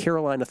 12 at the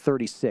Carolina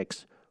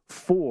 36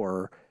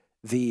 for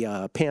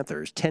the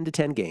Panthers.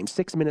 10-10 game.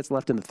 6 minutes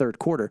left in the third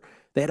quarter.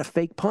 They had a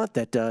fake punt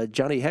that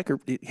Johnny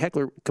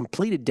Heckler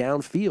completed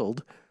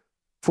downfield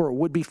for a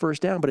would-be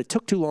first down, but he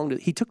took too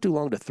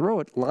long to throw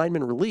it.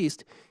 Lineman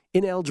released.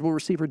 Ineligible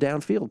receiver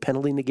downfield.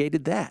 Penalty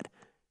negated that.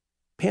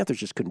 Panthers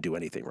just couldn't do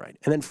anything right.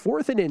 And then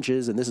 4th and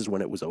inches, and this is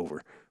when it was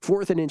over.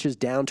 4th and inches,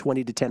 down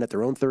 20-10 at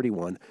their own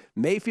 31.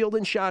 Mayfield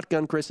in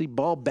shotgun, Chrissy.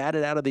 Ball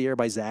batted out of the air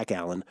by Zach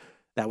Allen.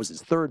 That was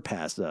his third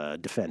pass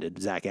defended.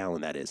 Zach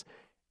Allen, that is.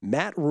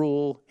 Matt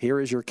Rule,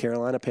 here is your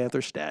Carolina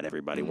Panthers stat,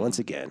 everybody, once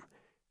again.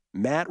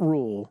 Matt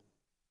Rule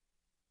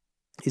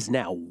is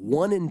now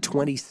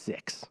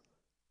 1-26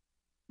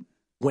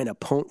 when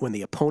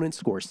the opponent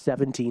scores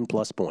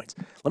 17-plus points.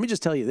 Let me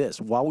just tell you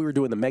this. While we were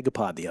doing the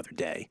Megapod the other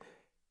day,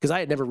 because I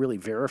had never really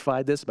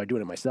verified this by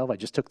doing it myself. I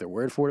just took their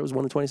word for it. It was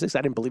 1-26.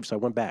 I didn't believe it, so I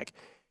went back.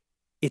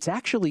 It's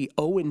actually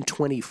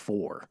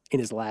 0-24 in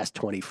his last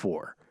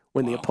 24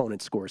 when the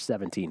opponent scores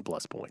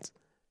 17-plus points.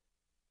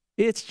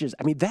 It's just,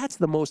 that's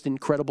the most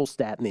incredible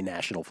stat in the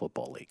National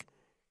Football League.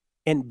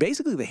 And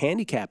basically the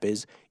handicap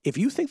is, if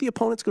you think the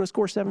opponent's going to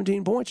score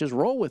 17 points, just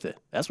roll with it.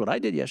 That's what I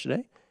did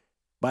yesterday.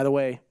 By the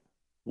way,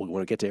 when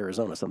we get to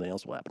Arizona, something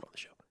else will happen on the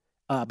show.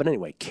 But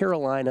anyway,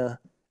 Carolina...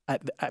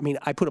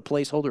 I put a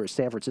placeholder at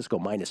San Francisco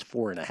minus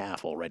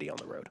 4.5 already on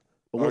the road.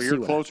 But you're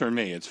closer than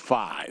me. It's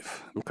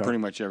 5, pretty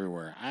much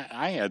everywhere.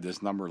 I had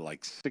this number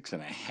like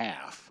 6.5.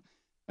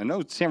 I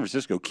know San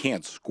Francisco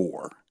can't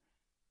score.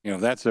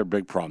 That's their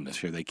big problem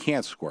this year. They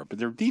can't score, but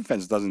their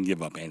defense doesn't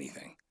give up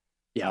anything.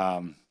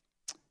 Yeah.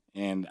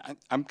 And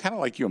I'm kind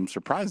of like you. I'm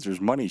surprised there's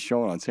money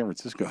showing on San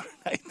Francisco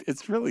tonight.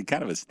 It's really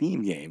kind of a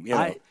steam game.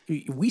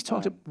 We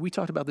talked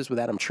about this with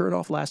Adam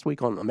Chernoff last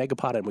week on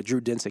Megapod and with Drew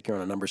Dinsick here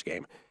on a numbers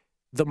game.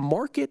 The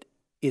market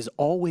is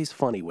always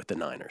funny with the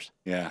Niners.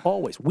 Yeah.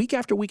 Always. Week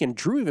after week. And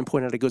Drew even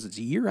pointed out, it's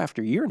year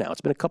after year now.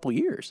 It's been a couple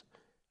years.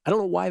 I don't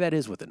know why that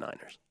is with the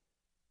Niners.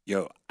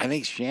 I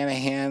think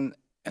Shanahan,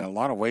 in a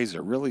lot of ways,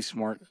 a really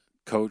smart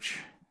coach.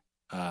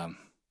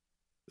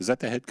 Is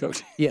that the head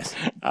coach? Yes.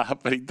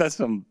 But he does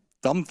some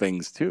dumb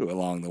things, too,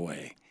 along the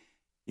way.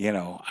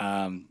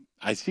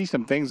 I see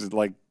some things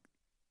like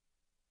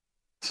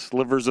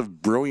slivers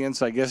of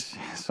brilliance, I guess,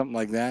 something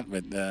like that.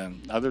 But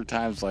other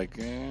times,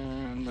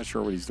 I'm not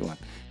sure what he's doing.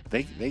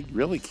 They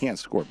really can't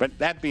score. But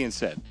that being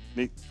said,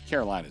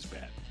 Carolina's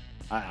bad.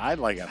 I'd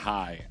like it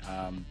high.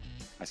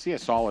 I see a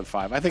solid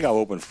 5. I think I'll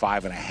open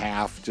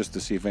 5.5 just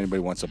to see if anybody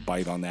wants a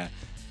bite on that.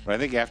 But I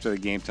think after the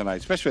game tonight,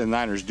 especially the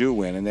Niners do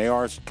win, and they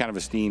are kind of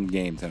a steamed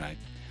game tonight,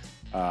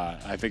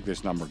 I think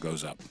this number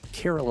goes up.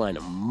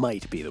 Carolina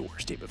might be the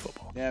worst team in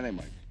football. Yeah, they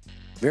might.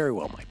 Very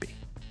well might be.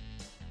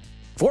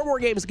 4 more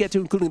games to get to,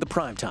 including the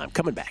prime time.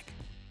 Coming back.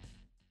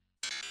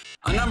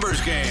 A numbers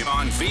game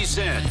on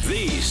VSiN,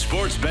 the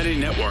Sports Betting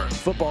Network.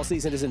 Football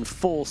season is in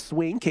full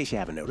swing, in case you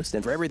haven't noticed.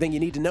 And for everything you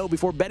need to know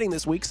before betting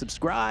this week,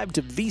 subscribe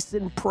to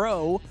VSiN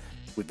Pro.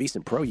 With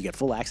VSiN Pro, you get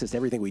full access to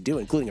everything we do,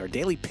 including our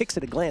daily picks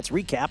at a glance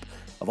recap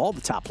of all the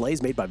top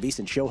plays made by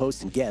VSiN show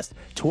hosts and guests,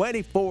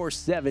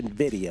 24/7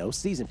 video,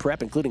 season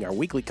prep, including our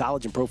weekly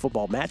college and pro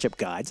football matchup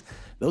guides.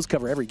 Those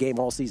cover every game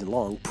all season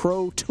long.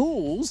 Pro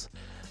tools,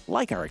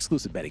 like our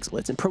exclusive betting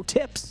splits, and pro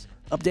tips,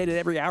 updated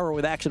every hour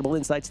with actionable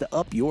insights to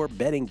up your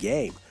betting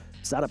game.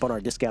 Sign up on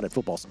our discounted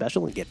football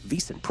special and get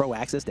VSiN Pro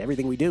access to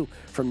everything we do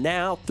from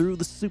now through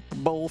the Super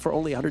Bowl for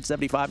only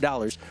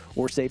 $175,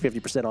 or save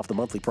 50% off the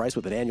monthly price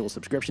with an annual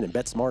subscription and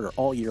bet smarter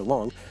all year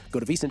long. Go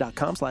to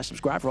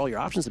VSiN.com/subscribe for all your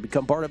options and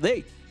become part of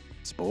the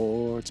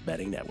Sports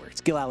Betting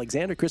Network. Gil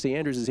Alexander, Chrissy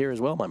Andrews is here as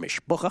well, my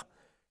mishpucha,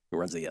 who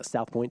runs the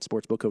South Point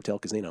Sportsbook Hotel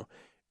Casino.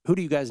 Who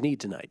do you guys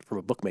need tonight from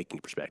a bookmaking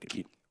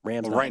perspective?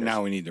 Rams, well, right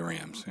now we need the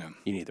Rams. Yeah.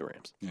 You need the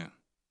Rams. Yeah.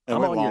 I'm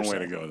on a long your way side.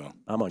 to go, though.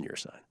 I'm on your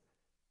side.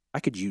 I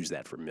could use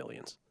that for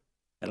millions.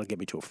 That'll get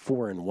me to a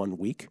 4 in 1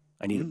 week.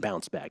 I need a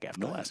bounce back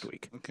after last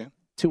week. Okay.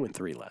 2 and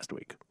 3 last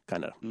week.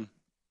 Kind of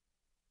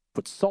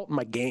put salt in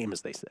my game,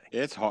 as they say.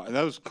 It's hard.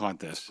 Those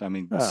contests,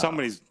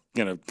 somebody's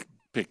going to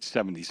pick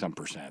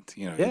 70-some%.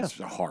 It's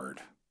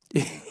hard.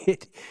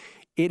 It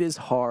is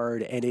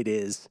hard, and it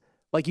is,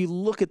 like, you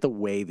look at the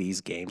way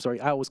these games are.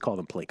 I always call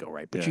them Plinko,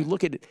 right? But you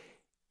look at it,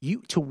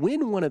 to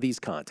win one of these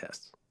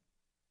contests,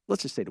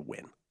 let's just say to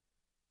win,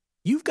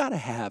 you've got to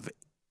have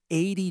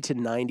 80 to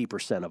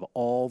 90% of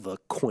all the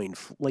coin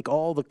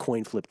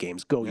flip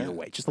games go your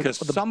way. Just because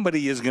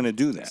somebody is going to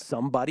do that.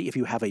 Somebody, if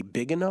you have a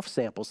big enough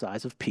sample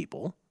size of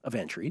people, of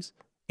entries,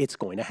 it's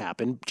going to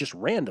happen just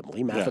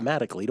randomly,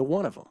 mathematically, to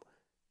one of them.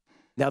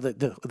 Now,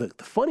 the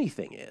funny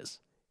thing is,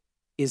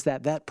 is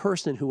that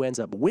person who ends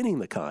up winning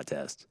the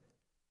contest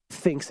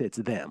thinks it's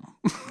them.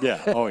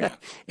 Yeah. Oh, yeah.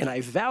 And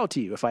I vow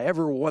to you, if I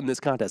ever won this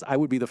contest, I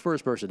would be the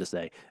first person to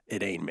say,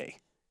 it ain't me.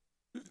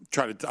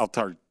 I'll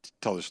tell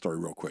this story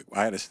real quick.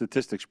 I had a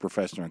statistics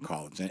professor in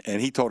college,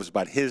 and he told us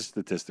about his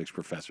statistics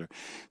professor.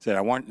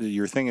 Said,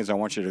 your thing is I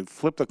want you to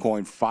flip the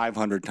coin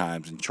 500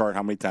 times and chart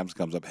how many times it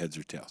comes up heads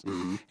or tails.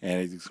 Mm-hmm.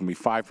 And it's going to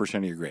be 5%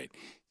 of your grade.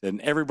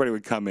 Then everybody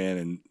would come in,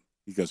 and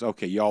he goes,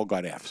 okay, you all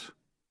got Fs.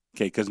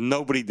 Okay, because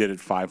nobody did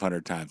it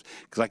 500 times.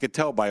 Because I could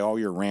tell by all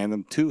your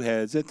random 2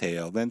 heads, a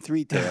tail, then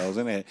 3 tails,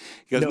 and a.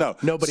 He goes, no.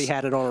 Nobody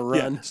had it on a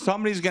run. Yeah,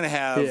 somebody's going to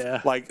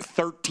have like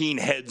 13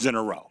 heads in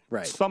a row.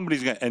 Right.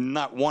 Somebody's going to, and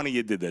not one of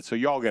you did that. So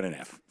you all get an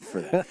F for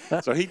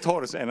that. So he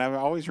told us, and I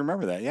always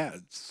remember that. Yeah,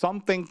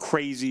 something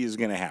crazy is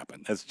going to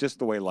happen. That's just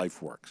the way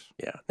life works.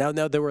 Yeah.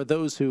 Now there were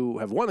those who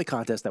have won the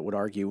contest that would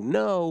argue,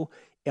 no,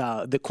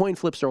 the coin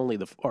flips are only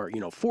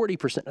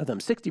 40% of them,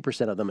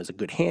 60% of them is a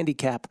good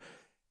handicap.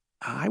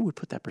 I would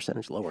put that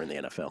percentage lower in the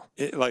NFL.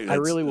 I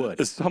really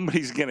would.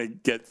 Somebody's going to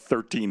get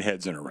 13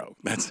 heads in a row.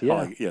 That's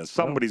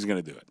somebody's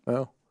going to do it.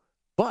 Well,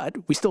 but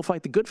we still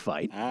fight the good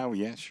fight. Oh,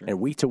 yeah, sure. And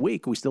week to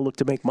week, we still look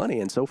to make money,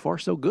 and so far,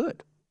 so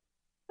good.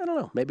 I don't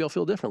know. Maybe I'll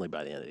feel differently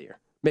by the end of the year.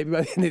 Maybe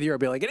by the end of the year, I'll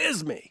be like, it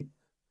is me.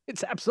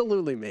 It's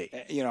absolutely me.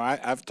 You know,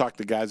 I've talked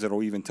to guys that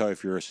will even tell you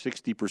if you're a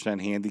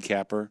 60%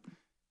 handicapper,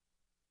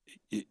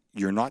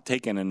 you're not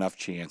taking enough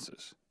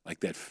chances.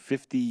 Like that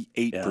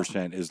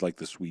 58% is like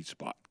the sweet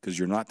spot because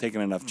you're not taking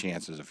enough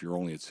chances if you're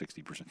only at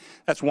 60%.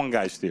 That's one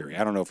guy's theory.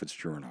 I don't know if it's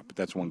true or not, but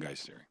that's one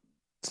guy's theory.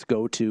 Let's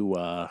go to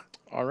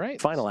all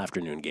right, final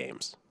afternoon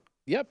games.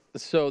 Yep.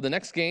 So the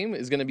next game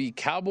is going to be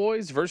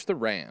Cowboys versus the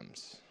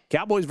Rams.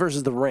 Cowboys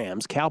versus the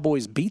Rams.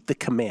 Cowboys beat the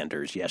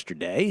Commanders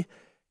yesterday.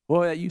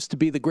 Boy, that used to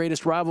be the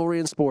greatest rivalry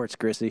in sports,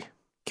 Chrissy.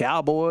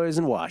 Cowboys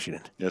and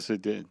Washington. Yes,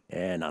 it did.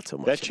 Yeah, not so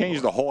much. That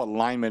changed the whole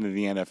alignment of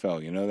the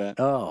NFL. You know that?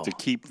 Oh. To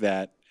keep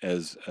that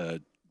as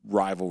a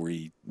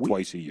rivalry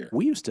twice a year.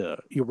 We used to,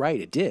 you're right,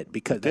 it did,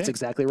 because that's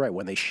exactly right.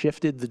 When they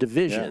shifted the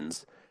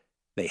divisions,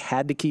 they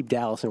had to keep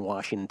Dallas and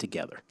Washington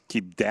together.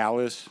 Keep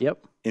Dallas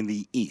in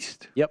the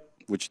East. Yep.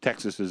 Which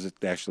Texas is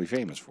actually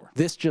famous for.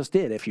 This just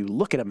did. If you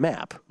look at a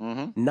map,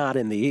 not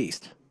in the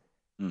East.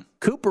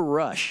 Cooper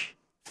Rush,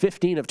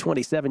 15 of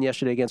 27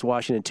 yesterday against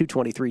Washington,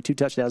 223, 2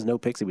 touchdowns, no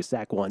picks. He was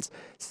sacked once.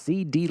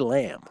 C.D.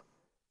 Lamb,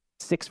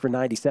 6 for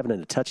 97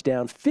 and a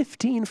touchdown,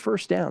 15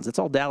 first downs. That's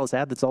all Dallas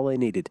had. That's all they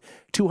needed.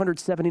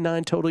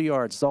 279 total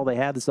yards. That's all they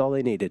had. That's all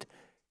they needed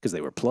because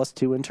they were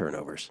 +2 in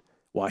turnovers.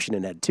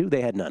 Washington had 2.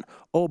 They had none.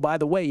 Oh, by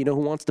the way, you know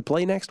who wants to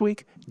play next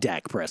week?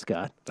 Dak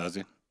Prescott. Does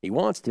he? He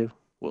wants to.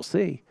 We'll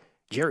see.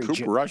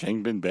 Cooper Rush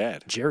ain't been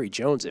bad. Jerry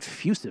Jones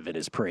effusive in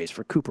his praise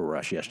for Cooper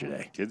Rush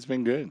yesterday. Kid's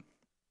been good.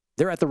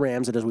 They're at the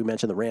Rams, and as we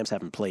mentioned, the Rams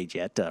haven't played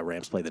yet.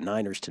 Rams play the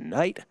Niners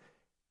tonight.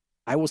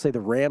 I will say the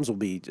Rams will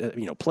be,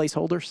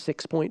 placeholder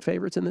 6-point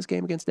favorites in this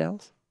game against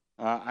Dallas.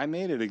 I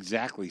made it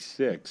exactly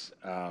 6,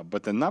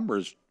 but the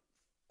number's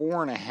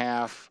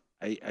 4.5.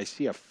 I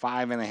see a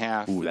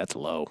 5.5. Ooh, that's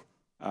low.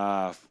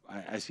 I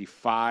see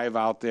 5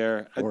 out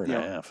there.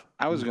 4.5.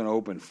 I was going to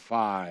open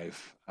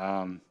 5.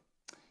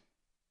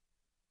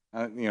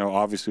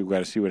 Obviously we've got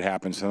to see what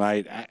happens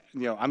tonight.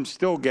 I'm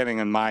still getting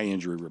on my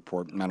injury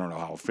report, and I don't know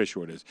how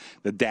official it is,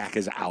 that Dak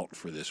is out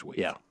for this week.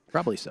 Yeah,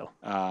 probably so.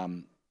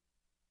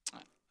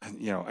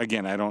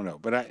 Again, I don't know.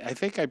 But I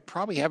think I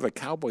probably have the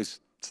Cowboys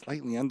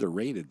slightly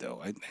underrated,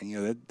 though.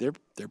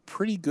 They're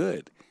pretty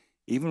good,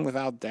 even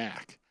without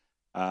Dak.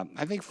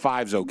 I think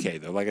 5's okay,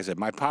 though. Like I said,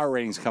 my power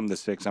ratings come to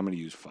 6. I'm going to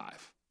use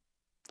 5.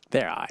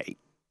 They're all right.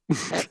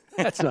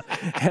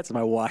 That's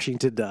my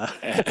Washington.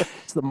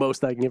 It's the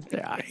most I can give.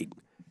 They're all right.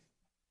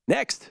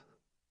 Next.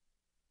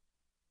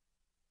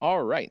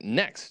 All right.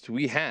 Next,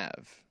 we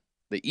have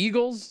the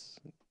Eagles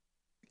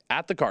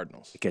at the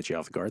Cardinals. Catch you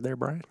off guard there,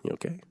 Brian? You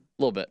okay? A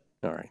little bit.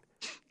 All right.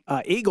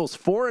 Eagles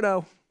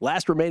 4-0,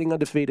 last remaining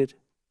undefeated.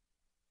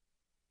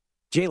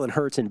 Jalen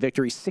Hurts in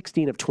victory,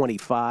 16 of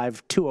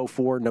 25,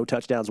 204, no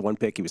touchdowns, 1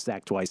 pick. He was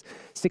sacked twice.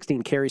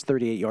 16 carries,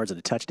 38 yards and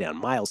a touchdown.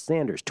 Miles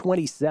Sanders,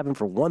 27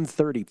 for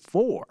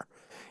 134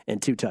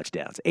 and 2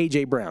 touchdowns.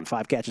 A.J. Brown,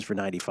 5 catches for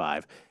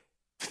 95.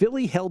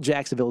 Philly held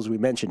Jacksonville, as we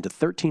mentioned, to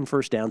 13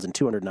 first downs and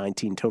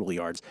 219 total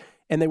yards,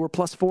 and they were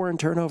 +4 in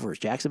turnovers.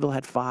 Jacksonville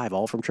had 5,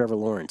 all from Trevor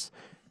Lawrence.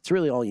 It's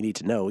really all you need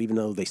to know, even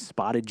though they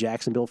spotted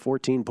Jacksonville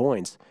 14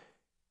 points.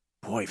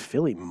 Boy,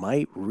 Philly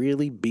might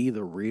really be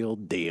the real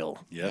deal.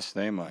 Yes,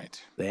 they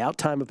might. They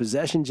out-time of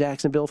possession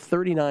Jacksonville,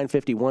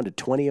 39-51 to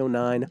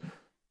 20-09.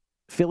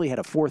 Philly had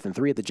a 4th and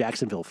 3 at the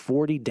Jacksonville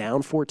 40,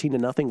 down 14-0,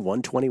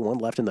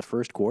 1:21 left in the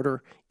first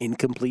quarter.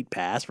 Incomplete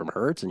pass from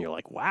Hurts, and you're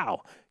like,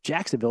 wow,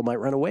 Jacksonville might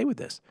run away with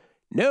this.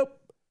 Nope.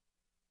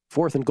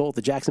 4th and goal at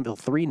the Jacksonville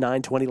 3,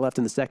 9:20 left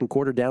in the second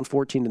quarter, down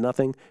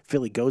 14-0.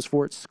 Philly goes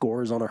for it,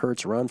 scores on a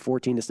Hurts run,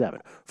 14-7.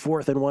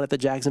 4th and 1 at the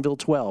Jacksonville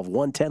 12,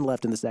 1:10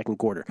 left in the second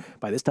quarter.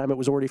 By this time, it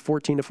was already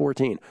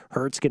 14-14.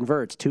 Hurts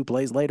converts. 2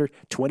 plays later,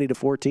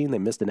 20-14. They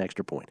missed an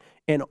extra point.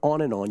 And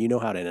on. You know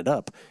how it ended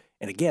up.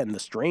 And again, the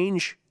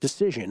strange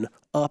decision,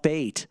 up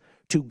 8,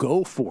 to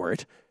go for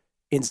it.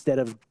 instead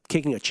of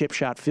kicking a chip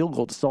shot field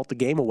goal to salt the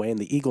game away, and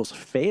the Eagles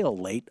fail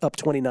late, up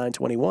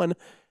 29-21.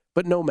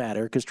 But no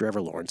matter, because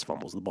Trevor Lawrence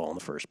fumbles the ball in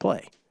the first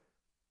play.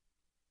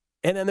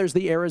 And then there's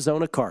the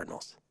Arizona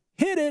Cardinals.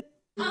 Hit it!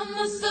 I'm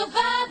a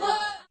survivor.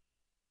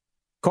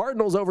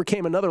 Cardinals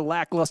overcame another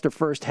lackluster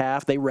first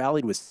half. They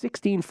rallied with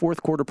 16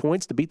 fourth-quarter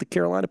points to beat the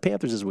Carolina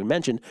Panthers, as we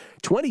mentioned,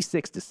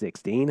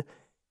 26-16.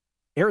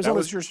 That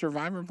was your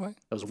survivor play?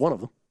 That was one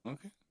of them.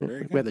 Okay,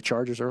 very good. We had the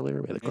Chargers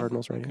earlier. We had the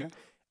Cardinals right here.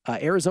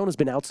 Arizona's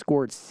been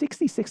outscored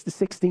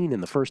 66-16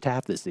 in the first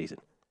half this season.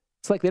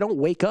 It's like they don't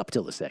wake up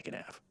till the second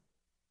half.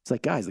 It's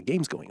like, guys, the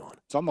game's going on.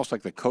 It's almost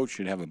like the coach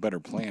should have a better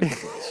plan in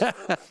place.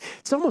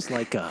 It's almost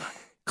like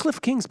Cliff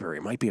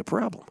Kingsbury might be a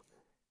problem.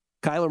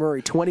 Kyler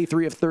Murray,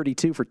 23 of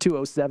 32 for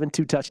 207,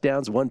 2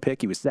 touchdowns, 1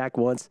 pick. He was sacked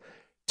once.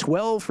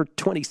 12 for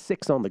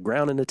 26 on the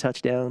ground and a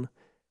touchdown.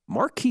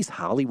 Marquise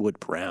Hollywood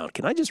Brown.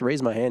 Can I just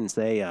raise my hand and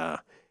say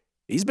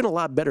he's been a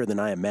lot better than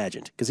I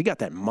imagined because he got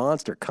that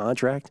monster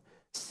contract,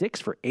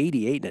 6 for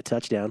 88 and a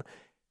touchdown.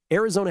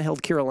 Arizona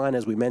held Carolina,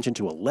 as we mentioned,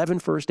 to 11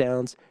 first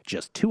downs,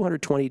 just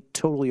 220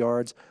 total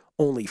yards,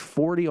 only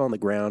 40 on the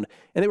ground,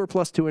 and they were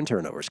 +2 in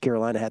turnovers.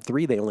 Carolina had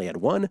 3. They only had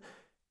 1.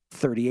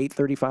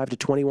 38-35 to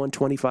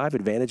 21-25,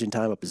 advantage in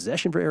time of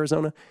possession for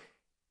Arizona.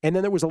 And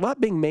then there was a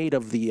lot being made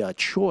of the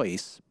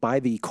choice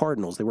by the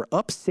Cardinals. They were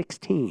up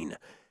 16.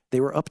 They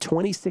were up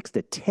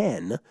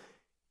 26-10,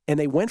 and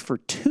they went for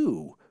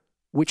 2,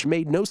 which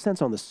made no sense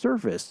on the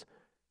surface.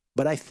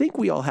 But I think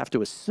we all have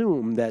to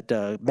assume that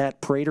Matt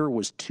Prater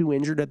was too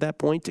injured at that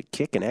point to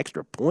kick an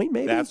extra point,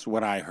 maybe? That's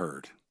what I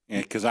heard,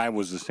 because I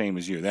was the same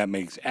as you. That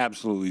makes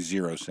absolutely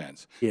zero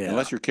sense. Yeah.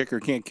 Unless your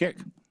kicker can't kick.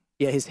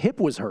 Yeah, his hip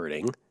was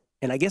hurting.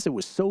 And I guess it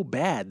was so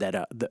bad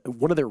that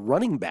one of their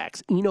running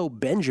backs, Eno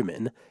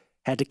Benjamin,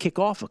 had to kick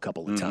off a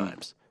couple of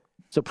times.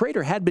 So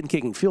Prater had been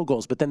kicking field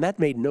goals, but then that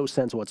made no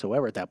sense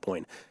whatsoever at that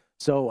point.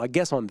 So I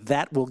guess on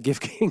that, we'll give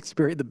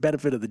Kingsbury the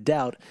benefit of the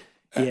doubt.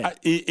 Yeah.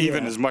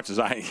 Even as much as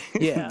I,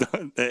 yeah.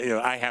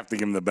 I have to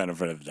give him the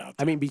benefit of the doubt.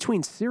 I mean,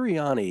 between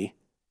Sirianni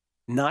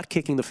not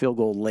kicking the field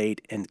goal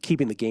late and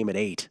keeping the game at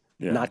 8,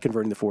 not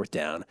converting the fourth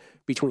down,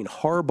 between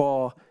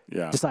Harbaugh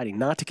deciding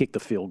not to kick the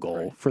field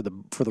goal for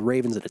the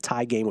Ravens in a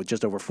tie game with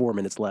just over 4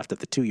 minutes left at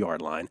the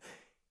 2-yard line,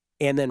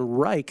 and then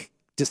Reich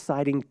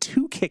deciding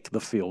to kick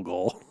the field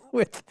goal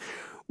with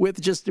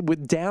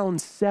down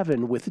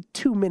 7 with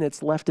 2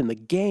 minutes left in the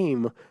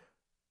game,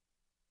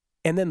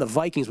 and then the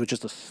Vikings with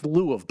just a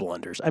slew of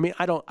blunders. I mean,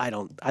 I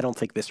don't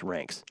think this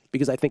ranks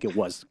because I think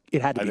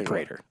it had to be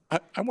Prater.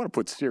 I want to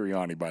put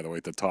Sirianni, by the way,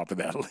 at the top of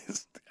that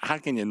list. How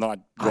can you not?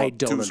 I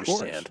don't understand.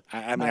 Scores?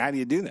 I mean, how do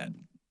you do that?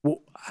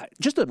 Well,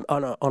 just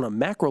on a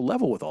macro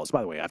level with all this.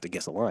 By the way, I have to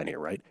guess a line here,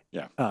 right?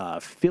 Yeah.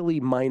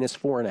 Philly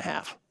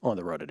 -4.5 on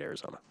the road at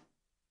Arizona.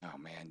 Oh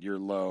man, you're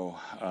low.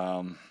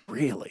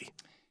 Really?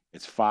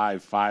 It's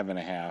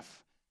 5.5.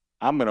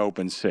 I'm going to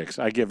open 6.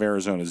 I give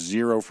Arizona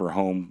 0 for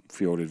home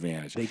field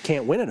advantage. They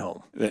can't win at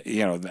home.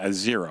 A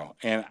 0.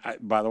 And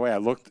by the way, I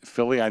looked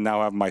Philly. I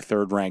now have my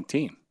 3rd-ranked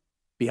team.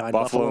 Behind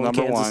Buffalo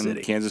number Kansas 1,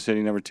 City. Kansas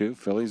City number 2.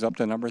 Philly's up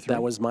to number 3.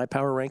 That was my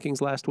power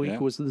rankings last week.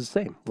 Was the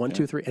same 1,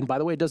 2, 3. And by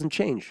the way, it doesn't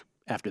change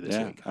after this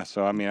week.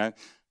 So I mean,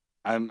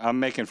 I'm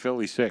making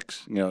Philly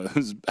 6.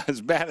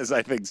 As bad as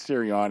I think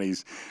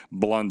Sirianni's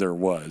blunder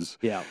was.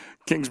 Yeah.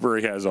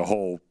 Kingsbury has a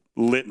whole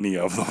litany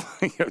of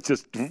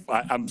them.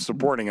 I'm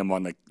supporting him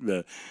on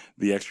the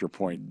extra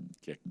point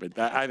kick, but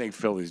I think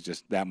Philly's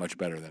just that much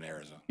better than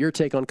Arizona. Your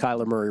take on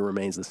Kyler Murray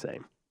remains the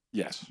same.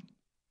 Yes,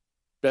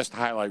 best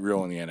highlight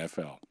reel in the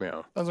NFL.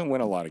 Yeah, doesn't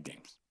win a lot of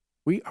games.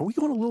 Are we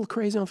going a little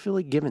crazy on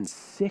Philly, giving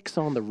 6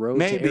 on the road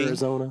to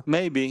Arizona?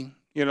 Maybe.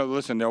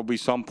 Listen, there'll be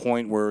some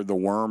point where the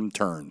worm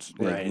turns.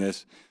 Right.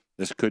 And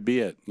this could be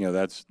it.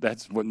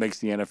 That's what makes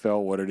the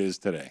NFL what it is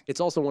today.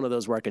 It's also one of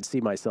those where I could see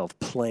myself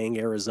playing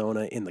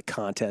Arizona in the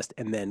contest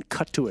and then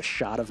cut to a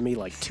shot of me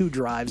like 2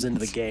 drives into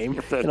the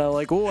game. And I'm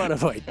like, what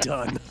have I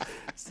done?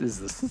 This is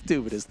the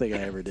stupidest thing I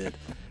ever did.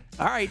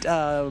 All right,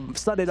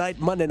 Sunday night,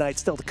 Monday night,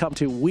 still to come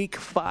to Week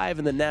 5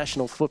 in the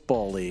National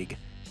Football League.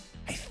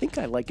 I think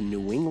I like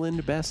New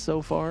England best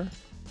so far.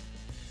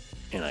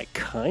 And I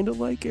kind of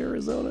like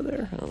Arizona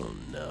there. Oh,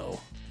 no.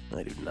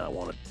 I do not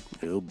want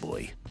to. Oh,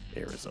 boy.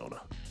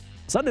 Arizona.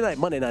 Sunday night,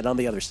 Monday night on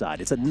the other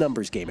side. It's a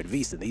numbers game at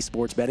VSiN, the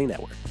Sports Betting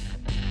Network.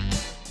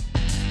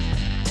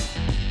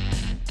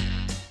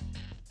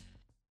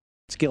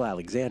 It's Gil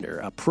Alexander.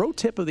 A pro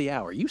tip of the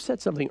hour. You said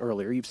something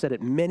earlier. You've said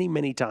it many,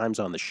 many times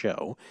on the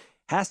show.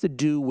 Has to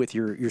do with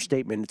your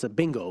statement. It's a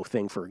bingo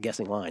thing for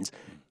guessing lines.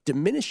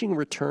 Diminishing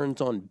returns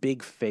on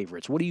big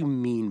favorites. What do you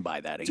mean by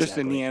that exactly? Just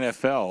in the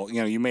NFL,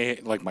 you may,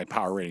 like my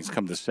power ratings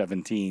come to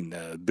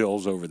 17,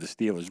 Bills over the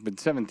Steelers, but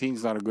 17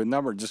 is not a good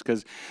number just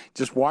because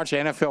just watch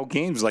NFL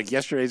games. Like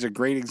yesterday's a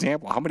great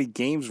example. How many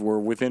games were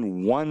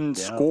within 1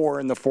 score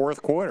in the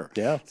fourth quarter?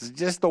 Yeah. It's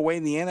just the way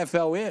the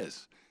NFL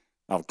is.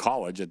 Now,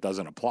 college, it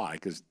doesn't apply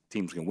because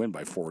teams can win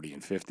by 40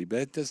 and 50, but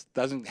it just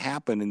doesn't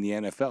happen in the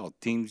NFL.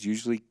 Teams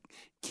usually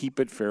keep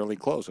it fairly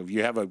close. If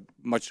you have a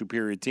much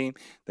superior team,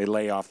 they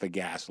lay off the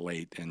gas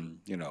late, and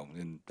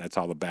that's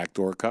how the back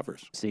door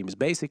covers. Seems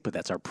basic, but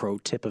that's our pro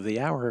tip of the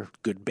hour.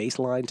 Good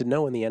baseline to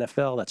know in the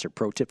NFL. That's our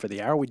pro tip for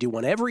the hour. We do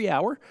one every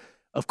hour,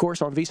 of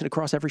course, on VSiN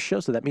across every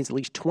show, so that means at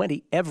least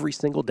 20 every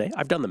single day.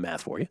 I've done the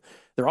math for you.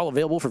 They're all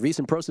available for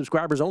VSiN Pro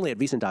subscribers only at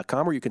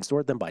VSiN.com, where you can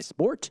sort them by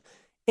sport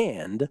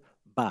and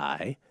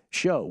by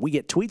show. We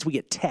get tweets, we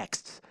get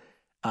texts.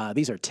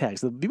 These are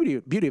texts. The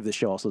beauty of the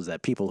show also is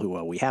that people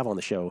who we have on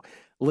the show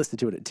listen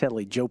to it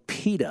intently. Joe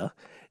Pita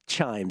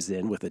chimes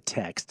in with a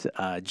text.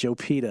 Joe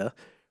Pita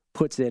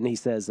puts in, he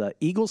says,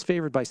 Eagles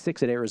favored by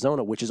 6 at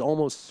Arizona, which is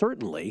almost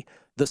certainly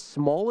the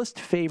smallest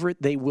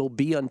favorite they will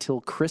be until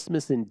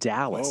Christmas in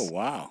Dallas. Oh,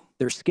 wow.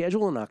 Their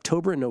schedule in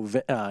October and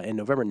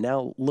November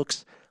now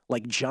looks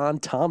like John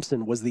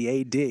Thompson was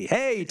the AD.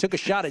 Hey, he took a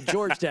shot at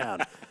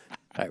Georgetown.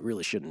 I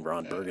really shouldn't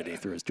Ron Burgundy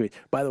through his tweet.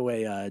 By the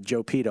way,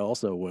 Joe Pita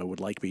also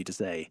would like me to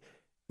say,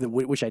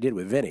 which I did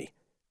with Vinny,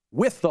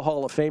 with the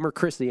Hall of Famer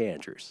Chrissy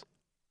Andrews.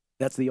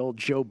 That's the old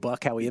Joe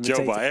Buck, how he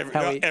imitates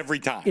every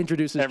time.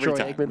 Introduces Troy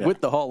Aikman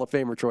with the Hall of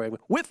Famer Troy Aikman,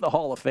 with the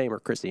Hall of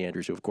Famer Chrissy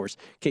Andrews, who, of course,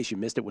 in case you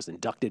missed it, was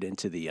inducted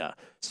into the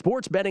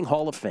Sports Betting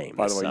Hall of Fame.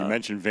 By the way, you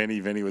mentioned Vinny.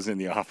 Vinny was in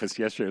the office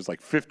yesterday. It was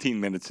like 15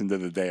 minutes into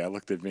the day. I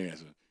looked at Vinny and I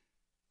said,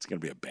 it's going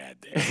to be a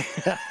bad day.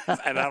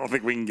 And I don't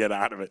think we can get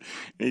out of it.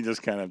 And he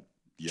just kind of,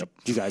 yep.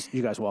 You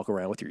guys walk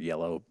around with your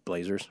yellow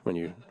blazers when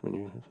you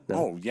no?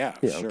 Oh, yeah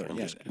sure.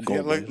 Okay,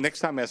 yeah. Next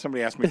time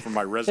somebody asks me for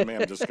my resume,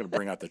 I'm just going to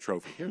bring out the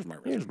trophy. Here's my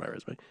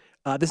resume.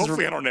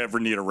 Hopefully I don't ever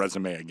need a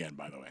resume again,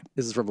 by the way.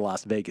 This is from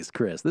Las Vegas,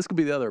 Chris. This could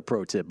be the other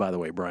pro tip, by the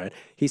way, Brian.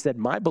 He said,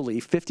 my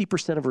belief,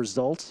 50% of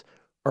results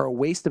are a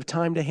waste of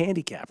time to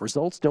handicap.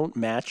 Results don't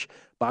match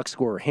box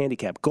score or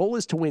handicap. Goal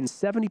is to win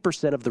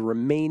 70% of the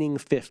remaining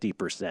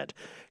 50%.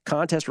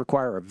 Contests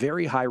require a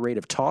very high rate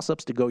of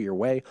toss-ups to go your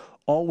way.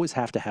 Always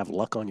have to have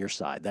luck on your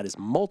side. That is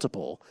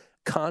multiple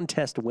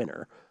contest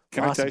winner.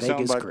 Can Las I tell you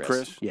Vegas something about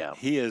Chris? Yeah.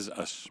 He is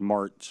a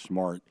smart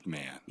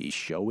man. He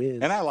sure is.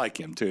 And I like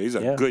him, too. He's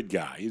a good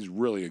guy. He's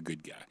really a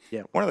good guy.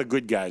 Yeah. One of the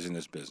good guys in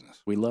this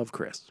business. We love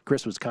Chris.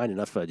 Chris was kind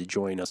enough to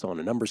join us on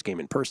a numbers game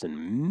in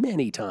person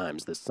many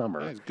times this summer.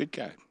 Yeah, he's a good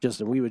guy.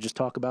 And we would just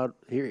talk about,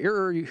 here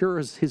are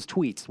his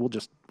tweets. We'll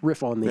just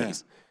riff on these. Yeah.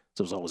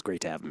 So it's always great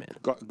to have him in.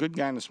 Good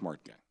guy and a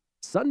smart guy.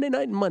 Sunday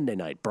night and Monday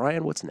night.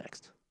 Brian, what's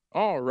next?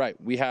 All right.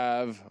 We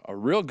have a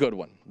real good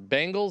one.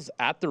 Bengals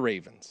at the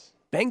Ravens.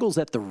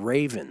 Bengals at the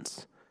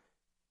Ravens.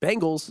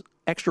 Bengals,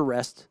 extra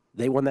rest.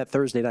 They won that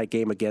Thursday night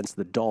game against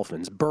the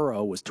Dolphins.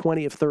 Burrow was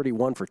 20 of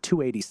 31 for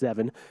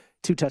 287,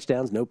 2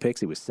 touchdowns, no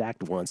picks. He was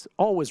sacked once.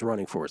 Always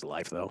running for his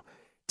life, though.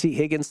 T.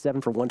 Higgins,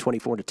 7 for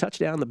 124 and a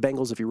touchdown. The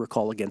Bengals, if you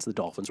recall, against the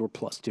Dolphins were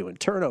 +2 in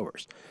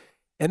turnovers.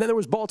 And then there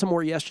was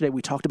Baltimore yesterday.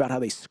 We talked about how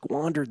they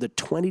squandered the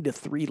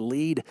 20-3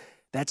 lead.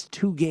 That's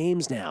 2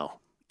 games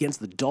now against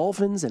the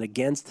Dolphins and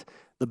against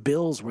the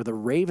Bills, where the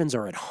Ravens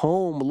are at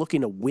home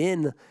looking to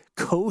win,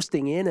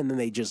 coasting in, and then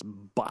they just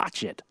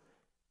botch it.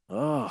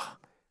 Oh,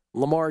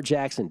 Lamar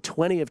Jackson,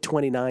 20 of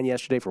 29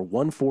 yesterday for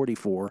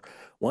 144,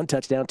 1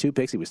 touchdown, 2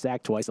 picks. He was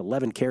sacked twice,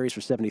 11 carries for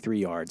 73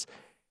 yards.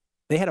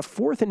 They had a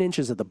 4th and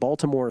inches at the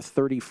Baltimore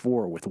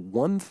 34 with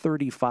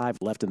 1:35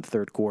 left in the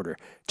third quarter,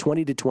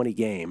 20-20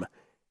 game.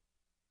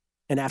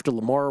 And after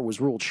Lamar was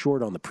ruled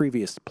short on the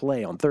previous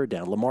play on third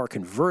down, Lamar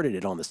converted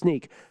it on the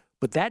sneak.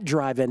 But that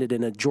drive ended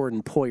in a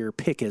Jordan Poyer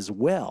pick as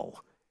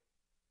well.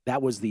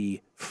 That was the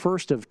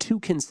first of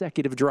 2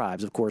 consecutive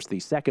drives. Of course, the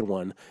second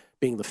one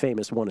being the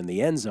famous one in the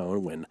end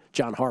zone when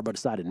John Harbaugh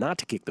decided not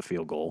to kick the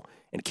field goal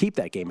and keep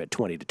that game at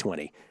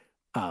 20-20.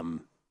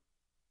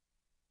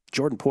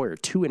 Jordan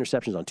Poyer, 2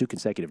 interceptions on 2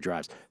 consecutive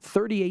drives.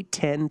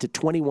 38-10 to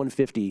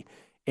 21-50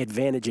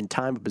 advantage in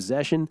time of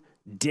possession.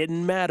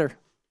 Didn't matter.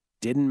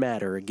 Didn't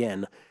matter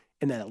again.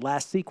 In that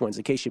last sequence,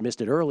 in case you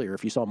missed it earlier,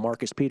 if you saw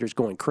Marcus Peters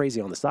going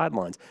crazy on the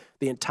sidelines,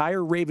 the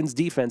entire Ravens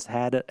defense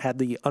had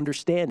the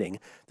understanding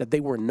that they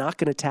were not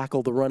going to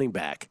tackle the running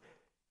back,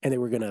 and they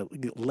were going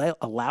to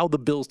allow the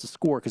Bills to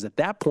score, because at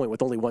that point,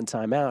 with only 1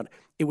 timeout,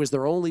 it was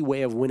their only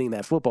way of winning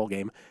that football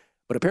game.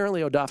 But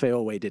apparently Odafe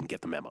Oweh didn't get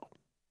the memo.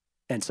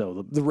 And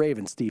so the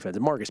Ravens defense,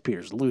 and Marcus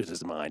Peters loses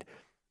his mind,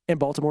 and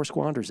Baltimore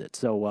squanders it.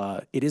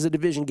 So it is a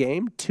division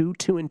game,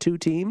 2-2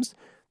 teams.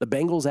 The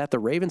Bengals at the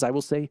Ravens, I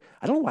will say,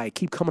 I don't know why I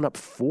keep coming up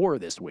 4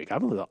 this week.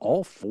 I'm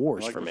all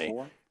 4s like for me.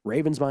 4?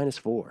 Ravens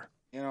 -4.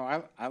 You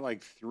know, I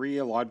like 3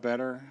 a lot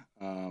better.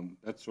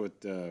 That's what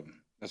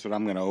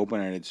I'm going to open,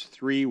 and it's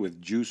 3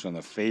 with juice on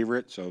the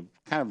favorite. So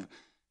kind of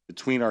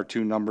between our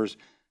 2 numbers.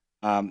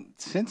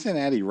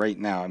 Cincinnati right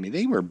now, I mean,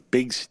 they were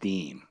big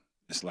steam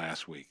this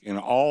last week, and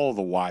all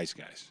the wise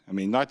guys. I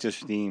mean, not just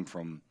steam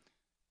from,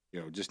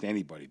 just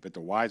anybody, but the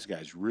wise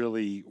guys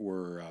really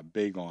were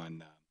big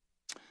on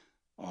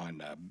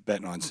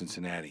betting on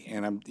Cincinnati.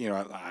 And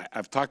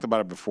I've talked about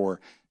it before.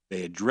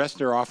 They addressed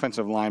their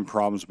offensive line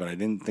problems, but I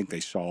didn't think they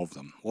solved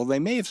them. Well, they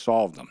may have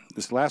solved them.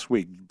 This last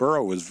week,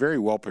 Burrow was very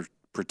well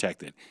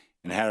protected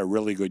and had a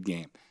really good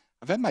game.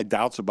 I've had my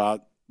doubts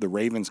about the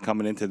Ravens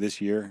coming into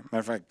this year. Matter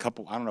of fact,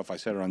 I don't know if I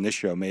said it on this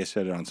show, I may have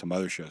said it on some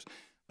other shows.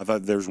 I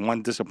thought there's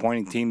one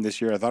disappointing team this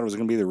year. I thought it was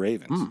going to be the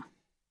Ravens.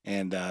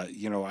 And,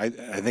 I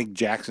think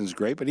Jackson's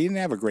great, but he didn't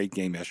have a great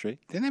game yesterday.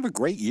 He didn't have a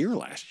great year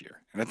last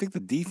year. And I think the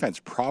defense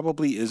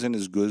probably isn't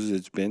as good as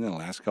it's been in the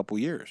last couple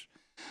of years.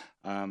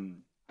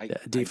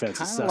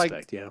 Defense is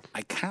suspect,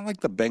 I kind of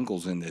like the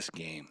Bengals in this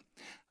game.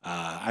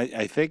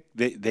 I think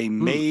they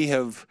may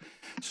have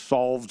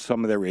solved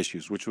some of their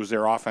issues, which was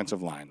their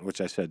offensive line, which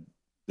I said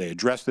they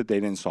addressed it, they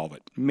didn't solve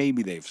it.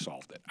 Maybe they've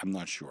solved it. I'm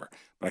not sure.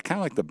 But I kind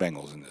of like the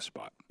Bengals in this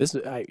spot.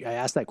 I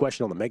ask that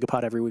question on the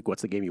Megapod every week.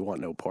 What's the game you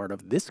want no part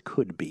of? This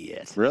could be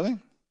it. Really?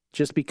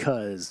 Just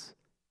because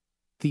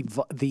the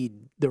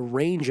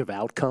range of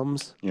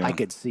outcomes I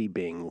could see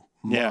being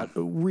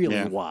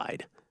really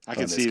wide. I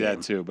can see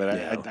that too, but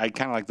I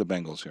kind of like the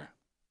Bengals here.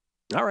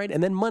 All right,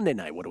 and then Monday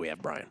night, what do we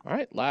have, Brian? All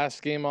right,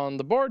 last game on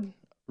the board,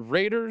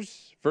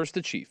 Raiders versus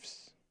the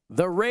Chiefs.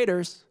 The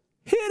Raiders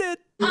hit it.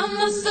 I'm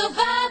a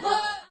survivor.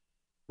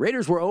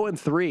 Raiders were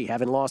 0-3,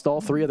 having lost all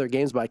three of their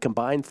games by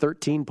combined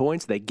 13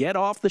 points. They get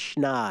off the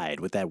schneid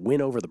with that win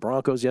over the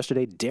Broncos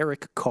yesterday.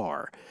 Derek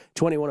Carr,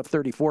 21 of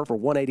 34 for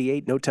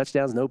 188, no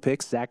touchdowns, no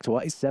picks, sacked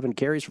twice, 7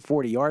 carries for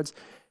 40 yards.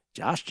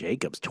 Josh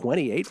Jacobs,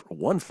 28 for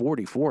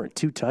 144 and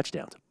 2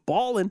 touchdowns.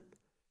 Ballin',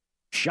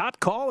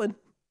 shot calling.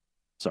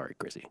 Sorry,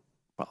 Chrissy.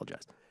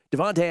 Apologize.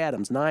 Devontae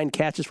Adams, 9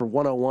 catches for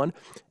 101.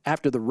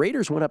 After the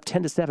Raiders went up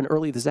 10-7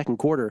 early in the second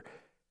quarter,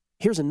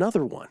 here's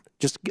another one.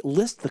 Just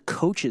list the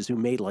coaches who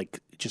made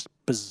just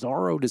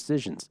bizarro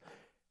decisions.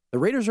 The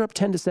Raiders are up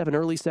 10-7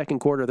 early second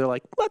quarter. They're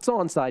like, let's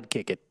onside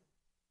kick it.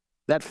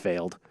 That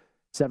failed.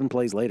 7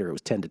 plays later, it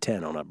was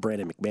 10-10 on a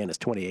Brandon McManus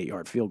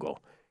 28-yard field goal.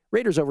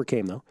 Raiders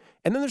overcame, though.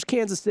 And then there's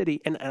Kansas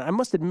City. And I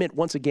must admit,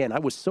 once again, I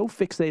was so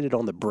fixated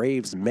on the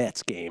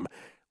Braves-Mets game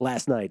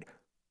last night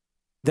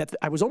that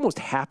I was almost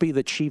happy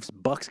the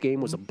Chiefs-Bucks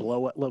game was a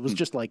blowout. It was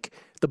just like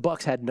the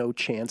Bucks had no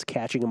chance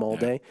catching them all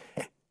day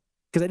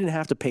because I didn't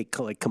have to pay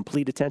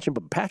complete attention.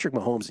 But Patrick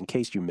Mahomes, in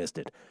case you missed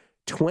it,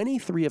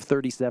 23 of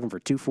 37 for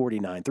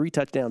 249, 3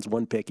 touchdowns,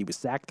 1 pick. He was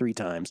sacked 3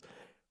 times,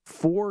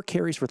 4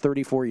 carries for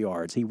 34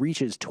 yards. He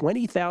reaches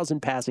 20,000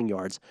 passing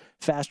yards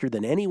faster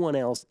than anyone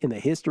else in the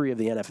history of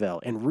the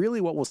NFL. And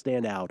really what will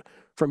stand out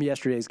from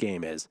yesterday's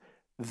game is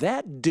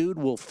that dude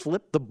will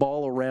flip the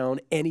ball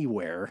around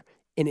anywhere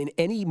and in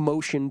any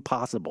motion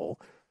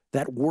possible.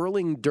 That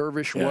whirling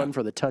dervish run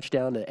for the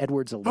touchdown to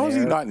Edwards-Helaire. How is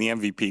he not in the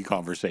MVP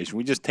conversation?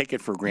 We just take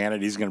it for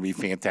granted he's going to be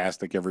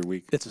fantastic every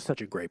week. That's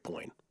such a great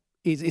point.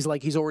 He's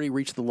like he's already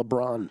reached the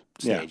LeBron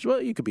stage.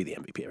 Well, you could be the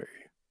MVP every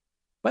year.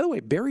 By the way,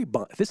 Barry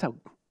Bonds.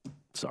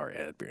 Sorry, I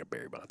had to bring up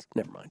Barry Bonds.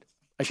 Never mind.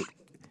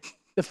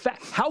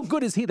 How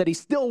good is he that he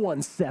still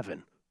won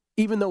 7?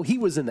 Even though he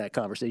was in that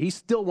conversation, he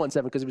still won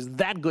 7 because he was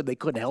that good they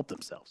couldn't help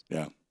themselves.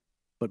 Yeah.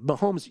 But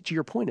Mahomes, to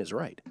your point, is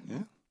right.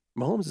 Yeah.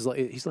 Mahomes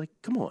he's like,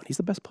 come on, he's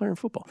the best player in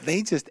football.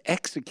 They just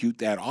execute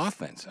that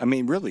offense. I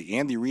mean, really,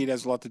 Andy Reid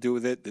has a lot to do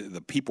with it. The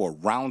people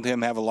around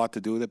him have a lot to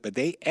do with it, but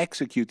they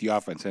execute the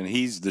offense, and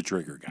he's the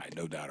trigger guy,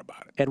 no doubt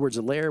about it.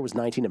 Edwards-Helaire was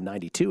 19 of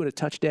 92 and a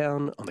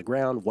touchdown on the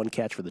ground, 1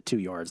 catch for the 2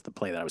 yards, the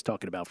play that I was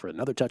talking about for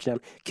another touchdown.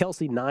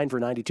 Kelsey, 9 for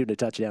 92 and a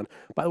touchdown.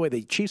 By the way,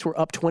 the Chiefs were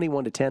up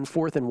 21-10,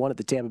 4th and 1 at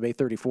the Tampa Bay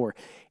 34.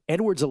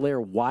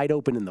 Edwards-Helaire wide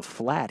open in the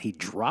flat. He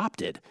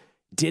dropped it.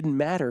 Didn't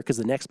matter because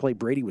the next play,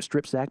 Brady was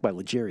strip sacked by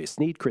L'Jarius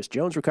Sneed. Chris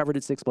Jones recovered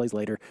it 6 plays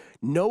later.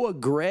 Noah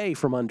Gray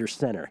from under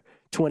center,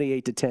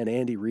 28-10.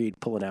 Andy Reid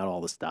pulling out all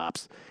the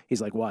stops.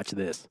 He's like, watch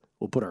this.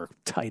 We'll put our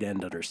tight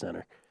end under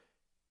center.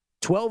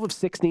 12 of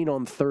 16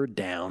 on 3rd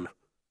down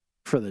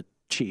for the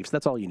Chiefs.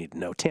 That's all you need to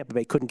know. Tampa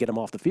Bay couldn't get him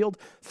off the field.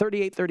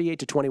 38-38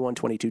 to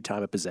 21-22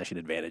 time of possession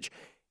advantage.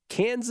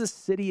 Kansas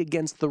City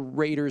against the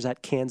Raiders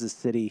at Kansas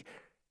City.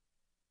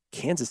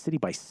 Kansas City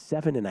by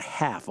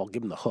 7.5. I'll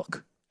give them the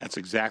hook. That's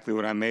exactly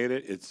what I made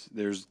it.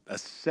 There's a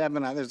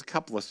 7. There's a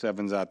couple of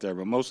 7s out there,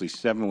 but mostly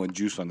 7 with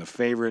juice on the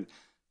favorite.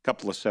 A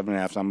couple of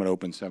 7.5s. I'm going to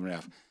open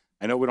 7.5.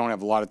 I know we don't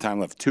have a lot of time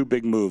left. 2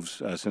 big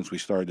moves since we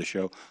started the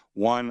show.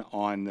 One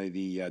on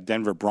the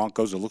Denver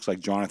Broncos. It looks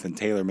like Jonathan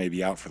Taylor may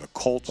be out for the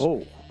Colts.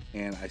 Oh.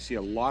 And I see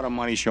a lot of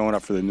money showing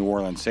up for the New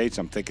Orleans Saints.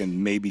 I'm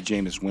thinking maybe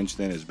Jameis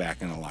Winston is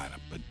back in the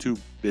lineup. But 2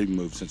 big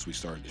moves since we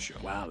started the show.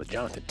 Wow, the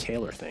Jonathan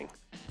Taylor thing.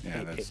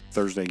 Yeah, that's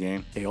Thursday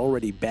game. A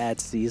already bad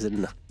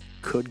season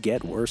could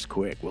get worse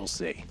quick. We'll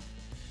see.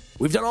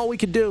 We've done all we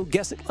could do.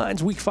 Guessing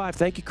Lines Week 5.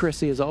 Thank you,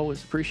 Chrissy, as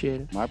always.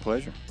 Appreciate it. My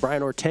pleasure.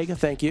 Brian Ortega,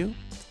 thank you.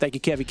 Thank you,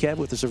 Kevy Kev,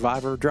 with the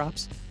Survivor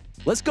drops.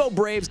 Let's go,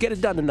 Braves. Get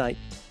it done tonight.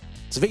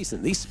 It's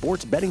VSiN, the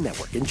Sports Betting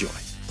Network. Enjoy.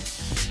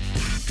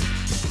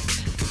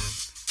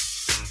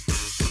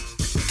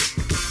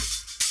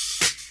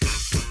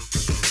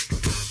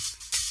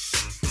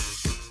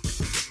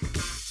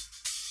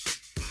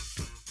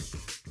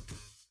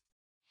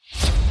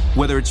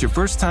 Whether it's your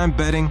first time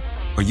betting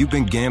or you've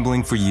been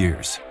gambling for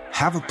years,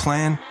 have a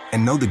plan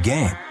and know the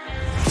game.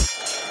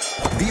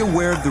 Be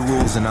aware of the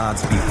rules and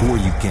odds before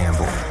you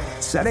gamble.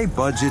 Set a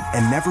budget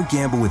and never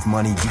gamble with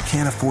money you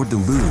can't afford to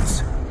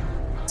lose.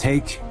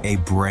 Take a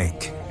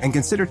break and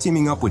consider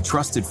teaming up with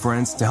trusted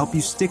friends to help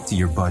you stick to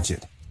your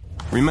budget.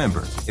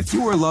 Remember, if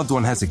you or a loved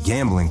one has a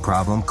gambling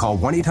problem, call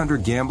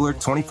 1-800-GAMBLER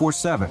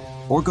 24/7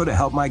 or go to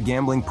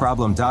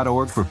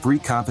helpmygamblingproblem.org for free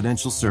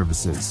confidential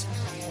services.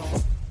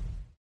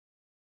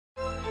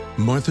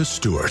 Martha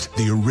Stewart,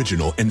 the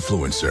original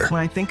influencer. When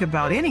I think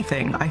about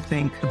anything, I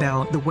think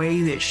about the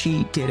way that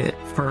she did it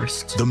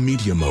first. The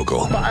media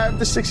mogul. 5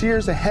 to 6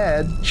 years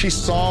ahead, she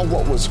saw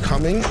what was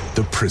coming.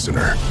 The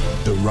prisoner.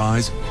 The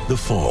rise, the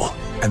fall,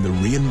 and the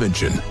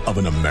reinvention of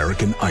an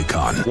American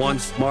icon.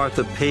 Once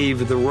Martha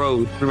paved the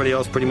road, everybody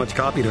else pretty much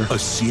copied her. A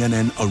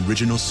CNN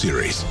original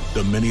series,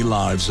 The Many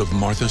Lives of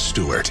Martha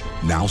Stewart,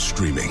 now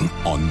streaming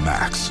on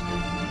Max.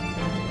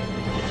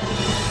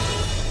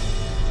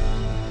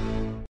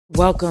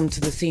 Welcome to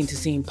the Scene to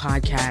Scene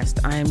podcast.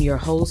 I am your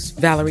host,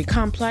 Valerie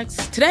Complex.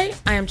 Today,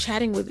 I am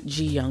chatting with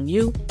Ji Young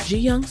Yoo. Ji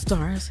Young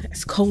stars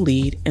as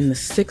co-lead in the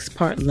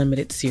 6-part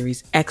limited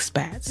series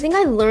Expats. I think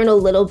I learn a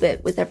little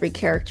bit with every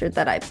character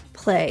that I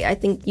play. I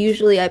think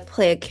usually I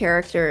play a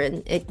character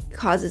and it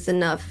causes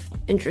enough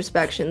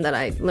introspection that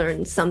I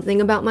learn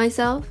something about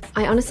myself.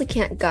 I honestly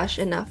can't gush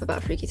enough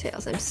about Freaky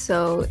Tales. I'm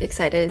so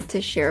excited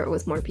to share it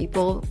with more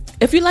people.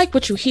 If you like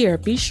what you hear,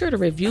 be sure to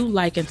review,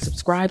 like, and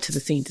subscribe to the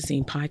Scene to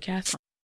Scene podcast